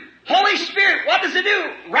do? Holy Spirit, what does it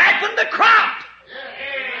do? Ripen the crop.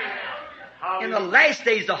 In the last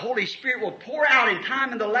days, the Holy Spirit will pour out in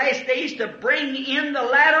time in the last days to bring in the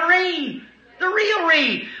latter rain. The real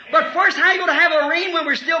rain. But first, how are you going to have a rain when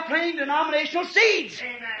we're still planting denominational seeds?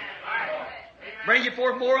 Bring you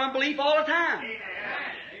forth more unbelief all the time.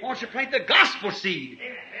 Why don't you plant the gospel seed?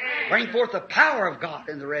 Bring forth the power of God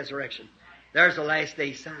in the resurrection. There's the last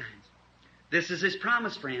day signs. This is His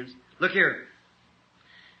promise, friends. Look here.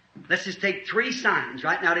 Let's just take 3 signs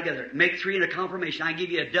right now together. Make 3 in a confirmation. I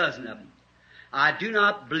give you a dozen of them. I do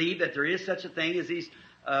not believe that there is such a thing as these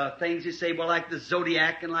things you say, well, like the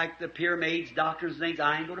zodiac and like the pyramids, doctrines and things.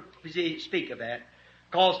 I ain't going to speak of that.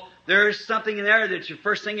 Because there's something in there that your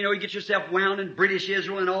first thing you know, you get yourself wound in British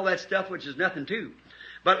Israel and all that stuff, which is nothing to.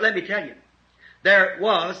 But let me tell you, there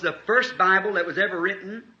was the first Bible that was ever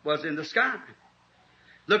written was in the sky.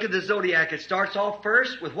 Look at the zodiac. It starts off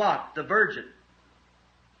first with what? The Virgin.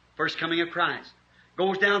 First coming of Christ.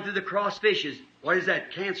 Goes down through the cross fishes. What is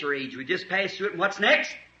that? Cancer age. We just passed through it. And what's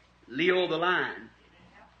next? Leo the lion.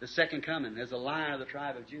 The second coming as a lion of the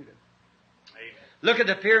tribe of Judah. Amen. Look at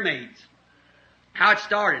the pyramids. How it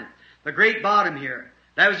started. The great bottom here.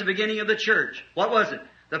 That was the beginning of the church. What was it?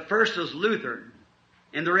 The first was Luther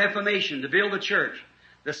in the Reformation to build the church.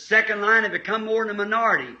 The second line had become more than a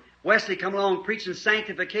minority. Wesley come along preaching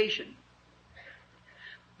sanctification.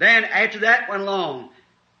 Then after that went along,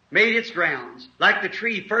 made its grounds. Like the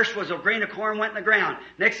tree, first was a grain of corn went in the ground.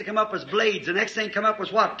 Next thing come up was blades. The next thing come up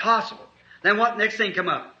was what? Tassel. Then what next thing come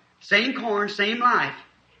up? Same corn, same life.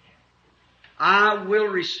 I will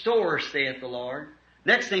restore, saith the Lord.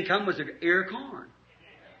 Next thing come was the ear of corn.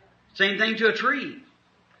 Same thing to a tree.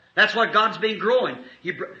 That's what God's been growing.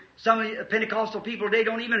 Some of the Pentecostal people today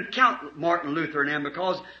don't even count Martin Luther and them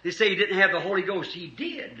because they say he didn't have the Holy Ghost. He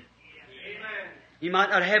did. Amen. He might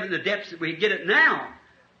not have it in the depths that we get it now,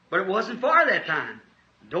 but it wasn't for that time.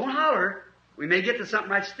 Don't holler. We may get to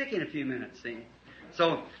something right sticky in a few minutes, see.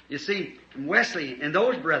 So, you see, Wesley and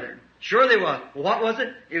those brethren, sure they was. Well, what was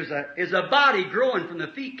it? It was a body growing from the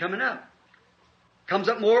feet coming up. Comes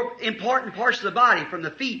up more important parts of the body from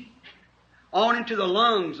the feet, on into the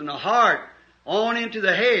lungs and the heart, on into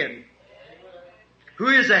the head. Who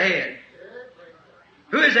is the head?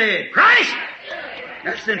 Who is the head? Christ!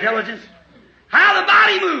 That's the intelligence. How the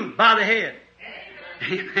body moved? By the head.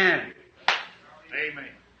 Amen. Amen.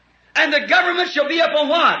 And the government shall be upon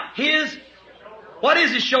what? What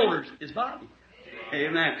is his shoulders? His body.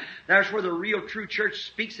 Amen. That's where the real true church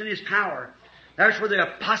speaks in his power. That's where the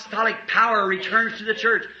apostolic power returns to the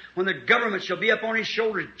church. When the government shall be upon his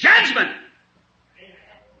shoulders. Judgment!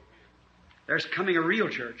 There's coming a real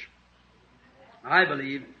church. I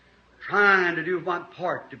believe, trying to do my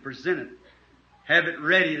part to present it. Have it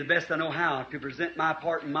ready the best I know how to present my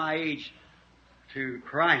part in my age to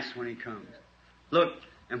Christ when He comes. Look,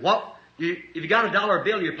 and if you got a dollar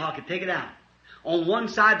bill in your pocket, take it out. On one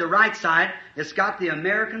side, the right side, it's got the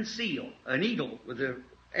American seal, an eagle with the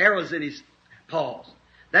arrows in his paws.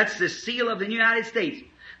 That's the seal of the United States.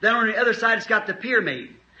 Then on the other side, it's got the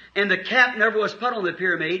pyramid. And the cap never was put on the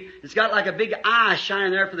pyramid. It's got like a big eye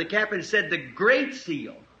shining there for the cap, and it said the Great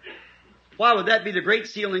Seal. Why would that be the Great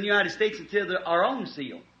Seal in the United States instead of our own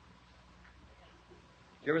seal?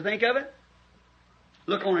 You ever think of it?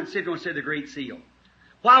 Look on it and see if you want to say the Great Seal.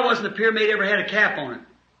 Why wasn't the pyramid ever had a cap on it?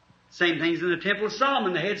 Same things in the Temple of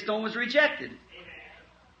Solomon. The headstone was rejected.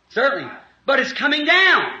 Certainly. But it's coming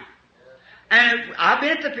down. And I've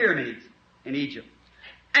been at the pyramids in Egypt.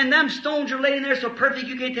 And them stones are laying there so perfect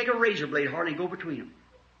you can't take a razor blade hardly go between them.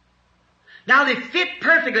 Now they fit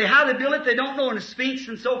perfectly. How they build it, they don't know. And the Sphinx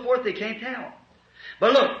and so forth, they can't tell.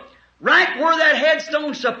 But look, right where that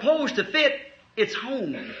headstone's supposed to fit, it's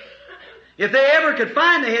home. If they ever could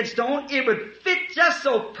find the headstone, it would fit just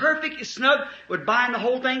so perfect, snug, would bind the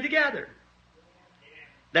whole thing together.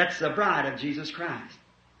 That's the bride of Jesus Christ.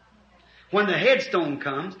 When the headstone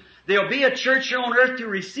comes, there'll be a church here on earth to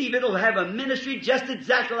receive it. It'll have a ministry just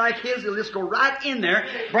exactly like His. It'll just go right in there,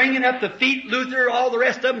 bringing up the feet, Luther, all the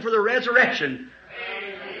rest of them for the resurrection.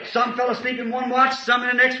 Some fellow sleep in one watch, some in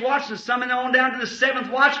the next watch, and some in on down to the seventh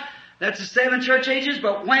watch. That's the 7 church ages.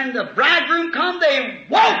 But when the bridegroom come, they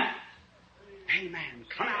won't. Amen.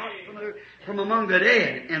 Come out from among the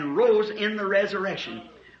dead and rose in the resurrection.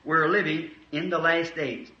 We're living in the last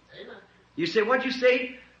days. You say, what'd you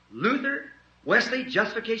say? Luther, Wesley,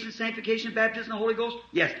 justification, sanctification, baptism, the Holy Ghost?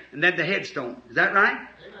 Yes. And then the headstone. Is that right? Amen.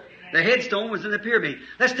 The headstone was in the pyramid.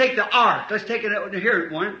 Let's take the ark. Let's take it here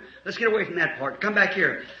one. Let's get away from that part. Come back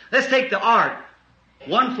here. Let's take the ark.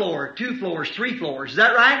 1 floor, 2 floors, 3 floors. Is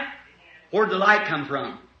that right? Where'd the light come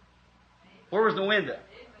from? Where was the window?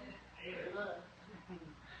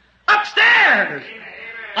 Upstairs!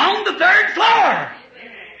 On the 3rd floor!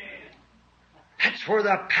 That's where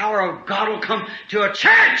the power of God will come to a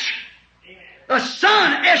church. The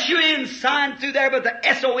Son, S-U-N, signed through there, but the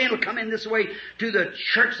S-O-N will come in this way to the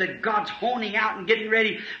church that God's honing out and getting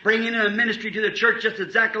ready, bringing in a ministry to the church just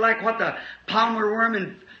exactly like what the palmer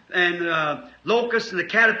worm and locust and the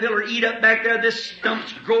caterpillar eat up back there. This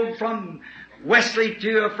stumps grow from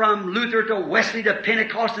Luther to Wesley to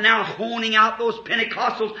Pentecost, and now honing out those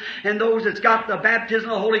Pentecostals and those that's got the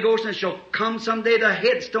baptism of the Holy Ghost, and shall come someday the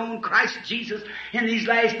headstone, Christ Jesus, in these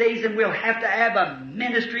last days, and we'll have to have a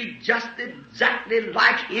ministry just exactly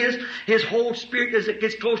like His whole Spirit as it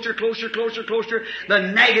gets closer, closer, closer, closer.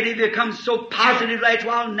 The negative becomes so positive that's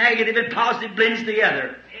while negative and positive blends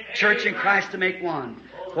together. Church and Christ to make one.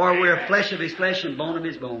 For we're flesh of His flesh and bone of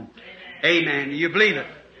His bone. Amen. You believe it?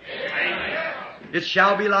 Amen. It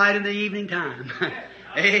shall be light in the evening time.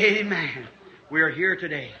 Amen. We are here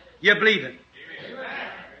today. You believe it? Amen.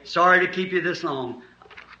 Sorry to keep you this long.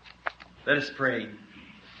 Let us pray.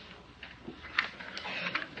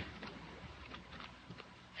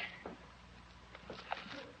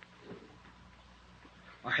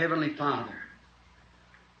 Our Heavenly Father,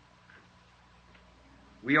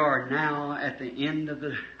 we are now at the end of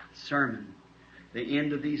the sermon, the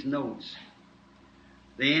end of these notes,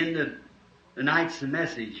 the end of the night's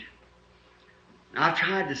message. I've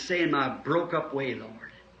tried to say in my broke up way,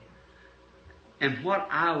 Lord, and what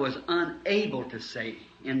I was unable to say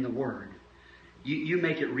in the Word, you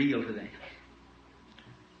make it real to them.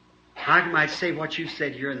 I might say what you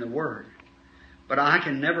said here in the Word, but I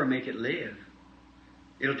can never make it live.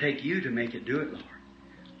 It'll take you to make it do it, Lord.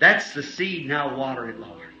 That's the seed. Now water it,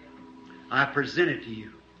 Lord. I present it to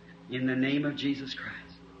you in the name of Jesus Christ.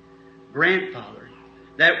 Grant, Father,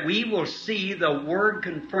 that we will see the Word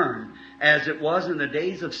confirmed as it was in the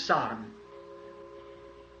days of Sodom,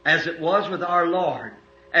 as it was with our Lord.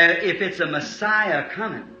 If it's a Messiah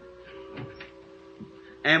coming,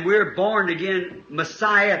 and we're born again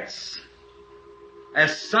Messiahs,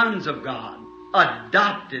 as sons of God,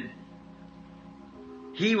 adopted,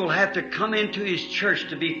 He will have to come into His church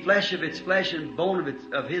to be flesh of its flesh and bone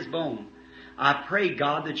of His bone. I pray,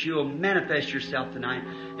 God, that You will manifest Yourself tonight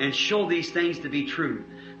and show these things to be true.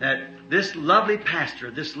 That this lovely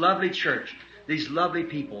pastor, this lovely church, these lovely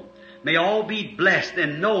people may all be blessed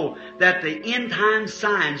and know that the end time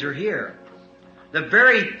signs are here. The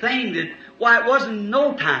very thing that, it wasn't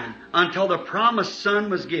no time until the promised son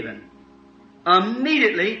was given.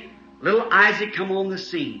 Immediately, little Isaac come on the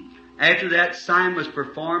scene. After that sign was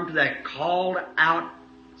performed to that called out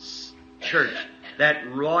church,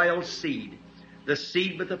 that royal seed, the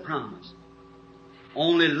seed with the promise.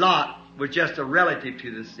 Only Lot was just a relative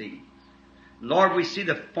to the seed. Lord, we see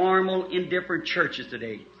the formal, indifferent churches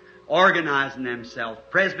today organizing themselves,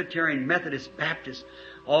 Presbyterian, Methodist, Baptist,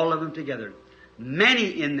 all of them together.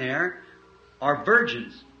 Many in there are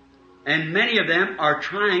virgins, and many of them are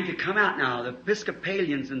trying to come out now, the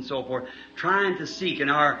Episcopalians and so forth, trying to seek, and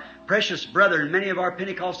our precious brethren, many of our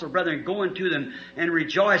Pentecostal brethren, going to them and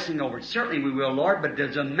rejoicing over it. Certainly we will, Lord, but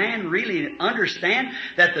does a man really understand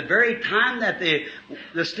that the very time that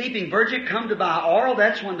the sleeping virgin come to buy oil,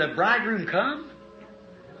 that's when the bridegroom comes?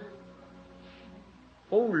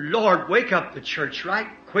 Oh, Lord, wake up the church right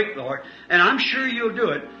quick, Lord, and I'm sure You'll do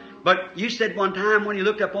it. But You said one time when You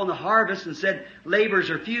looked up on the harvest and said, laborers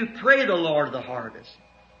are few, pray the Lord of the harvest,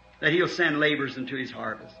 that He'll send laborers into His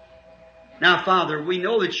harvest. Now, Father, we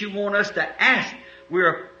know that You want us to ask.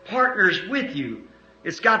 We're partners with You.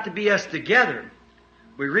 It's got to be us together.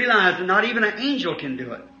 We realize that not even an angel can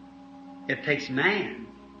do it. It takes man.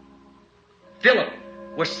 Philip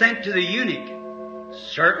was sent to the eunuch.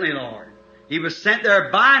 Certainly, Lord. He was sent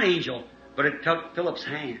there by an angel, but it took Philip's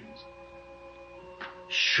hands.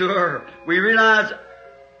 Sure, we realize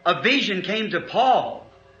a vision came to Paul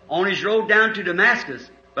on his road down to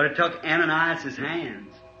Damascus, but it took Ananias'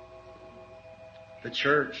 hands. The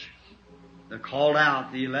church, the called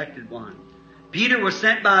out, the elected one. Peter was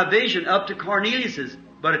sent by a vision up to Cornelius',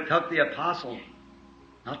 but it took the apostle,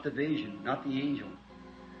 not the vision, not the angel.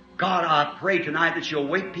 God, I pray tonight that You'll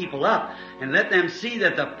wake people up and let them see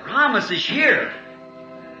that the promise is here.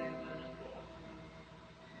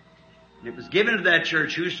 And it was given to that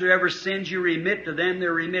church, whosoever sins You remit, to them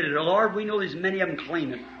they're remitted. Oh, Lord, we know there's many of them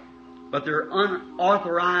claim it, but they're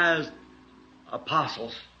unauthorized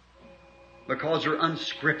apostles because they're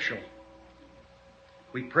unscriptural.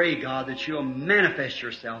 We pray, God, that You'll manifest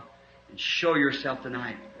Yourself and show Yourself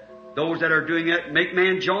tonight. Those that are doing it, make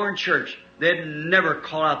man join church. They'd never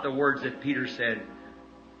call out the words that Peter said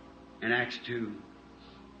in Acts 2.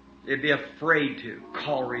 They'd be afraid to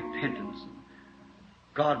call repentance.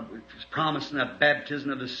 God was promising a baptism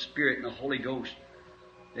of the Spirit and the Holy Ghost.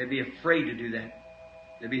 They'd be afraid to do that.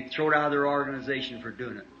 They'd be thrown out of their organization for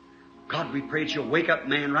doing it. God, we pray that You'll wake up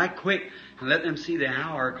man right quick and let them see the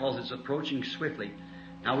hour, because it's approaching swiftly.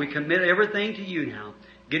 Now we commit everything to You now.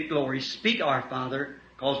 Get glory. Speak, our Father,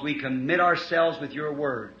 because we commit ourselves with Your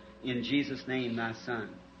word. In Jesus' name, Thy Son.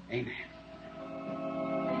 Amen.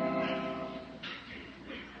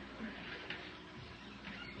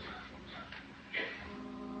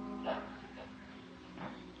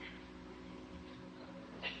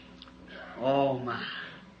 Oh my.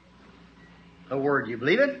 The Word, you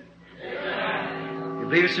believe it? Amen. You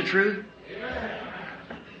believe it's the truth? Amen.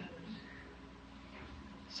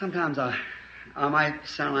 Sometimes I might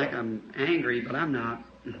sound like I'm angry, but I'm not.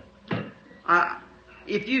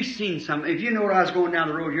 If you've seen if you know I was going down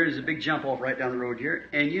the road here, there's a big jump off right down the road here,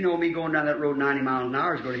 and you know me going down that road 90 miles an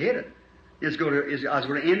hour is going to hit it. I was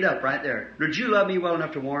going to end up right there. Did you love me well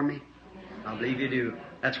enough to warn me? I believe you do.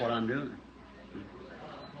 That's what I'm doing.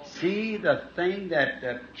 See the thing that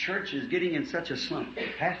the church is getting in such a slump.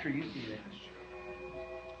 Pastor, you see that.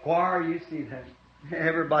 Choir, you see that.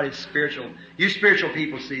 Everybody's spiritual. You spiritual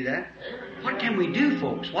people see that. What can we do,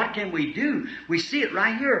 folks? What can we do? We see it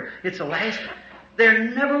right here. It's the last. There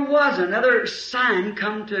never was another sign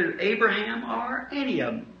come to Abraham or any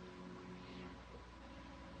of them.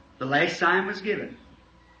 The last sign was given.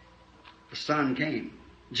 The Son came.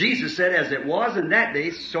 Jesus said, as it was in that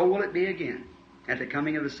day, so will it be again at the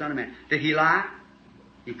coming of the Son of Man. Did He lie?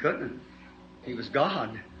 He couldn't. He was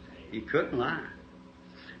God. He couldn't lie.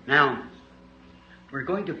 Now, we're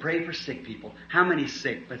going to pray for sick people. How many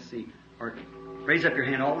sick? Let's see. Or Raise up your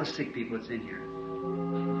hand, all the sick people that's in here.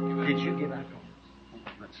 Did you give out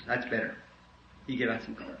cards? That's better. You give out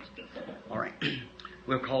some cards. All right.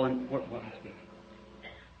 We'll call him. What? 1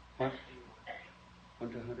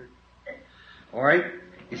 to 100. All right.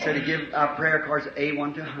 He said to give out prayer cards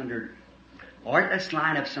A1 to 100. All right. Let's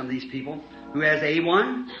line up some of these people. Who has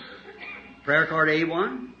A1? Prayer card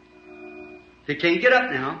A1. If you can't get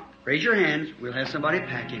up now, raise your hands. We'll have somebody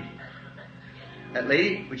pack him. That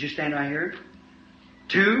lady, would you stand right here?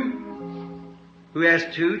 2. Who has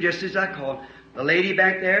 2? Just as I called. The lady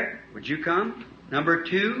back there, would you come? Number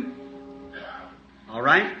 2. All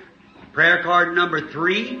right. Prayer card number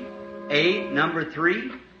 3. A, number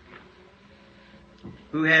 3.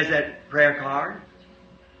 Who has that prayer card?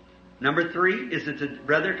 Number 3. Is it the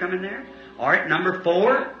brother coming there? All right. Number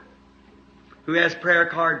 4. Who has prayer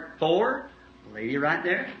card 4? The lady right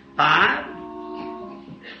there. 5.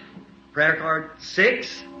 Prayer card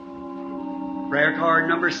 6. Prayer card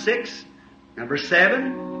number 6. Number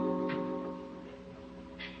 7.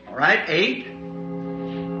 All right. 8.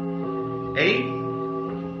 8.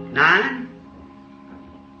 9.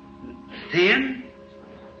 10.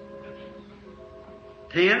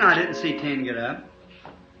 10. I didn't see 10 get up.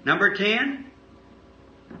 Number 10.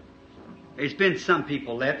 There's been some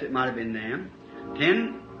people left. It might have been them.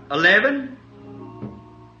 10. 11.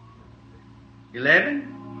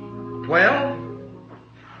 11. 12.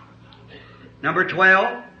 Number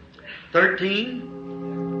 12. 13.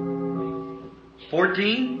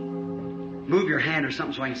 14. Move your hand or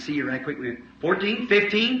something so I can see you right quick. 14.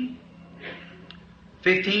 15.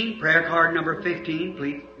 15. Prayer card number 15,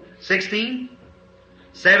 please. 16.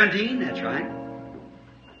 17. That's right.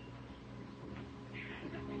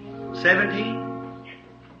 17.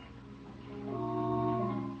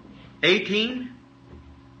 18.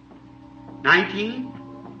 19.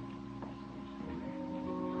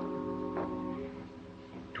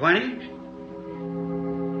 20.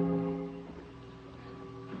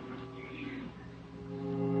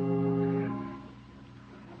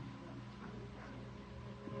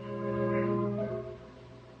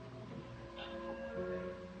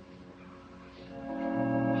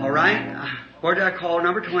 All right. Where did I call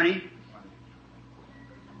number 20?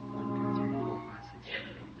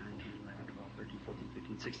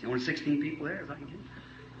 16. Only 16 people there, as I can get.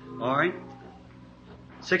 All right.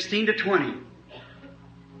 16 to 20. 1,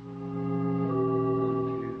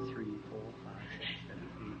 2, 3, 4, 5, 6, 7,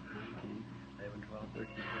 8, 9, 10, 11, 12,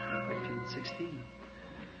 13, 14, 15, 16.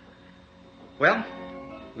 Well,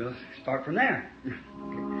 we'll start from there.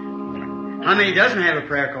 How many doesn't have a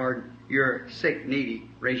prayer card? You're sick, needy.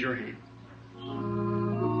 Raise your hand.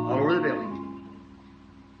 All over the building.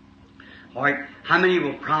 All right. How many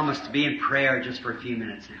will promise to be in prayer just for a few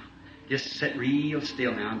minutes now? Just sit real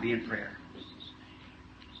still now and be in prayer.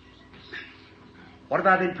 What have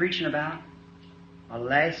I been preaching about? A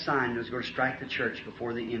last sign that was going to strike the church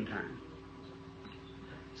before the end time.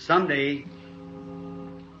 Someday,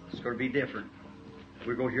 it's going to be different.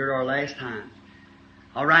 We're going to hear it our last time.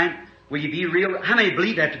 All right? Will you be real? How many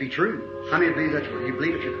believe that to be true? How many believe that to be true? You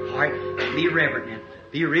believe it true? All right. Be reverent now.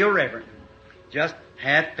 Be real reverent. Just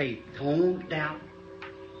have faith. Don't doubt.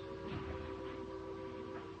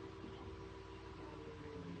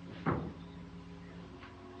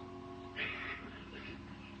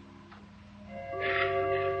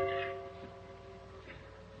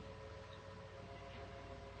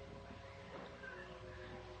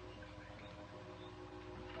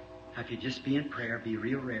 If you just be in prayer, be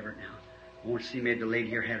real reverent now. I want to see maybe the lady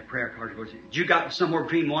here had a prayer card. You got somewhere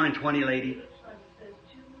between 1 and 20, lady?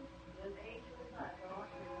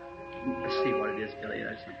 Let's see what it is, Billy.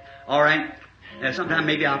 All right. Sometime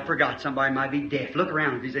maybe I forgot. Somebody might be deaf. Look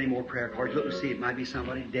around if there's any more prayer cards. Look and see. It might be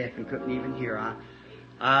somebody deaf and couldn't even hear.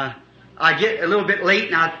 I get a little bit late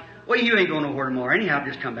now. Well, you ain't going nowhere tomorrow. Anyhow,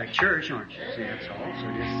 just come back to church, aren't you? See, that's all. So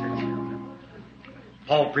just sit still.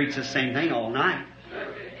 Paul preached the same thing all night.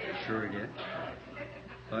 Sure he did.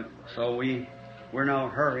 But so we're no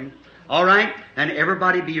hurry. All right. And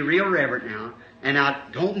everybody be real reverent now. And now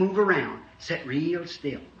don't move around. Sit real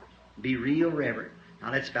still. Be real reverent.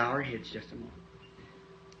 Now let's bow our heads just a moment.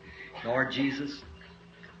 Lord Jesus,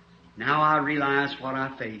 now I realize what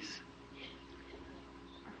I face.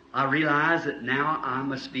 I realize that now I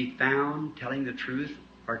must be found telling the truth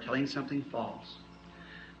or telling something false.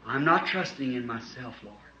 I'm not trusting in myself,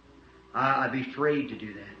 Lord. I'd be afraid to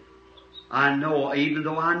do that. I know, even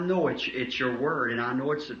though I know it's your word and I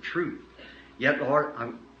know it's the truth, yet, Lord,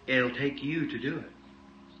 it'll take you to do it.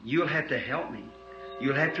 You'll have to help me.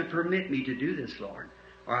 You'll have to permit me to do this, Lord,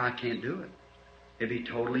 or I can't do it. It'd be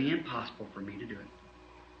totally impossible for me to do it.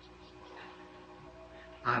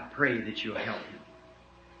 I pray that you'll help him.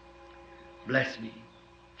 Bless me.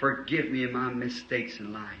 Forgive me of my mistakes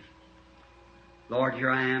in life. Lord, here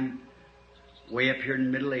I am, way up here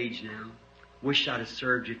in middle age now. Wish I'd have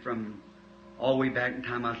served you from all the way back in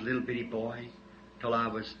time I was a little bitty boy till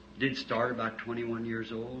I did start about 21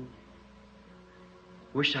 years old.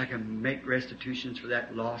 Wish I could make restitutions for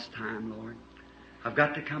that lost time, Lord. I've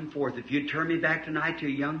got to come forth. If you'd turn me back tonight to a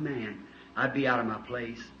young man, I'd be out of my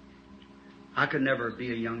place. I could never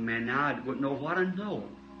be a young man now. I wouldn't know what I know.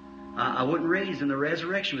 I wouldn't raise in the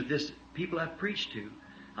resurrection with this people I've preached to.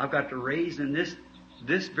 I've got to raise in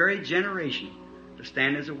this very generation to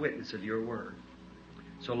stand as a witness of your word.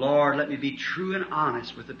 So, Lord, let me be true and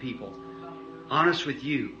honest with the people. Honest with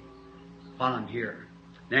you while I'm here.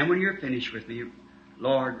 Then when you're finished with me,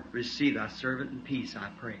 Lord, receive thy servant in peace, I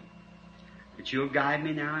pray. That you'll guide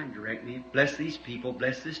me now and direct me. Bless these people.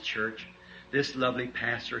 Bless this church. This lovely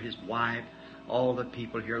pastor, his wife, all the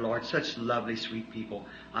people here, Lord. Such lovely, sweet people.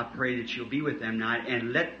 I pray that you'll be with them tonight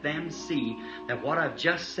and let them see that what I've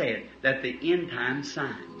just said, that the end time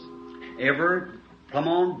signs. Ever come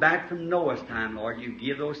on back from Noah's time, Lord, you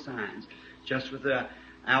give those signs. Just with an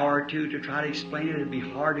hour or two to try to explain it, it'd be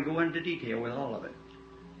hard to go into detail with all of it.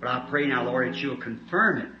 But I pray now, Lord, that you'll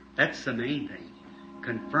confirm it. That's the main thing.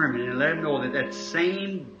 Confirm it and let them know that that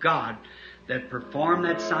same God that performed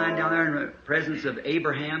that sign down there in the presence of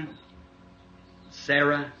Abraham,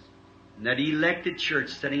 Sarah, and that elected church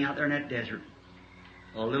sitting out there in that desert,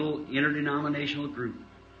 a little interdenominational group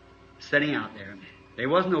sitting out there. There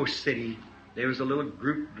was no city. There was a little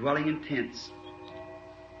group dwelling in tents.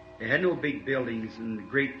 They had no big buildings and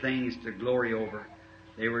great things to glory over.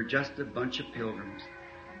 They were just a bunch of pilgrims.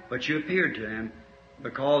 But you appeared to them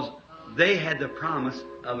because they had the promise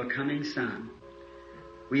of a coming Son.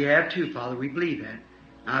 We have too, Father. We believe that.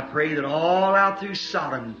 I pray that all out through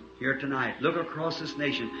Sodom here tonight, look across this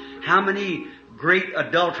nation, how many great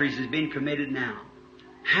adulteries is being committed now?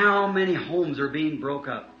 How many homes are being broke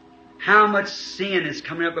up? How much sin is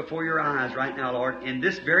coming up before your eyes right now, Lord, in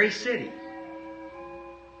this very city?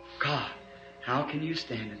 God, how can you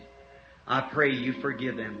stand it? I pray you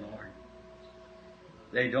forgive them, Lord.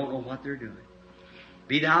 They don't know what they're doing.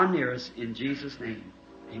 Be thou near us in Jesus' name.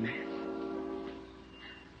 Amen.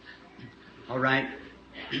 All right.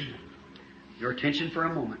 Your attention for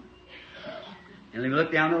a moment. And let me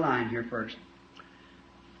look down the line here first.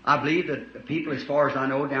 I believe that the people, as far as I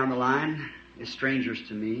know, down the line is strangers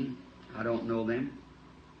to me. I don't know them.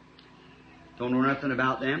 Don't know nothing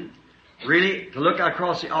about them. Really, to look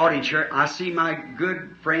across the audience here, I see my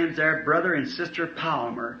good friends there, Brother and Sister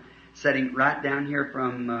Palmer, sitting right down here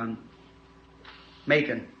from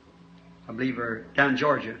Macon, I believe, or down in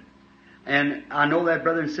Georgia. And I know that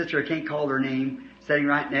brother and sister, I can't call their name, sitting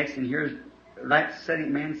right next, and here's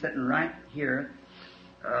man sitting right here,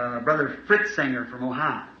 Brother Fritz Singer from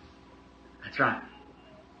Ohio. That's right.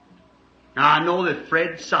 Now I know that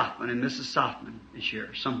Fred Softman and Mrs. Softman is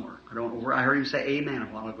here somewhere. I don't know where. I heard him say amen a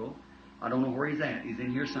while ago. I don't know where he's at. He's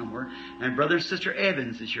in here somewhere. And Brother and Sister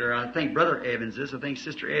Evans is here. I think Brother Evans is. I think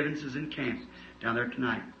Sister Evans is in camp down there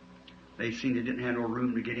tonight. They seen they didn't have no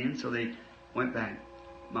room to get in, so they went back.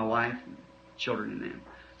 My wife, and children and them.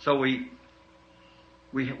 So we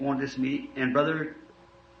wanted this meeting. And Brother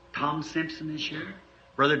Tom Simpson is here.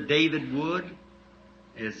 Brother David Wood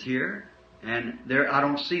is here. And there, I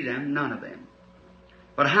don't see them, none of them.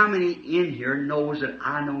 But how many in here knows that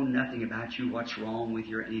I know nothing about you, what's wrong with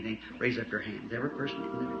you or anything? Raise up your hands. Every person in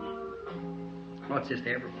the room. Well, it's just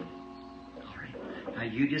everyone. All right. Now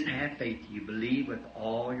you just have faith. You believe with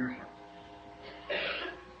all your heart.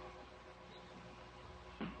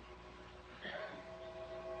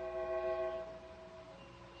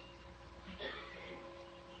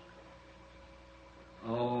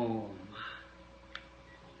 Oh.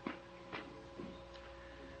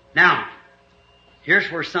 Now,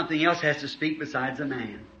 here's where something else has to speak besides a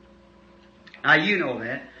man. Now, you know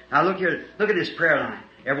that. Now, look here. Look at this prayer line.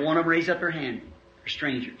 Every one of them raise up their hand. They're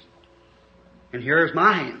strangers. And here's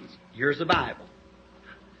my hands. Here's the Bible.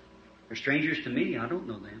 They're strangers to me. I don't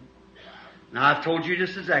know them. Now, I've told you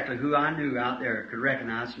just exactly who I knew out there could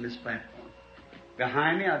recognize from this platform.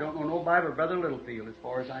 Behind me, I don't know nobody but Brother Littlefield as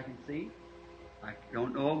far as I can see. I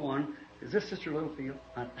don't know of one. Is this Sister Littlefield?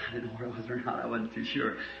 I didn't know where it was or not. I wasn't too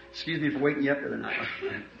sure. Excuse me for waking you up the other night.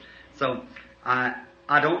 So, I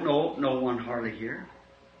don't know no one hardly here.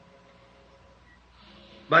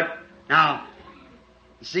 But, now,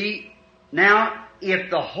 see, now, if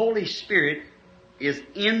the Holy Spirit is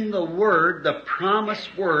in the Word, the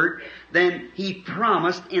promised Word, then He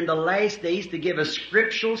promised in the last days to give a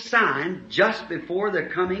scriptural sign just before the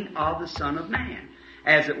coming of the Son of Man.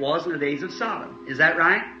 as it was in the days of Sodom. Is that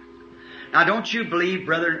right? Now don't you believe,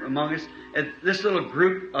 brethren among us, this little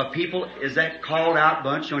group of people is that called out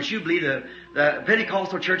bunch? Don't you believe the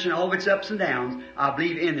Pentecostal church and all of its ups and downs, I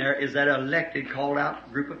believe in there is that elected, called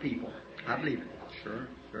out group of people. I believe it. Sure,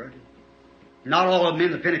 sure I do. Not all of them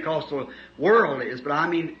in the Pentecostal world is, but I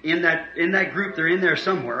mean in that group, they're in there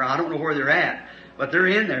somewhere. I don't know where they're at, but they're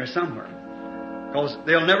in there somewhere. Because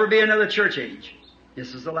there'll never be another church age.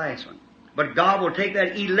 This is the last one. But God will take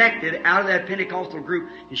that elected out of that Pentecostal group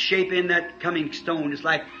and shape in that coming stone. It's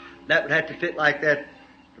like that would have to fit like that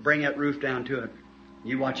to bring that roof down to it.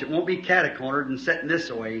 You watch, it won't be catacornered and setting this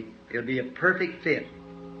away. It'll be a perfect fit.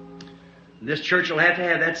 This church will have to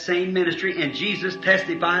have that same ministry, and Jesus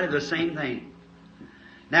testified of the same thing.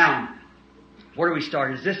 Now, where do we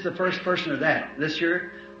start? Is this the first person of that? This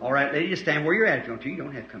year? All right, lady, just stand where you're at if you want to. You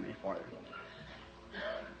don't have to come any farther.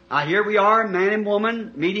 Here we are, man and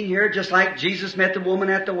woman, meeting here just like Jesus met the woman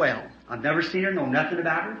at the well. I've never seen her, know nothing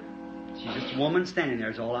about her. She's just a woman standing there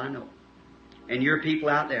is all I know. And you're people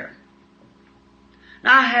out there.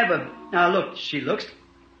 Now look, she looks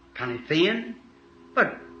kind of thin,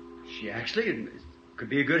 but she actually could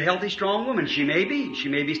be a good, healthy, strong woman. She may be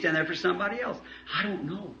standing there for somebody else. I don't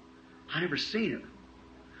know. I never seen her.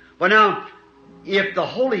 But now, if the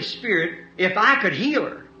Holy Spirit, if I could heal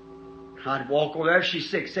her, I'd walk over there if she's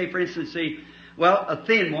sick. Say, for instance, a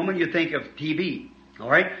thin woman, you think of TB. All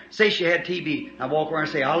right? Say she had TB. I walk over and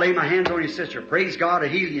say, I'll lay my hands on your sister. Praise God to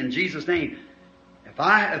heal you in Jesus' name.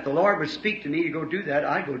 If the Lord would speak to me to go do that,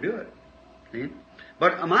 I'd go do it. See?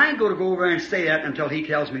 But am I going to go over and say that until He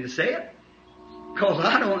tells me to say it? Because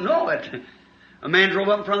I don't know it. A man drove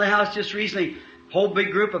up in front of the house just recently, whole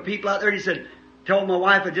big group of people out there, and he said, told my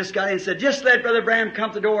wife, I just got in and said, just let Brother Branham come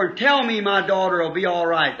to the door and tell me my daughter will be all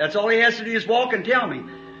right. That's all he has to do is walk and tell me.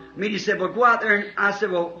 He said, well, go out there. And I said,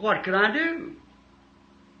 well, what could I do?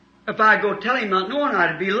 If I go tell him not knowing,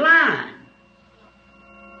 I'd be lying.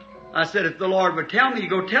 I said, if the Lord would tell me to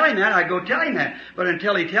go tell him that, I'd go tell him that. But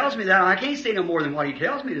until He tells me that, I can't say no more than what He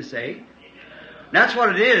tells me to say. That's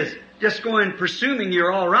what it is. Just going presuming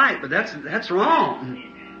you're all right, but that's wrong.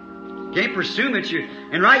 You can't presume it.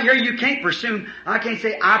 And right here, you can't presume. I can't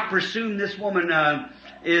say, I presume this woman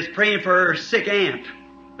is praying for her sick aunt.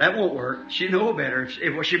 That won't work. She know better.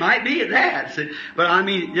 She might be at that. But I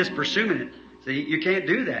mean, just presuming it. See, you can't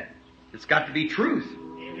do that. It's got to be truth.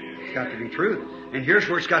 It's got to be truth. And here's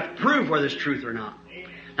where it's got to prove whether it's truth or not.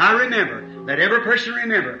 Now remember, let every person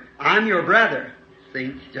remember, I'm your brother.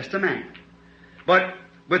 See, just a man. But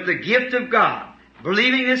with the gift of God,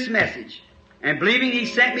 believing this message, and believing He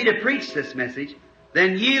sent me to preach this message,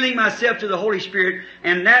 then yielding myself to the Holy Spirit,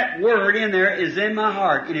 and that word in there is in my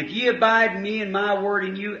heart. And if ye abide in me and my word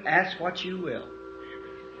in you, ask what you will.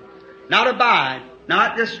 Not abide,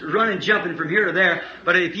 not just running, jumping from here to there,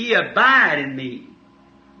 but if ye abide in me,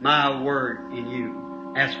 my word in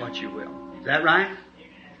you, ask what you will. Is that right?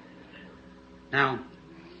 Now,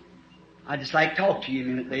 I'd just like to talk to you a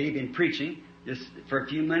minute, lady. Been preaching just for a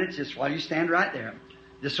few minutes, just while you stand right there.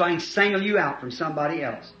 Just so I can single you out from somebody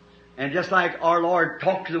else. And just like our Lord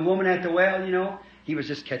talked to the woman at the well, He was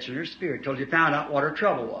just catching her spirit till He found out what her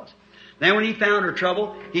trouble was. Then when He found her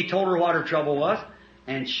trouble, He told her what her trouble was.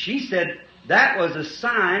 And she said that was a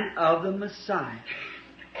sign of the Messiah.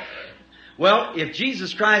 Well, if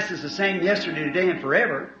Jesus Christ is the same yesterday, today, and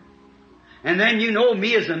forever, and then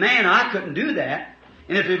me as a man, I couldn't do that.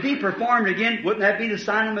 And if it be performed again, wouldn't that be the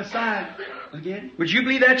sign of Messiah again? Would you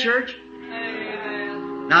believe that, church?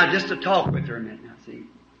 Amen. Now, just to talk with her a minute now, see.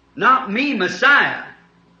 Not me, Messiah,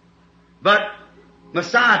 but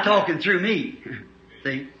Messiah talking through me.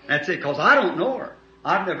 See, that's it, because I don't know her.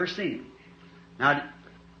 I've never seen Him. Now,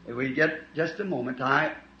 if we get just a moment,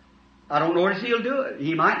 I don't know if He'll do it.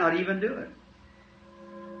 He might not even do it.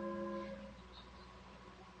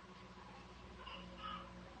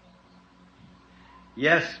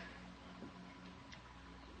 Yes,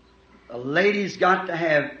 a lady's got to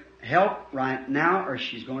have help right now or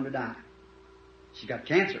she's going to die. She's got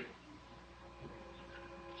cancer.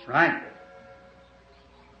 That's right.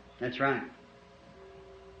 That's right.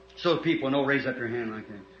 So people know, raise up your hand like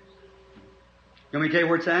that. You want me to tell you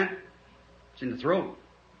where it's at? It's in the throat.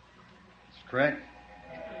 That's correct.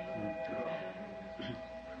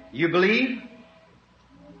 You believe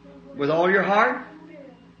with all your heart?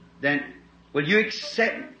 Then will you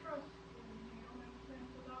accept it?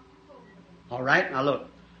 All right, now look.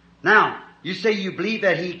 Now, you say you believe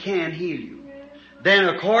that He can heal you. Then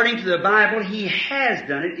according to the Bible, He has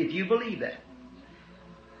done it if you believe that.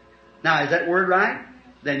 Now, is that word right?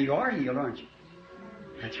 Then you are healed, aren't you?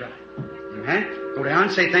 That's right. Amen. Go down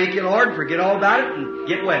and say, thank you, Lord, forget all about it and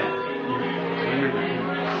get well. Amen.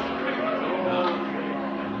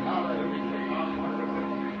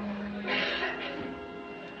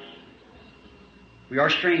 We are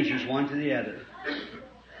strangers one to the other.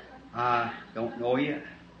 I don't know you.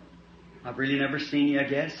 I've really never seen you, I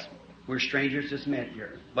guess. We're strangers just met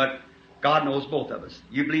here. But God knows both of us.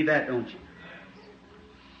 You believe that, don't you?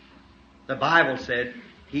 The Bible said,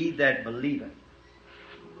 he that believeth.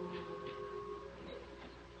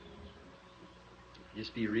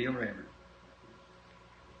 Just be real reverent.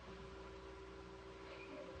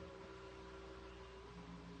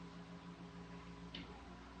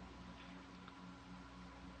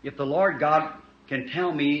 If the Lord God can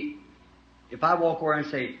tell me, if I walk over and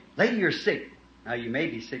say, lady, you're sick. Now, you may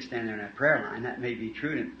be sick standing there in that prayer line. That may be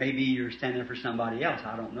true. And maybe you're standing there for somebody else.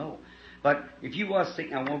 I don't know. But if you was sick,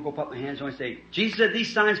 and I won't go put my hands on and say, Jesus said,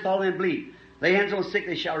 these signs follow and bleed. Lay hands on the sick,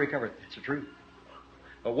 they shall recover. That's the truth.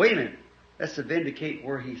 But wait a minute. Let's vindicate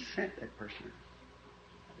where he sent that person.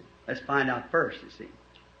 Let's find out first, you see,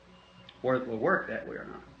 whether it will work that way or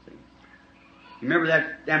not. See? Remember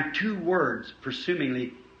that them two words,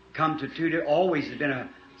 presumingly, come to two. Always has been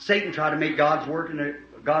Satan tried to make God's word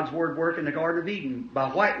work in the Garden of Eden by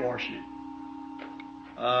whitewashing it.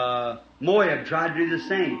 Moab tried to do the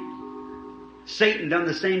same. Satan done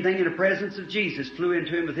the same thing in the presence of Jesus. Flew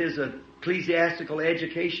into him with his ecclesiastical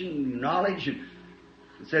education and knowledge and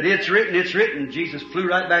said, it's written, it's written. Jesus flew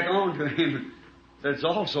right back on to him and said, it's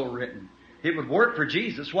also written. It would work for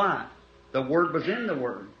Jesus. Why? The Word was in the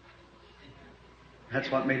Word.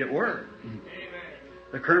 That's what made it work. Amen.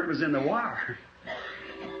 The current was in the wire.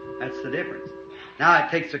 That's the difference. Now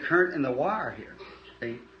it takes the current in the wire here.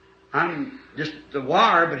 See? I'm just the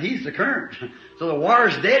wire, but he's the current. So the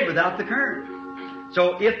wire's dead without the current.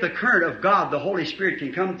 So if the current of God, the Holy Spirit,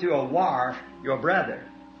 can come through a wire, your brother,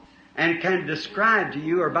 and can describe to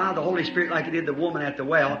you, or by the Holy Spirit like he did the woman at the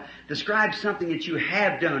well, describe something that you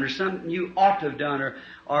have done, or something you ought to have done,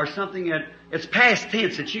 or something that it's past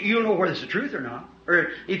tense, that you don't know whether it's the truth or not.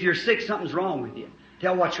 Or if you're sick, something's wrong with you.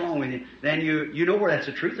 Tell what's wrong with you. Then you know whether that's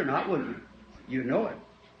the truth or not, wouldn't you? You know it.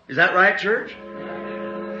 Is that right, church?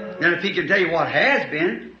 Then if he can tell you what has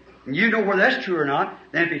been, and you know whether that's true or not,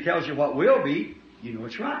 then if he tells you what will be, you know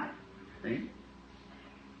it's right. See?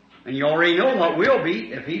 And you already know what will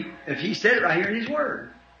be if he said it right here in his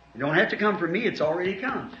Word. You don't have to come from me, it's already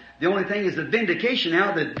come. The only thing is the vindication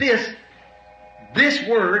now that this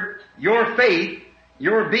Word, your faith,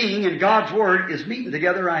 your being, and God's Word is meeting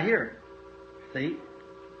together right here. See?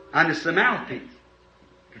 I'm just the mouthpiece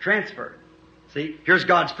to transfer. See? Here's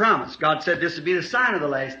God's promise. God said this would be the sign of the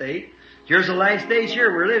last day. Here's the last days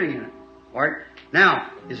here, we're living in it. Alright?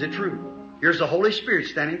 Now, is it true? Here's the Holy Spirit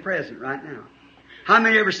standing present right now. How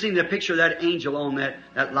many ever seen the picture of that angel on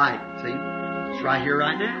that light? See? It's right here,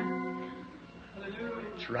 right now.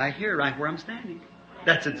 It's right here, right where I'm standing.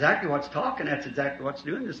 That's exactly what's talking. That's exactly what's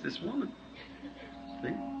doing this woman.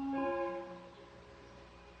 See?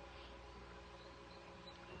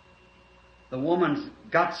 The woman's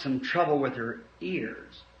got some trouble with her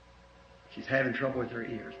ears. She's having trouble with her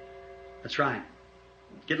ears. That's right.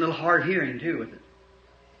 Getting a little hard hearing, too, with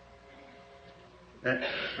it.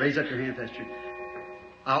 Raise up your hand if that's true.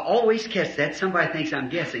 I always catch that. Somebody thinks I'm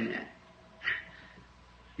guessing that.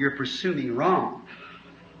 You're presuming wrong.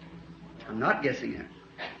 I'm not guessing that.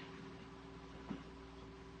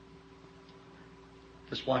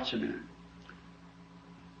 Just watch a minute.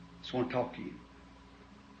 Just want to talk to you.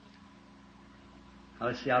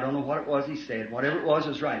 Let's see, I don't know what it was he said. Whatever it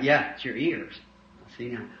was right. Yeah, it's your ears. See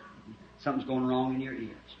now, something's going wrong in your ears.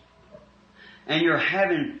 And you're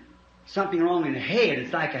having something wrong in the head.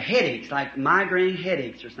 It's like a headache. It's like migraine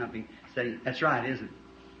headaches or something. That's right, isn't it?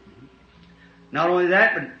 Not only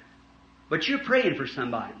that, but you're praying for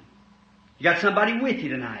somebody. You got somebody with you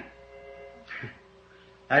tonight.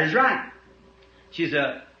 That is right. She's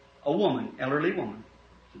a woman, elderly woman.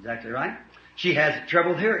 That's exactly right. She has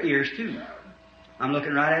trouble with her ears too. I'm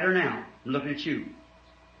looking right at her now. I'm looking at you.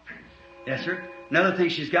 Yes, sir. Another thing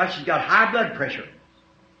she's got high blood pressure.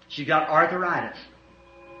 She's got arthritis.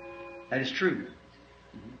 That is true.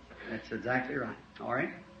 That's exactly right. All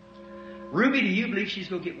right. Ruby, do you believe she's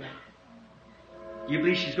going to get well? You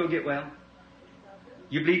believe she's going to get well?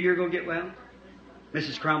 You believe you're going to get well?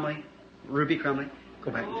 Mrs. Crumley, Ruby Crumley,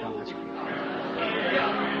 go back and tell them that's right.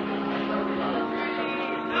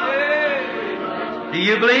 Do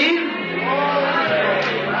you believe?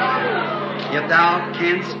 If thou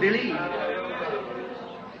canst believe.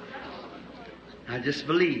 I just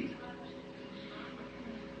believe.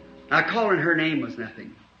 Now, calling her name was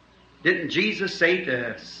nothing. Didn't Jesus say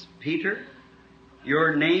to Peter,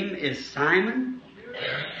 your name is Simon?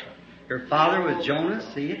 Your father was Jonas?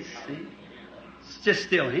 See, it's just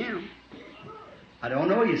still him. I don't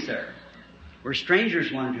know you, sir. We're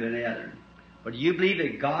strangers one to another. But do you believe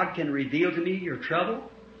that God can reveal to me your trouble?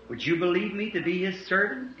 Would you believe me to be His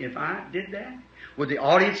servant if I did that? Would the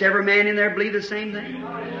audience, every man in there, believe the same thing?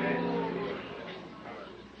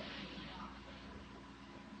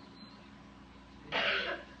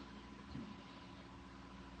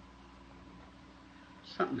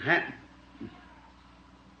 Something happened.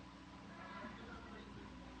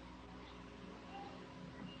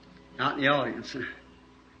 Not in the audience.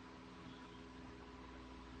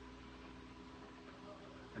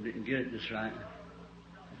 I didn't get it just right.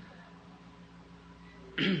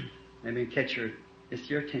 Let me catch your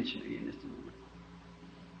attention again just a moment.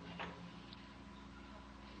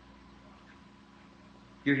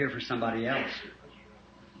 You're here for somebody else.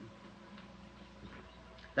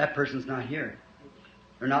 That person's not here.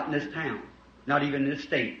 They're not in this town. Not even in this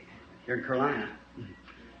state. They're in Carolina.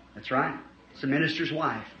 That's right. It's the minister's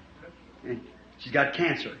wife. And she's got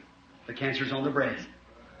cancer. The cancer's on the breast.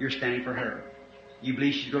 You're standing for her. You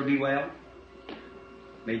believe she's going to be well?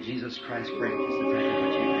 May Jesus Christ bring us exactly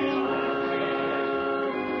what you asked for.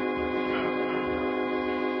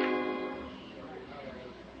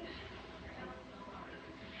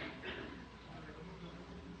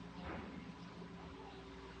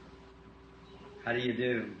 How do you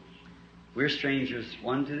do? We're strangers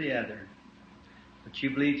one to the other. But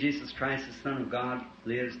you believe Jesus Christ, the Son of God,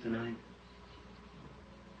 lives tonight?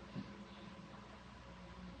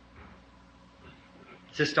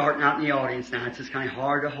 It's just starting out in the audience now. It's just kind of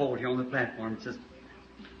hard to hold here on the platform. It's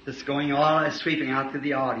just going all sweeping out to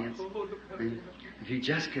the audience. And if you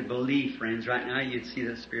just could believe, friends, right now, you'd see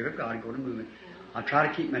the Spirit of God go to moving. I'll try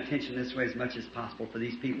to keep my attention this way as much as possible for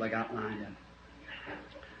these people I got lined up.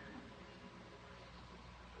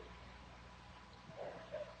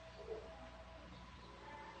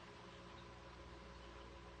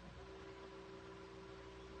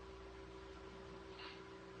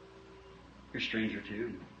 You're a stranger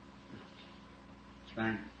too. That's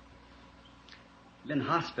right. You've been in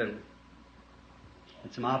the hospital.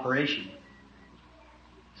 Had some operation.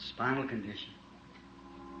 Spinal condition.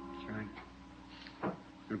 That's right. You want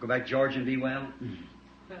to go back to Georgia and be well?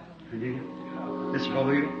 And do you? Mr.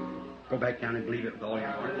 Bowie, go back down and believe it with all your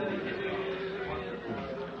heart.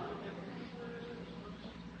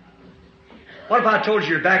 What if I told you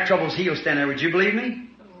your back trouble's healed? Stand there. Would you believe me?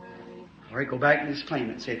 All right, go back and just claim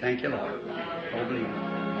it. Say, thank you, Lord. Go believe it.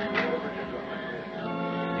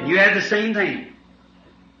 And you have the same thing.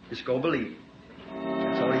 Just go believe.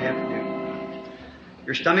 That's all you have to do.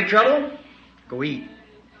 Your stomach trouble? Go eat.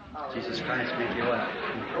 Jesus Christ make you well.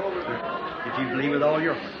 If you believe with all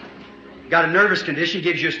your heart. You got a nervous condition,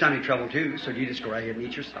 gives you a stomach trouble too, so you just go right ahead and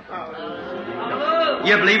eat your supper.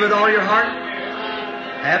 You believe with all your heart?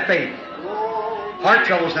 Have faith. Heart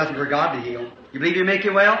trouble is nothing for God to heal. You believe He'll make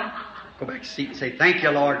you well? Go back to seat and say, thank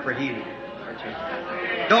you, Lord, for healing.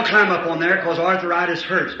 Don't climb up on there because arthritis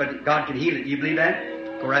hurts, but God can heal it. You believe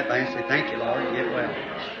that? Go right back and say, thank you, Lord, and get well.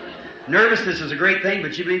 Nervousness is a great thing,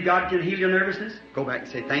 but you believe God can heal your nervousness? Go back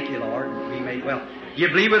and say, thank you, Lord, and be made well. You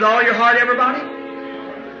believe with all your heart, everybody?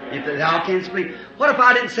 If thou canst believe. What if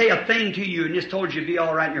I didn't say a thing to you and just told you to be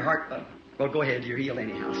all right in your heart? Well, go ahead, you're healed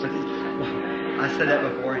anyhow. So, I said that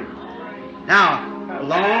before. Now, a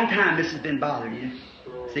long time this has been bothering you.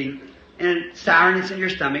 See? And sourness in your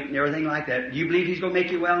stomach and everything like that. Do you believe He's going to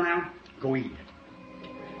make you well now? Go eat.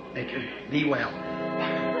 Make you be well.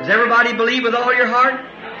 Does everybody believe with all your heart?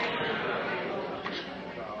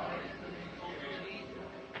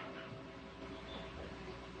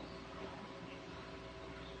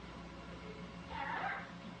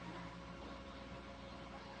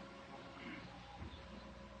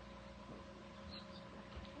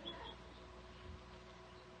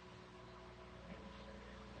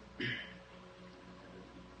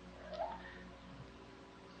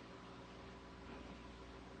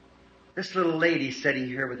 This little lady sitting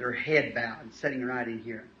here with her head bowed, sitting right in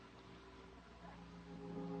here.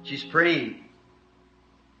 She's praying.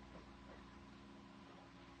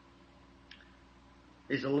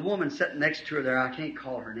 There's a woman sitting next to her there. I can't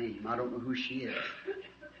call her name. I don't know who she is.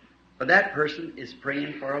 But that person is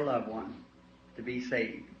praying for a loved one to be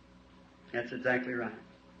saved. That's exactly right.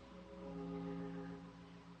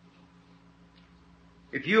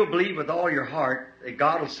 If you'll believe with all your heart that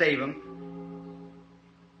God will save them,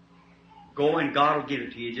 go and God will give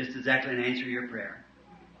it to you just exactly and answer your prayer.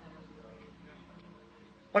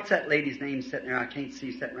 What's that lady's name sitting there? I can't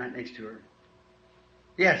see, sitting right next to her.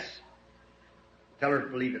 Yes. Tell her to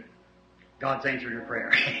believe it. God's answering her prayer.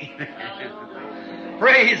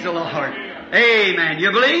 Praise the Lord. Amen.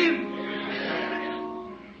 You believe?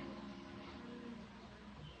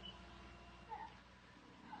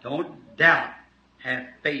 Don't doubt. Have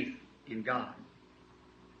faith in God.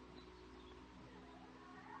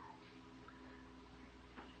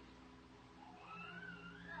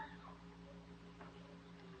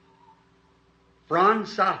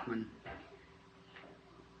 Franz Softman.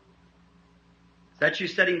 Is that you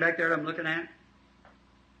sitting back there that I'm looking at?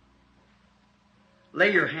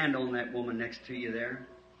 Lay your hand on that woman next to you there.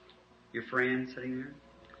 Your friend sitting there.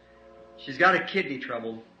 She's got a kidney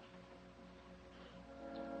trouble.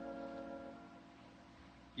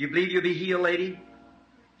 You believe you'll be healed, lady?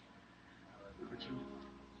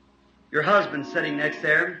 Your husband sitting next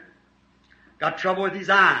there. Got trouble with his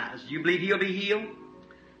eyes. You believe he'll be healed?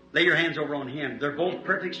 Lay your hands over on him. They're both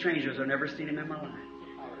perfect strangers. I've never seen him in my life.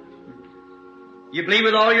 You believe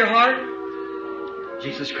with all your heart?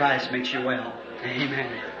 Jesus Christ makes you well.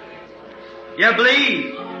 Amen. You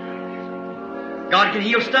believe. God can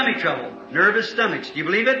heal stomach trouble, nervous stomachs. Do you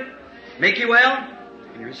believe it? Make you well?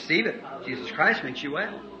 And receive it. Jesus Christ makes you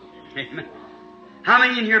well. Amen. How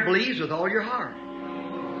many in here believes with all your heart?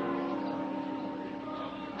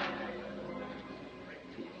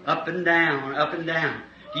 Up and down, up and down.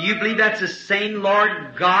 Do you believe that's the same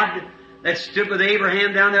Lord God that stood with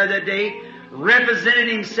Abraham down there that day, represented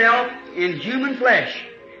Himself in human flesh?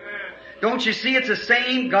 Don't you see it's the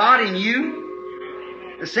same God in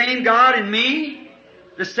you? The same God in me?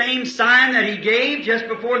 The same sign that He gave just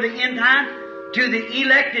before the end time to the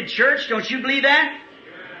elected church? Don't you believe that?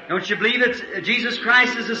 Don't you believe it's Jesus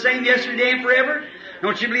Christ is the same yesterday and forever?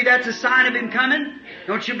 Don't you believe that's a sign of Him coming?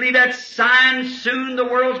 Don't you believe that sign soon the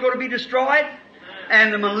world's going to be destroyed?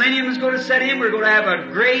 And the millennium is going to set in. We're going to have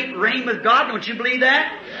a great reign with God. Don't you believe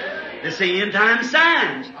that? It's the end time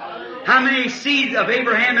signs. How many seeds of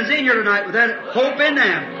Abraham is in here tonight with that hope in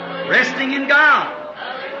them? Resting in God.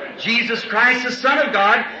 Jesus Christ, the Son of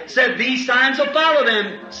God, said these signs will follow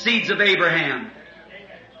them, seeds of Abraham.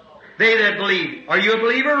 They that believe. Are you a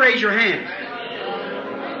believer? Raise your hand.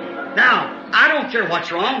 Now, I don't care what's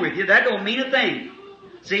wrong with you. That don't mean a thing.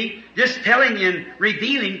 See, just telling you and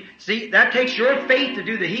revealing, see, that takes your faith to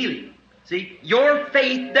do the healing. See, your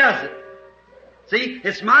faith does it. See,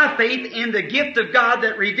 it's my faith in the gift of God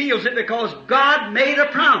that reveals it because God made a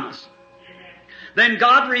promise. Then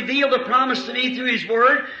God revealed a promise to me through His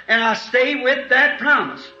Word, and I stay with that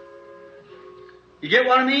promise. You get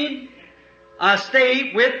what I mean? I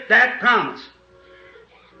stay with that promise.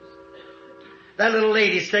 That little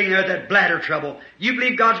lady sitting there with that bladder trouble. You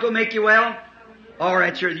believe God's going to make you well? All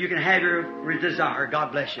right, sir, you can have your desire.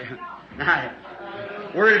 God bless you. Now,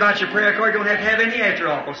 worried about your prayer card, you don't have to have any after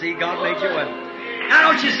all. Well, see, God made you well.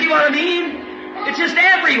 Now, don't you see what I mean? It's just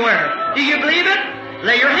everywhere. Do you believe it?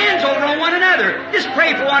 Lay your hands over on one another. Just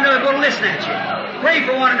pray for one another. Go listen at you. Pray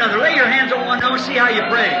for one another. Lay your hands on one another. See how you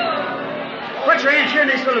pray. Put your hands here in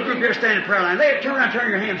this little group here standing in prayer line. Turn around, turn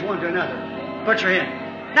your hands one to another. Put your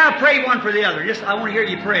hand. Now pray one for the other. I want to hear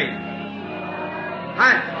you pray.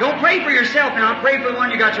 Don't pray for yourself now. Pray for the one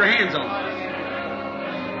you got your hands on.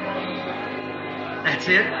 That's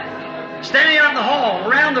it. Standing out in the hall,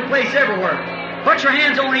 around the place, everywhere. Put your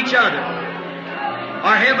hands on each other.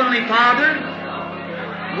 Our Heavenly Father,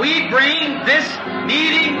 we bring this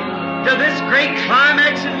meeting to this great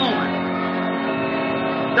climax and moment.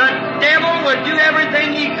 The devil would do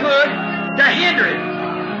everything he could to hinder it.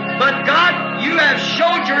 But God, you have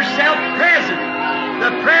showed yourself present.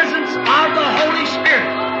 The presence of the Holy Spirit,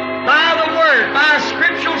 by the Word, by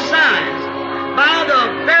scriptural signs, by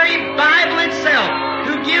the very Bible itself,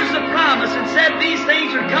 who gives the promise and said these things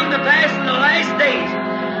would come to pass in the last days.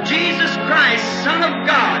 Jesus Christ, Son of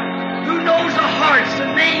God, who knows the hearts, the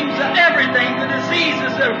names of everything, the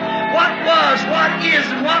diseases of what was, what is,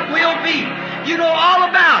 and what will be. You know all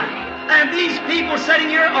about it. And these people sitting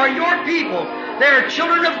here are your people. They're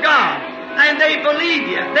children of God. And they believe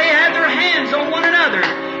you. They have their hands on one another.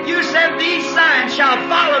 You said these signs shall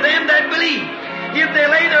follow them that believe. If they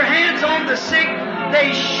lay their hands on the sick,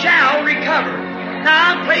 they shall recover.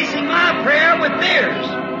 Now I'm placing my prayer with theirs.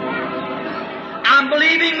 I'm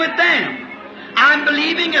believing with them. I'm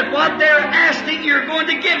believing at what they're asking you're going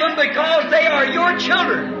to give them because they are your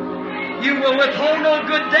children. You will withhold no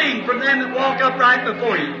good thing from them that walk upright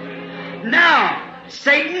before you. Now,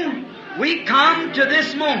 Satan, we come to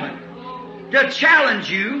this moment to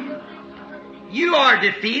challenge you. You are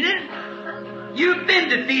defeated. You've been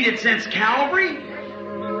defeated since Calvary.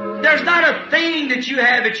 There's not a thing that you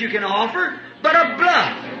have that you can offer but a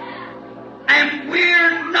bluff. And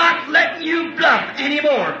we're not letting you bluff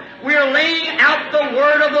anymore. We're laying out the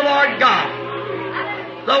Word of the Lord God.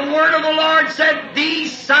 The Word of the Lord said,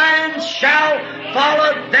 these signs shall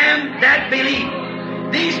follow them that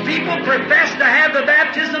believe. These people profess to have the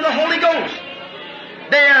baptism of the Holy Ghost.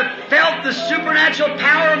 They have felt the supernatural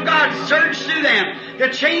power of God surge through them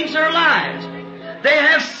to change their lives. They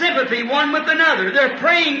have sympathy one with another. They're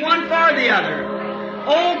praying one for the other.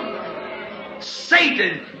 Oh,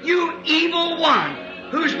 Satan, you evil one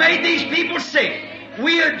who's made these people sick,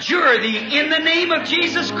 we adjure thee in the name of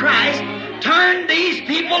Jesus Christ. Turn these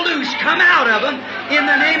people loose. Come out of them in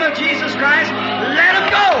the name of Jesus Christ. Let them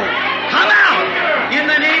go. Come out in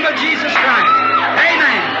the name of Jesus Christ.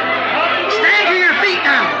 Amen. Stand to your feet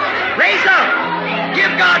now. Raise up.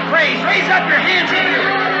 Give God praise. Raise up your hands if you're,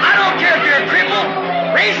 I don't care if you're a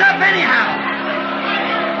cripple. Raise up anyhow.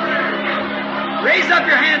 Raise up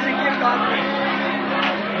your hands and give God praise.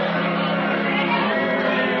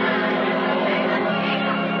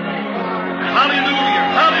 Hallelujah,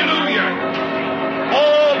 hallelujah.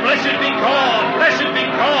 Oh, blessed be God, blessed be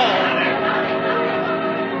God.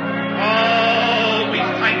 Oh, we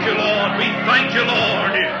thank you, Lord, we thank you,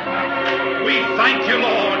 Lord. We thank you,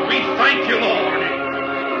 Lord, we thank you, Lord.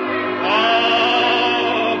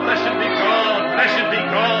 Oh, blessed be God, blessed be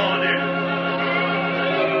God.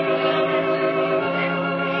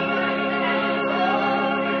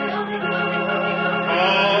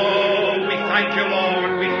 Oh, we thank you, Lord.